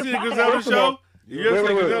 You ever see the Griselda show? We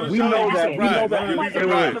know that.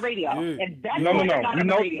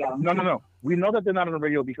 No. We know that they're not on the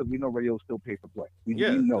radio because we know radio still pay for play. We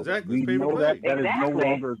know exactly. We know that is no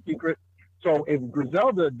longer a secret. So if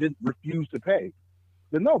Griselda did refuse to pay,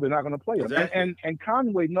 then no, they're not going to play it. Exactly. And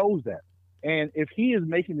Conway knows that. And if he is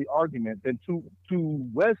making the argument, then to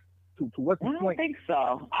Wes. What's the point? I don't think so.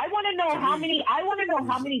 I want to know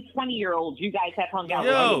how many 20-year-olds you guys have hung out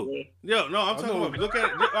with lately. No, I'm talking about, look at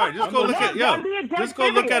it. All right, just go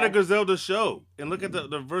look at a Griselda show and look at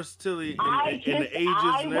the versatility and the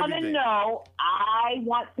ages and everything. I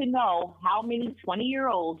want to know how many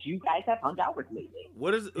 20-year-olds you guys have hung out with lately.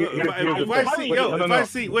 What is if I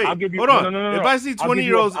see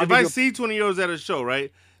 20-year-olds at a show,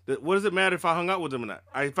 right? What does it matter if I hung out with them or not?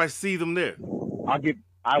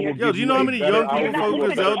 Do you know how many young people fuck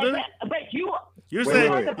with Griselda? You're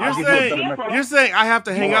saying I have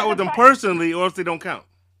to hang out with them personally, or else they don't count.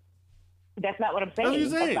 That's not what I'm saying. That's what you're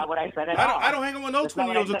saying. That's not what I said at all. I don't hang out with no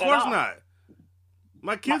 20-year-olds. Of course not.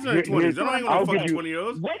 My kids are in 20s. I don't hang out with fucking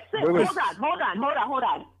 20-year-olds. Hold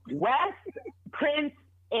on. Wes, Prince,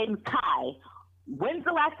 and Kai. When's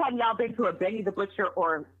the last time y'all been to a Benny the Butcher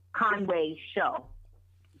or Conway show?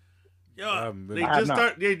 Yo,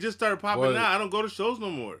 they just started popping out. I don't go to shows no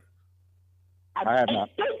more. I have not.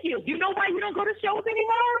 Thank you. You know why you don't go to shows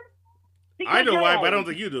anymore? Because I know why, but I don't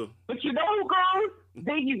think you do. But you know who goes?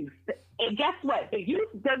 The youth. And guess what? The youth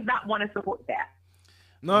does not want to support that.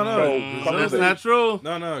 No, that's not true.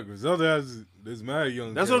 No, Griselda is mad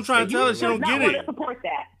young. That's what I'm trying to tell her. She don't get it. Support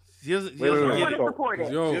that. She doesn't They get want to it. support it.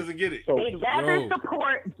 She doesn't get it. They'd rather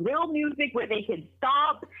support drill music where they can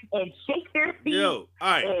stomp and shake their feet. Yo, all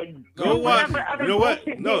right, and go do watch. whatever other You know what?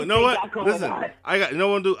 bullshit No, they know what? got going Listen, on. I got. You know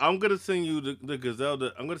what? I'm gonna send you the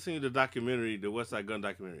Griselda. I'm gonna send you the documentary, the West Side Gun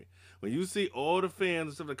documentary. When you see all the fans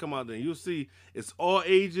and stuff that come out there, you'll see it's all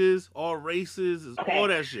ages, all races, it's all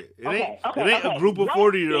that shit. It ain't a group of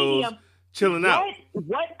 40-year-olds chilling out.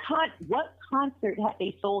 What concert have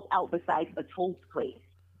they sold out besides a Toast place?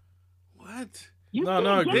 What? You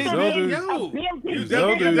No, Griselda. You're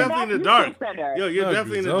definitely in the dark. Yo, you're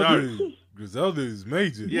definitely in the dark. Griselda is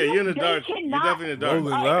major. Yeah, you're in the dark. You're definitely in the dark.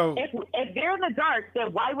 Rolling Loud. If they're in the dark,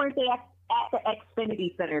 then why weren't they at the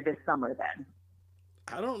Xfinity Center this summer then?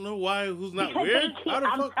 I don't know why. Who's not Because weird? they can't- How the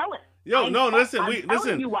I'm fuck? telling- Yo, I'm no, tell- listen. I'm We telling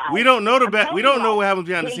listen. you why. We don't know I'm we telling don't you know why. what happens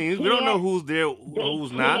behind the They scenes. We don't know can't- who's there,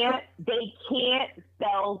 who's not. They can't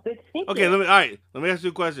sell the tickets. Okay, all right. Let me ask you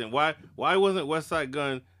a question. Why wasn't West Side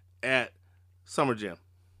Gun at Summer Jam?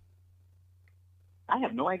 I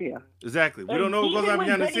have no idea. Exactly. We And don't know what goes even on when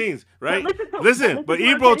behind the Benny- scenes, right? But listen Listen, to but what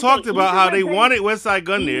I'm Ebro saying. talked about Even how when they Benny- wanted West Side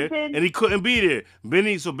Gun there, even- and he couldn't be there.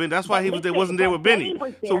 That's why he was there. Listen, Wasn't there but with Benny.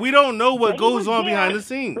 was So there. we don't know what Benny goes was on there, behind the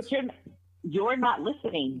scenes. But you're not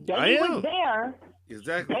listening. I Benny am. was there.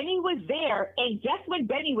 Exactly. Benny was there, and guess when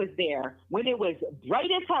Benny was there? When it was bright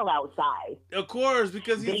as hell outside. Of course,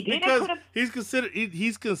 because They didn't put he's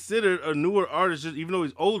considered a newer artist, even though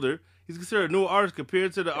he's older. He's considered a newer artist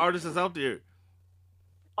compared to the artists that's out there.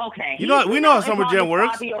 Okay. You know, we know how Summer Jam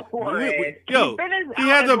works. He Has the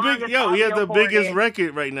the biggest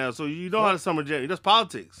record right now, so you know how the Summer Jam. That's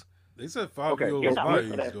politics. They said 5 years old my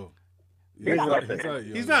age though.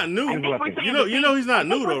 He's not new. You know he's not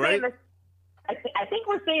new though, right? I think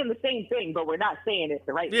we're saying the same thing, but we're not saying it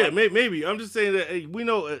the right way. Yeah, maybe. I'm just saying that we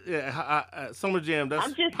know Summer Jam. That's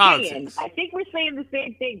I'm just politics. saying. I think we're saying the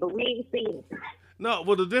same thing, but we ain't saying it. No,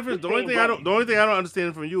 well, the difference. The only thing I don't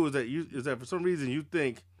understand from you is that for some reason you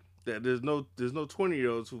think that there's no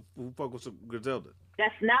 20-year-olds who fuck with Griselda.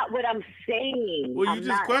 That's not what I'm saying. Well, you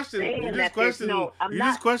just questioned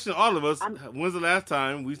all of us. When's the last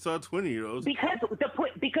time we saw 20-year-olds? Because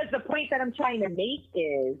the point that I'm trying to make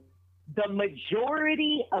is the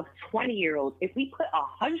majority of 20-year-olds. If we put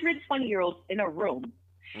 100 20-year-olds in a room,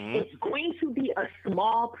 it's going to be a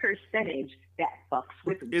small percentage that fucks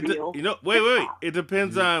with real. Wait. It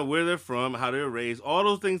depends on where they're from, how they're raised. All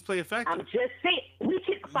those things play a factor. I'm just saying.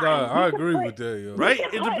 I agree with that, yo. Right?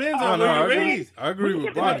 It depends on where you're raised. I agree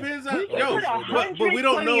with Bonnie. It depends on but we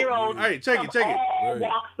don't know. All right, check it. All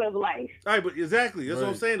walks of life. All right, but exactly. That's what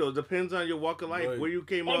I'm saying, though. It depends on your walk of life, where you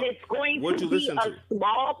came up, and it's going what to you be listen to. a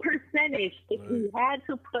small percentage. If we had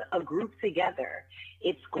to put a group together,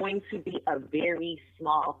 it's going to be a very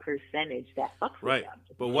small percentage that fucks with them.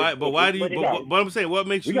 But why? But why do you? But I'm saying, what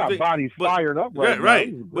makes you got think? bodies fired up right now.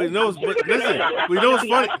 Right. But listen. We know what's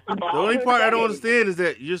funny. The only part I don't understand is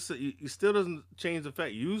that you still doesn't change the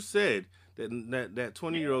fact you said that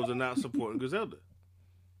 20-year-olds are not supporting Griselda.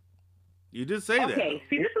 You did say that. Okay,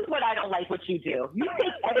 see, this is what I don't like what you do. You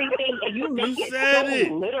take everything and you make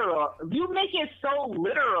literal. You make it so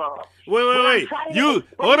literal. Wait. You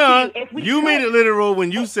hold on. You made it literal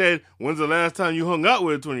when you said, "When's the last time you hung out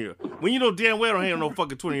with a 20-year-old?" When you know damn well I don't hang with no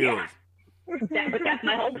fucking 20-year-olds. But that's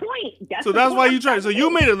my whole point. That's why you tried. So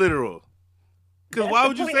you made it literal. Because why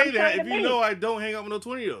would you say that if you know I don't hang out with no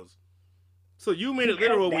 20-year-olds? So you made it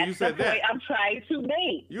literal when you said that. I'm trying to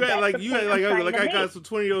make. You had like I got some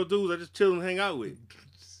 20-year-old dudes I just chill and hang out with.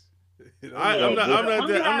 I'm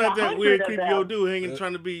not that weird creepy old dude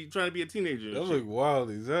trying to be a teenager. That look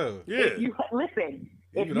wild as hell. Yeah. Listen.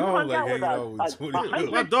 If you hung out with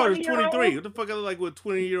 20-year-olds. My daughter's 23. What the fuck I look like with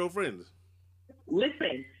 20-year-old friends?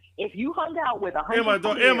 Listen, if you hung out with 100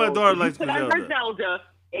 and my daughter likes Griselda.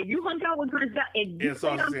 And you hung out with Griselda, and you put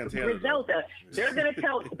on Griselda, they're going to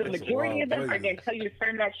tell, the majority of them are going to tell you to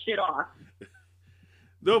turn that shit off.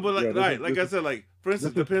 No, but like I said, for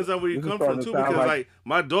instance, depends on where you come from too. Because like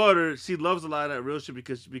my daughter, she loves a lot of that real shit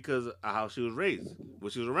because of how she was raised,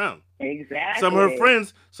 what she was around. Exactly. Some of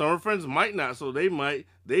her friends might not, so they might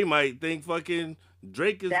think fucking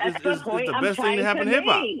Drake is the best thing to happen to hip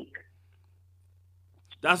hop.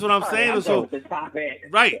 That's what I'm saying. So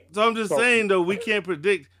right. So I'm just saying though, we can't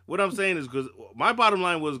predict. What I'm saying is because my bottom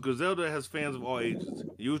line was Griselda has fans of all ages.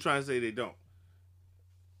 You were trying to say they don't.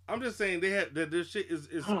 I'm just saying that this shit is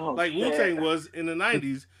like Wu-Tang was in the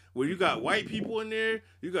 90s, where you got white people in there.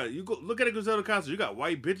 You go look at a Griselda concert. You got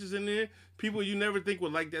white bitches in there. People you never think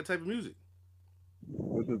would like that type of music.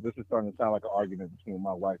 This is starting to sound like an argument between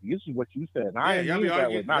my wife. This is what you said. Y'all be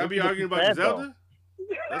arguing about Griselda.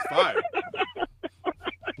 That's fire.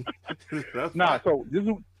 So this is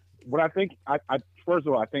what I think. I first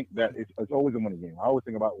of all, I think that it's always a money game. I always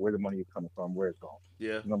think about where the money is coming from, where it's going.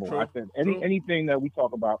 Yeah. Number true, one, I think anything that we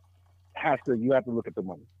talk about you have to look at the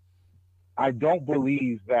money. I don't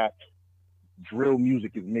believe that drill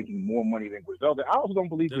music is making more money than Griselda. I also don't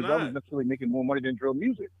believe Griselda is necessarily making more money than drill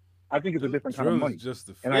music. I think it's a different kind of money. Just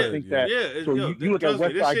the and I think that so you look at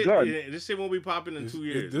West Side Gun. This shit won't be popping in 2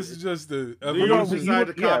 years. This is just the New York evolution.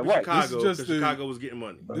 decided to copy Chicago because Chicago was getting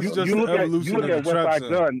money. This is just the evolution you look of at the West trap Side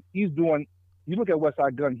sound. Gun. You look at West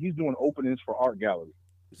Side Gun. He's doing openings for art galleries.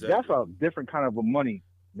 Exactly. That's a different kind of a money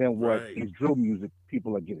than what these drill music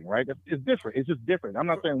people are getting. Right? It's different. It's just different. I'm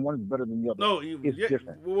not saying one is better than the other. No, it's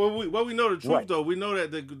different. Well, we know the truth though. We know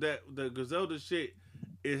that the Griselda shit,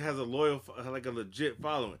 it has a loyal, like a legit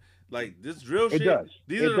following. Like this drill shit.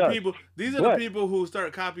 These are the people. These are the people who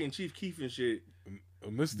start copying Chief Keef and shit.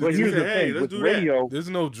 But here's the thing: with radio, there's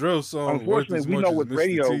no drill song. Unfortunately, we know with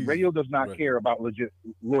radio, T's. radio does not care about legit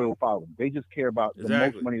loyal following. They just care about the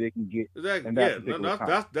most money they can get. Exactly. And that's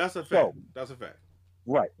a fact. That's a fact.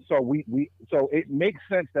 Right. So so it makes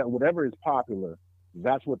sense that whatever is popular,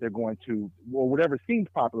 that's what they're going to, or whatever seems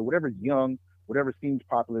popular, whatever's young, whatever seems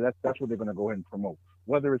popular, that's what they're going to go ahead and promote.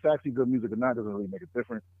 Whether it's actually good music or not doesn't really make a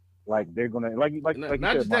difference. Like they're gonna like not you just said,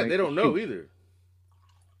 that, Bonnie, they don't know either.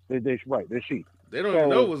 They're sheep. They don't even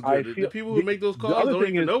know what's good. The people who make those calls don't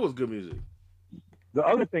even know what's good music. The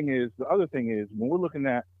other thing is when we're looking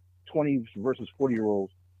at 20 versus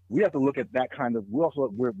 40-year-olds, we have to look at that kind of. We also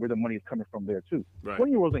look where the money is coming from there too. Right.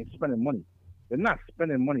 20-year-olds ain't spending money. They're not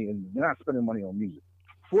spending money, and they're not spending money on music.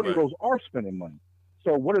 40-year-olds are spending money.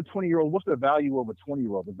 So what a 20-year-old? What's the value of a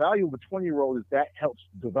 20-year-old? The value of a 20-year-old is that helps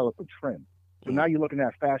develop a trend. So now you're looking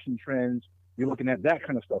at fashion trends. You're looking at that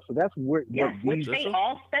kind of stuff. So that's where which they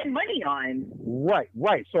all spend money on.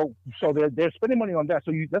 Right. So they're spending money on that.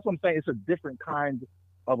 So that's what I'm saying. It's a different kind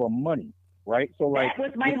of a money, right? So like that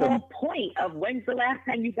was my whole point of when's the last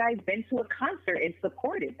time you guys been to a concert and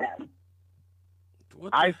supported them?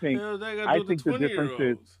 I think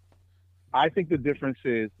the difference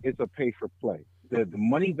is it's a pay for play. The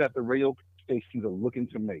money that the radio stations are looking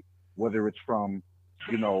to make, whether it's from,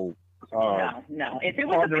 no. If it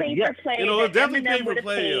was a pay for play, it's definitely pay for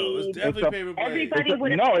play, yo. It's definitely pay for play. Everybody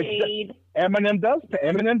would have paid. Eminem does pay.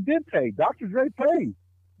 Eminem did pay. Dr. Dre paid.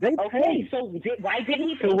 They paid. So why didn't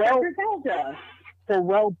he pay for Griselda?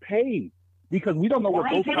 Pharrell paid because we don't know what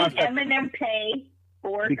those contracts. Why didn't Eminem pay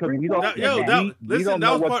for? Because we don't.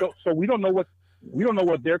 We don't know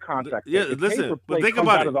what their contract. Yeah, listen, but think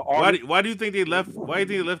about it. Why do you think they left? Why do you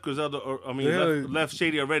think they left Griselda? Left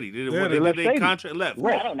Shady already? Did they contract left?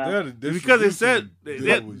 Right. I don't know. Because it said, but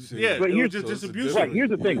it was just distribution. Right. Here's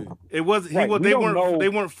the thing. It was they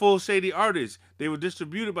weren't full Shady artists. They were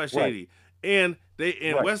distributed by Shady, and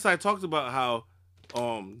Westside talked about how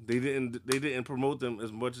they didn't promote them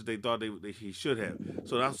as much as they thought he should have.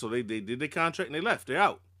 So they did the contract and they left. They're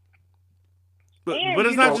out. But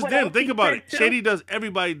it's not just them. Think about it. Shady does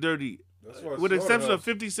everybody dirty. With the exception of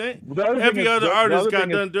 50 Cent, every other artist got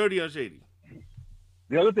done dirty on Shady.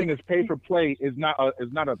 The other thing is pay for play is not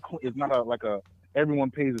like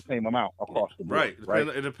everyone pays the same amount across the board. Right.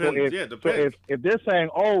 It depends. So if they're saying,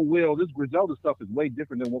 oh, Will, this Griselda stuff is way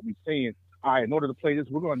different than what we're saying. All right, in order to play this,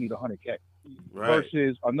 we're going to need 100K. Right.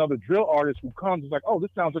 Versus another drill artist who comes is like, oh, this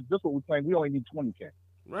sounds like this what we're playing. We only need 20K.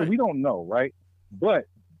 Right. So we don't know, right? But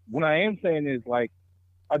what I am saying is, like,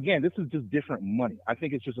 again, this is just different money. I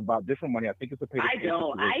think it's just about different money. I think it's a pay. I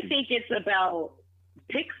don't. I think it's about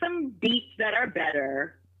pick some beats that are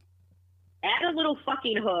better, add a little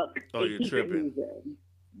fucking hook, and keep it moving.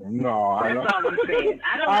 No, that's all I'm saying.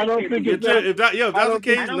 I don't think it's if that's the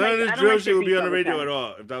case, none of this drill shit would be on the radio at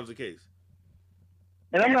all. If that was the case.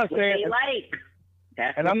 And I'm not saying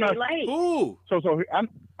who. So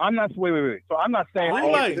I'm not. Wait. So I'm not saying.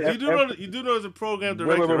 You do know there's a program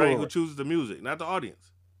director, right? Who chooses the music, not the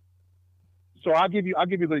audience. So I'll give you a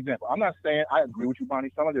good example. I'm not saying I agree with you,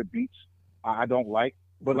 Bonnie. Some of their beats I don't like,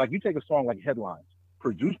 but like you take a song like Headlines,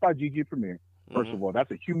 produced by Gigi Premier. First of all,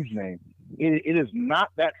 that's a huge name. It is not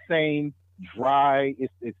that same dry.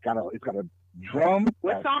 It's got a drum.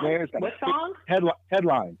 What song? What song?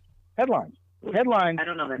 Headlines. I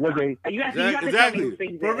don't know that song.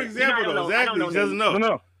 Exactly. Perfect example though. Exactly. He doesn't know.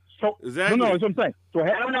 No. So exactly. No, that's what I'm saying. So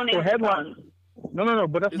I don't know Headlines. No.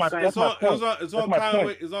 But that's my point.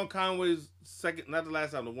 It's on Conway's second, not the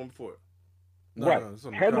last album, the one before. Right.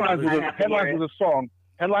 Headlines was a song.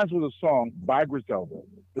 Headlines was a song by Griselda.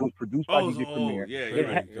 It was produced by DJ Premier.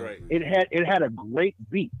 Yeah, right. It had a great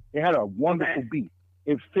beat. It had a wonderful beat.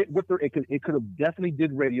 It fit with it could have definitely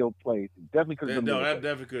did radio plays. It definitely could have done. No, that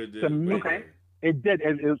definitely could have did. It did.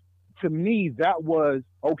 to me, that was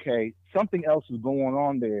okay. Something else is going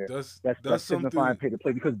on there. That's signifying pay to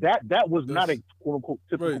play, because that was not a quote unquote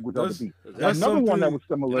typical Griselda beat. Another one that was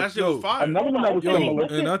similar. Another one that was similar.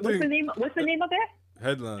 And I think what's the name of that?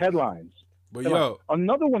 Headlines. But yo,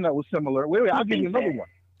 another one that was similar. Wait, I'll give you another one.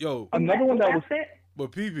 Yo, another one that was.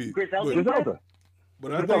 But PB. Griselda.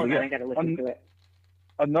 But I think I gotta listen to it.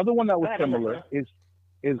 Another one that was similar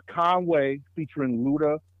is Conway featuring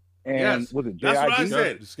Luda. And was it JID? That's what I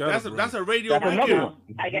said. That's a radio record.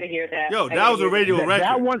 I gotta hear that. Yo, that was a radio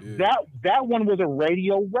record. That one was a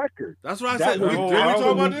radio record. That's what I said. Did we talk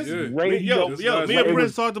about this? Yo, me and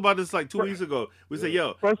Prince talked about this like 2 weeks ago. We said,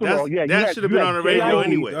 yo, that should have been on the radio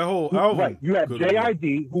anyway. That whole album. Right. You had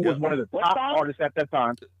JID, who was one of the top artists at that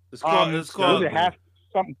time. It's called. Was it half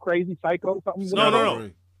something crazy, psycho, something?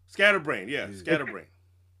 No. Scatterbrain. Yeah, Scatterbrain.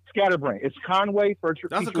 Scatterbrain. It's Conway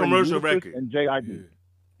That's a commercial record. And JID.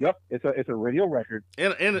 Yep, it's a radio record.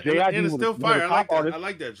 And it's still fire. I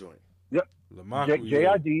like that joint. Yep.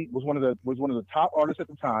 JID was one of the top artists at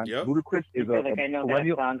the time. Yep. Ludacris is a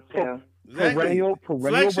perennial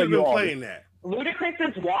Flex should have been playing that. Ludacris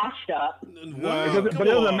is washed up. But it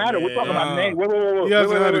doesn't matter. We're talking about name. He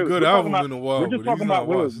hasn't had a good album in a while. We're just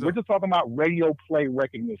talking about radio play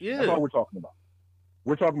recognition. Yeah. That's all we're talking about.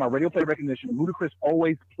 We're talking about radio play recognition. Ludacris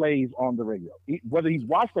always plays on the radio, whether he's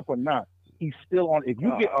washed up or not. He's still on. If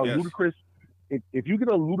you get a Ludacris, if you get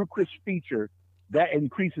a Ludacris feature, that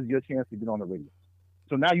increases your chance to get on the radio.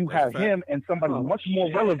 So now you have him and somebody much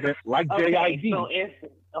more relevant like JID. So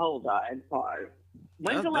hold on, pause.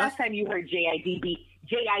 When's the last time you heard JID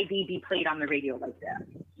be played on the radio like that?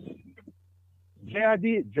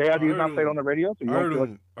 JID is not played on the radio. So I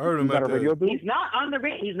heard him at the radio. He's not on the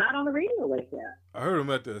radio like that. I heard him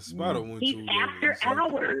at the spot. He's after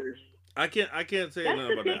hours. I can't say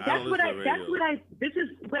nothing about that.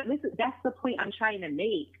 That's the point I'm trying to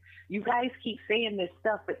make. You guys keep saying this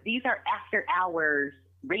stuff, but these are after hours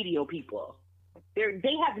radio people. They're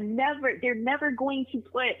never going to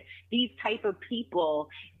put these type of people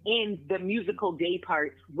in the musical day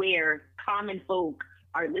parts where common folk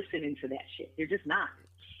are listening to that shit. They're just not.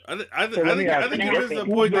 I think you're missing the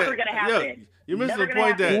point you're missing the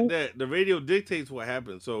point that the radio dictates what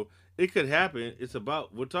happens. So it could happen.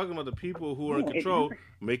 We're talking about the people who are in control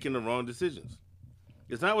making the wrong decisions.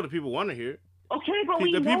 It's not what the people want to hear. Okay, but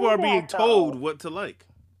the people are being told what to like.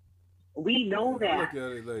 We know that. Look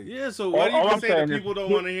at it like, yeah, so why do you say that people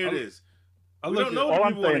don't want to hear this? We don't know what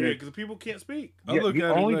people want to hear because the people can't speak. The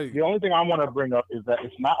only thing I want to bring up is that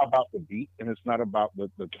it's not about the beat and it's not about the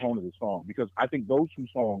tone of the song, because I think those two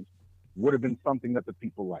songs would have been something that the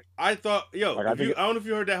people like. I thought, I don't know if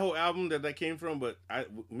you heard that whole album that came from, but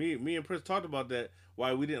me and Prince talked about that,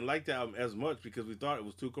 why we didn't like the album as much, because we thought it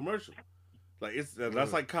was too commercial. Like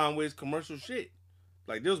that's like Conway's commercial shit.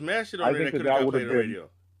 Like there was mad shit on there that could have got played on the radio.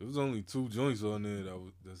 There was only 2 joints on there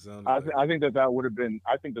that sounded. I think that would have been.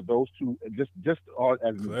 I think that those two, just as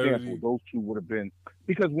an example, those two would have been,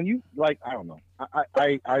 because when you I don't know.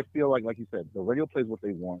 I feel like you said, the radio plays what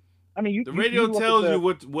they want. I mean, the radio tells you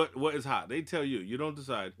what is hot. They tell you. You don't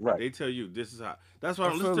decide. Right. They tell you this is hot. That's why I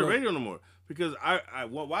don't listen to the radio no more. Because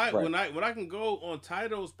when I can go on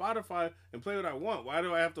Tidal, Spotify and play what I want, why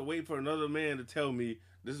do I have to wait for another man to tell me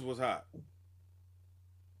this is what's hot?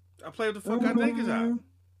 I play what the fuck I think is hot.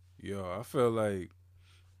 Yo, I feel like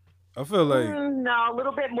no, a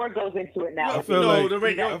little bit more goes into it now. The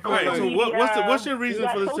radio. Right. So what's your reason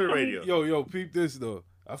for listening to the radio? Yo, peep this though.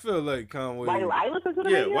 I feel like Conway. Why do I listen to the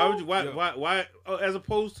radio? Why would you? Why? As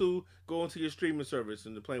opposed to going to your streaming service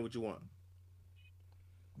and playing what you want.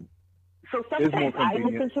 So sometimes I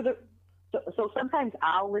listen to the. So sometimes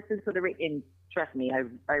I'll listen to the radio. And trust me, I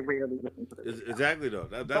rarely listen to the radio. Exactly though.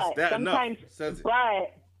 That's enough.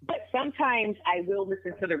 But sometimes I will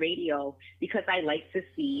listen to the radio because I like to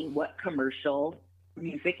see what commercial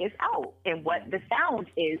music is out and what the sound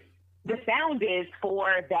is. The sound is for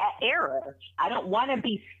that era. I don't want to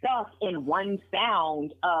be stuck in one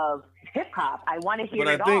sound of hip hop. I want to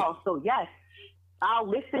hear all. So yes, I'll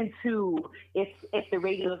listen to if the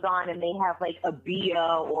radio's on and they have like a Bia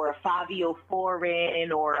or a Fabio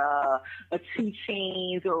Foreign or a 2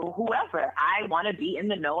 Chainz or whoever. I want to be in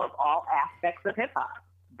the know of all aspects of hip hop.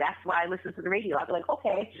 That's why I listen to the radio. I'll be like,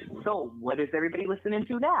 okay, so what is everybody listening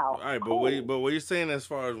to now? All right, cool. but what you're saying as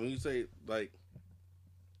far as when you say like,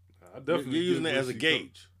 I definitely you're using it as a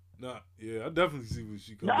gauge. Nah, yeah, I definitely see what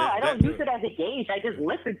she comes. No, I don't use it as a gauge. I just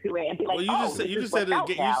listen to it and be like, well, you just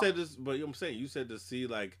said this, but I'm saying you said to see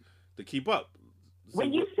like to keep up.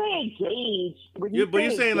 When you say gauge, but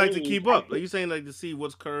you're saying like to keep up. Like you're saying like to see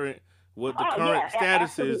what's current, what the current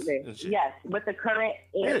status is and shit. Yes, with the current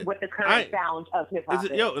sound of hip hop.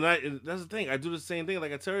 And that's the thing. I do the same thing.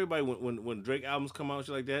 Like I tell everybody when Drake albums come out and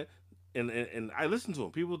shit like that, and I listen to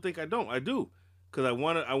them. People think I don't. I do, because I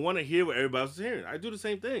wanna hear what everybody else is hearing. I do the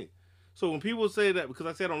same thing. So when people say that because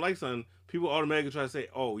I say I don't like something, people automatically try to say,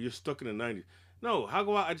 "Oh, you're stuck in the '90s." No, how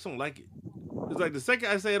go I just don't like it? It's like the second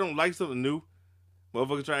I say I don't like something new,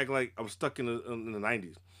 motherfuckers try to act like I'm stuck in the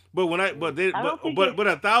 '90s. But but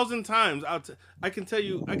 1,000 times I can tell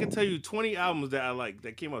you 20 albums that I like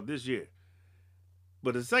that came out this year.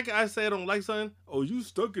 But the second I say I don't like something, oh, you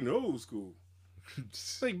stuck in the old school.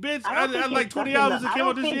 Like, bitch, I like 20 albums that came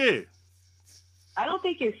out this year. I don't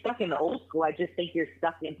think you're stuck in the old school. I just think you're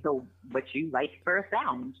stuck into what you like for a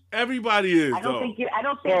sound. Everybody is.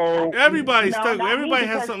 Everybody's stuck. Everybody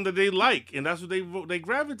has something that they like, and that's what they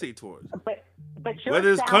gravitate towards. But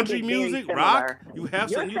whether it's country music, rock, you have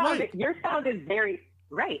something you like. Your sound is very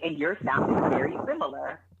right, and your sound is very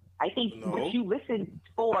similar. I think what you listen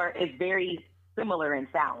for is very similar in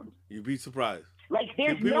sound. You'd be surprised. Like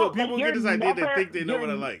there's people get this idea they think they know what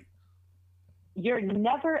I like. You're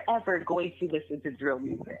never ever going to listen to drill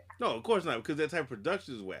music. No, of course not, because that type of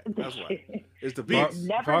production is whack. That's why. It's the beats.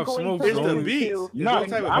 Never going to it's the beats. No, I'm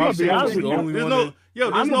the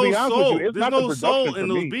There's no soul. There's no soul in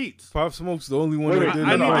those beats. Pop Smoke's the only one that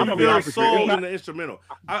didn't. I need to feel soul in the instrumental.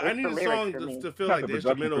 I need a song to feel like the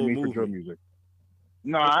instrumental will move.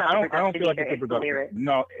 No, I don't feel like it's the production.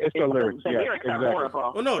 No, it's the lyrics. Yeah, exactly.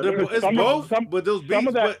 Well, no, it's both. But those beats,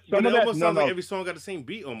 but it almost sounds like every song got the same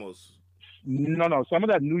beat almost. No. Some of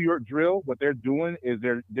that New York drill, what they're doing is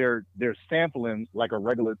they're sampling like an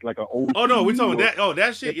old. Oh no, we talking that. Oh,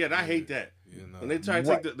 that shit. Yeah, I hate that. When they try to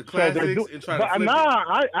take the classics and try to flip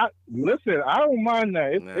it. Listen, I don't mind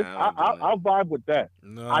that. I'll vibe with that.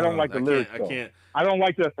 No, I don't like the lyrics. I can't. I don't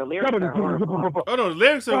like the lyrics. Oh no, the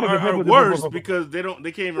lyrics are worse because they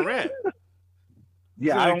can't even rap.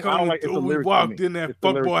 Yeah, I don't like it. We walked in that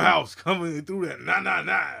fuckboy house coming through that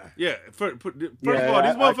nah. Yeah, first of all, these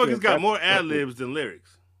motherfuckers got more ad libs than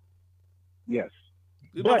lyrics. Yes.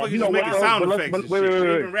 These motherfuckers just making sound effects and shit.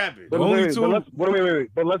 They even rapping. But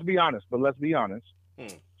let's be honest. So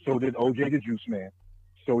did OJ the Juice Man.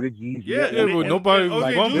 So did Yeezy. Yeah, but nobody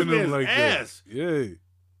was bumping them like ass. that.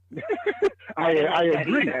 Yeah. I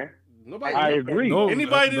agree. I agree.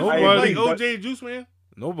 Anybody that like OJ Juice Man?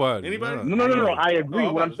 Nobody. Anybody? No. I agree.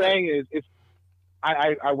 What I'm saying is,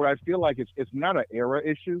 what I feel like it's not an era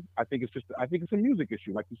issue. I think it's a music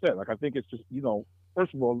issue, like you said. Like I think it's just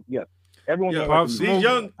first of all, yes, everyone's these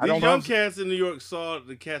young cats in New York saw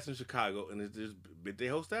the cats in Chicago, and it just bit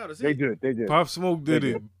their whole style. They did. Pop Smoke did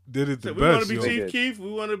it the best. We want to be Chief Keef.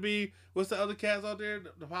 We want to be what's the other cats out there?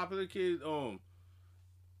 The popular kid.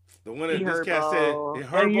 The one that this cat said,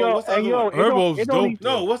 Herbo. What's the other one? Herbo's dope.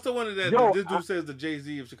 No, what's the one that this dude says the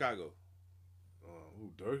Jay-Z of Chicago?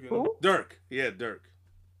 Dirk? Dirk. Yeah, Dirk.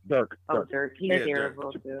 Dirk. Oh, Dirk. He's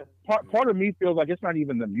terrible too. Part of me feels like it's not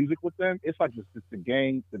even the music with them. It's like it's the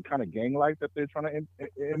gang, the kind of gang life that they're trying to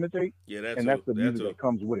imitate. Yeah, that's the music that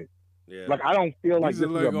comes with it. Yeah. Like I don't feel like this is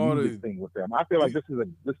like a music thing with them. I feel like this is a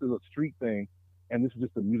street thing, and this is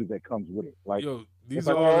just the music that comes with it. Like, these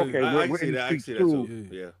are okay. I can see that too.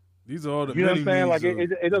 Yeah. These are all the. You know what I'm saying? Like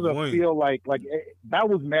it doesn't feel like that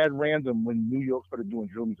was mad random when New York started doing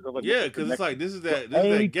drill music. Like, yeah, because it's like this is that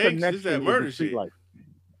gang, this is that murder shit. Life.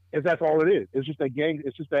 That's all it is. It's just that gang.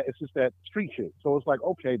 It's just that street shit. So it's like,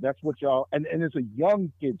 okay, that's what y'all and it's a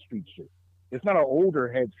young kid street shit. It's not an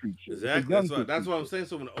older head street shit. Exactly. That's what I'm saying.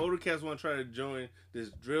 So when the older cats want to try to join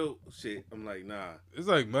this drill shit, I'm like, nah. It's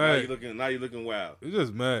like mad. Now you're looking wild. It's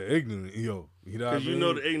just mad ignorant, yo. You know what I mean? Because you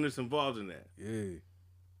know the ignorance involved in that. Yeah.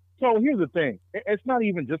 So here's the thing. It's not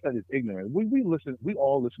even just that it's ignorant. We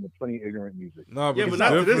all listen to plenty of ignorant music. Nah, but but not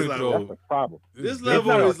to this level. That's the problem. This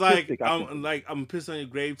level is like I'm pissing on your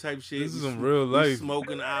grave type shit. This is some real life.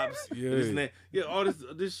 Smoking ops. Yeah. This and that. Yeah, all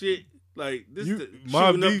this shit. Like this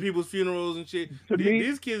shooting up people's funerals and shit.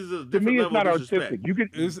 These kids is a different level of disrespect. You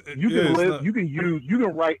can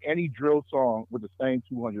write any drill song with the same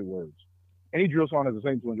 200 words. Any drill song has the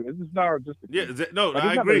same 200. It's just not artistic. Yeah, no, like,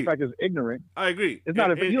 I agree. It's not the fact it's ignorant. I agree. It's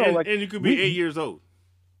not. And you could be 8 years old.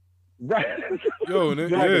 Right. Yo,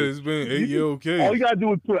 it's been 8-year-old kids. All you gotta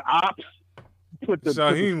do is put ops. Put the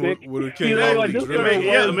Shaheem would have came out with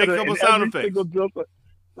the make a couple sound effects.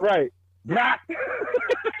 Right.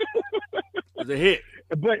 It's a hit.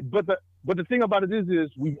 But the thing about it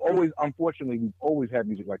is we've always had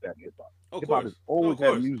music like that in hip hop. Hip hop has always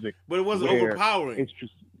had music, but it wasn't overpowering. It's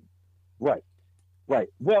just right.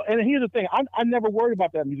 Well, and here's the thing: I never worried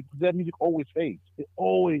about that music because that music always fades. It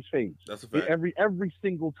always fades. That's a fact. Every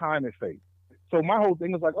single time it fades. So my whole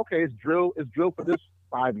thing is like, okay, it's drill for this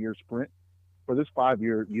 5-year sprint, for this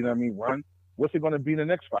 5-year, you know what I mean, run. What's it going to be in the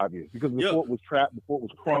next 5 years? Because before it was trap, before it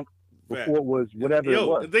was crunk, before it was whatever it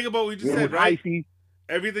was. And think about what you just said, right? Icy.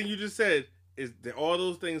 Everything you just said is that all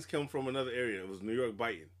those things come from another area. It was New York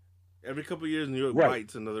biting. Every couple of years, New York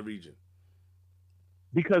bites another region.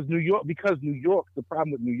 Because New York, the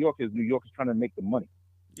problem with New York is trying to make the money.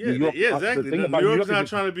 Yeah, York, exactly. New New York's not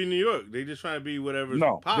trying to be New York. They just trying to be whatever's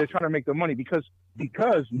popping. They're trying to make the money because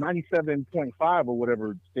 97.5 or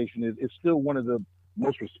whatever station is still one of the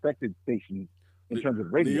most respected stations in terms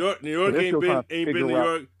of radio. New York ain't been New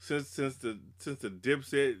York since the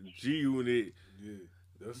Dipset G Unit,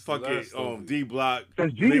 fucking D Block,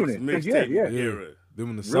 mixtape era. Then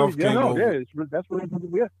when the South came over, that's really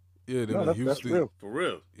yeah. Then when Houston, real. For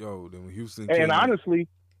real, then when Houston, and honestly,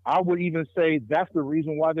 I would even say that's the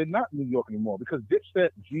reason why they're not New York anymore. Because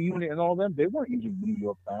Dipset, G Unit, and all them, they weren't even New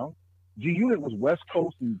York bound. G Unit was West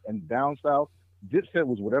Coast and down south. Dipset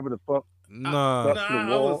was whatever the fuck. Nah,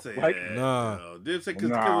 I would say nah. Dipset,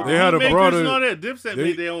 They had a broader. Dipset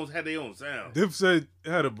had their own sound. Dipset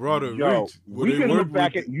had a broader reach. We can look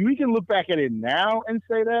back at it now and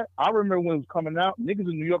say that. I remember when it was coming out, niggas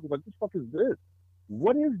in New York was like, "What the fuck is this?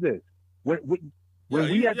 What is this?" New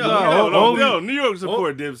York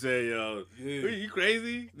support Dipset, yo. Yeah. You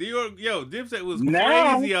crazy? New York, Dipset was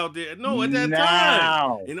crazy out there. No, at that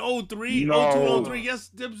time. In 03, 02, 03, yes,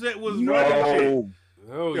 Dipset was running shit.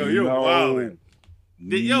 You're wild.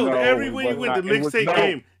 Everywhere you went to mixtape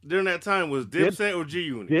game during that time was Dipset or G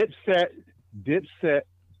Unit. Dipset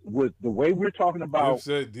was the way we're talking about.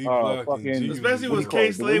 Dipset, D-Block, fucking, especially was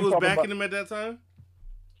K-Slade was backing them at that time.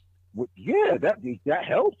 Yeah, that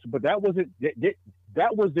helps, but that wasn't.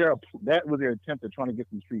 That was their attempt at trying to get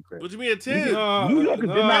some street credit. What do you mean attempt? New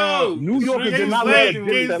Yorkers did not let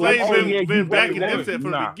Dipset been backing Dipset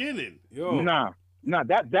from the beginning. Nah,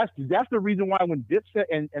 that's the reason why when Dipset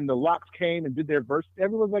and the Locks came and did their verse,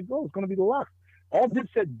 everyone's like, "Oh, it's gonna be the Locks." All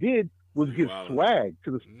Dipset did was give swag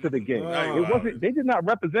to the game. It wasn't. They did not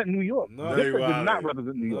represent New York. Dipset did not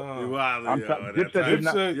represent New York.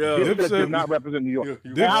 Dipset did not represent New York.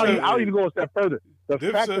 I'll even go a step further. The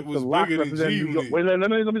fact that the Locks represent New York. Wait, let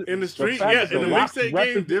me. In the street, in the mixtape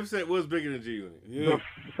game, Dipset was bigger than G Unit. The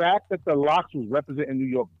fact that the Locks was representing New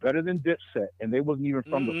York better than Dipset, and they wasn't even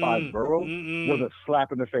from the 5 boroughs, was a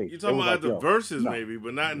slap in the face. You're talking about the verses, maybe,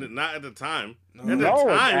 but not at the time. At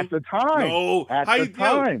the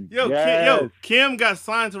time. Kim got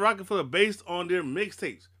signed to Rockefeller based on their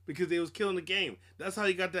mixtapes because they was killing the game. That's how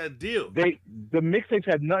he got that deal. The mixtapes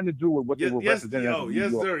had nothing to do with what they were representing.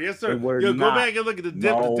 Yes, sir. Go back and look at the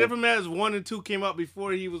Different 1 and 2 came out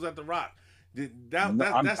before he was at the Rock.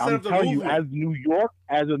 That set up the telling movement. You,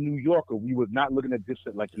 as a New Yorker, we was not looking at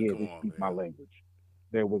Dipset like, they speak my language.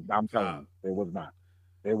 I'm telling you, there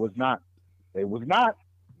was not.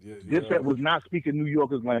 Dipset was not speaking New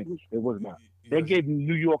Yorkers' language. It was not. They gave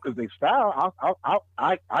New Yorkers their style.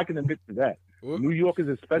 I can admit to that. New Yorkers,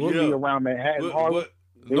 especially around Manhattan, Harlem.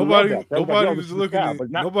 Nobody was looking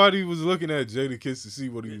at Jadakiss to see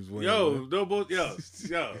what he was wearing. No. The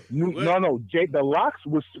Locks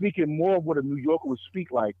was speaking more of what a New Yorker would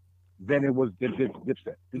speak like than it was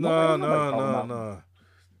Dipset. No.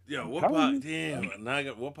 Yo, what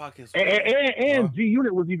podcast? And G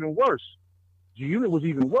Unit was even worse. We were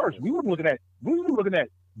looking at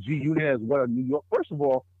G Unit as what a New York. First of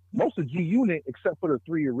all, most of G Unit, except for the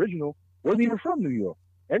 3 original, wasn't even from New York.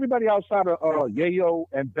 Everybody outside of Yayo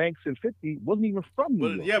and Banks and 50 wasn't even from New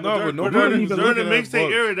York. Yeah, but during the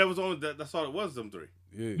mixtape era, that's all it was. Them 3.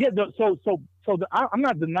 I'm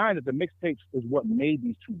not denying that the mixtapes is what made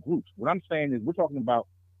these 2 groups. What I'm saying is we're talking about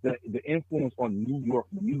the influence on New York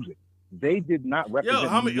music. They did not represent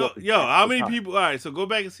how New York. Many people? All right, so go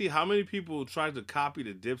back and see how many people tried to copy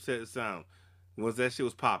the Dipset sound once that shit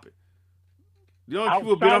was popping. You know,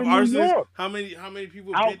 people bit up arsonists. How many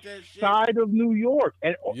people did that shit outside of New York?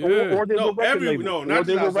 And or they were record labels. Not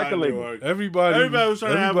just outside of New York. Everybody was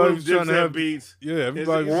trying to have those Dipset beats. Yeah,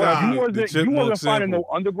 everybody was trying to the You wasn't finding no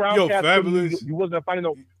underground cats. Fabulous. You wasn't finding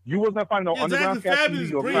no underground cats.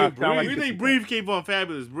 Fabulous Breathe. You think Breathe came on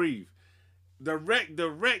Fabulous Breathe? The wreck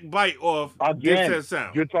bite off Dipset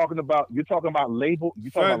sound. You're talking about label.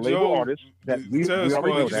 You're talking about label artists that we already know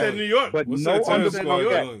that. You said New York, but no underground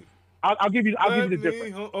cats. I'll give you the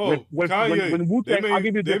difference. When Wu-Tang, I'll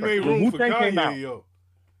give you the difference. When Wu-Tang came out,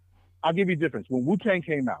 I'll give you the difference. When Wu-Tang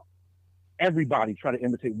came out, everybody tried to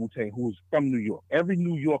imitate Wu-Tang who was from New York. Every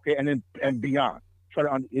New Yorker and beyond.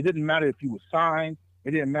 It didn't matter if you were signed.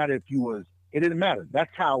 It didn't matter if you was. It didn't matter. That's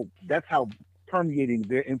how permeating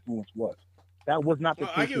their influence was. That was not the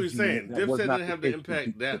Well, case. I get what you're with saying. That was Dipset not didn't have the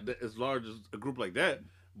impact that as large as a group like that,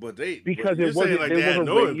 but they because you're it wasn't. saying like They they was had a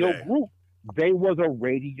no radio impact. group. They was a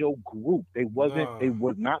radio group. They wasn't. Nah. They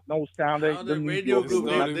was not no sound. How they radio group?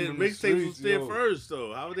 started They from the mixtapes was streets, there yo. first,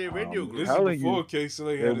 though. How were they a radio group? This is telling before you, K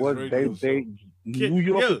Slay it had his was radio they show. New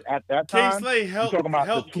Yorkers at that time. K Slay helped talking about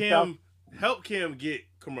the 2000 Cam get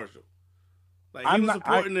commercial. Like he I'm was not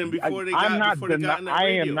supporting them before they I'm got not in that I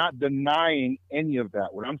radio. am not denying any of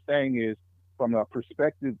that. What I'm saying is, from a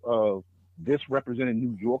perspective of this representing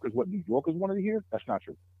New Yorkers, what New Yorkers wanted to hear, that's not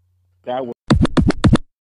true. That was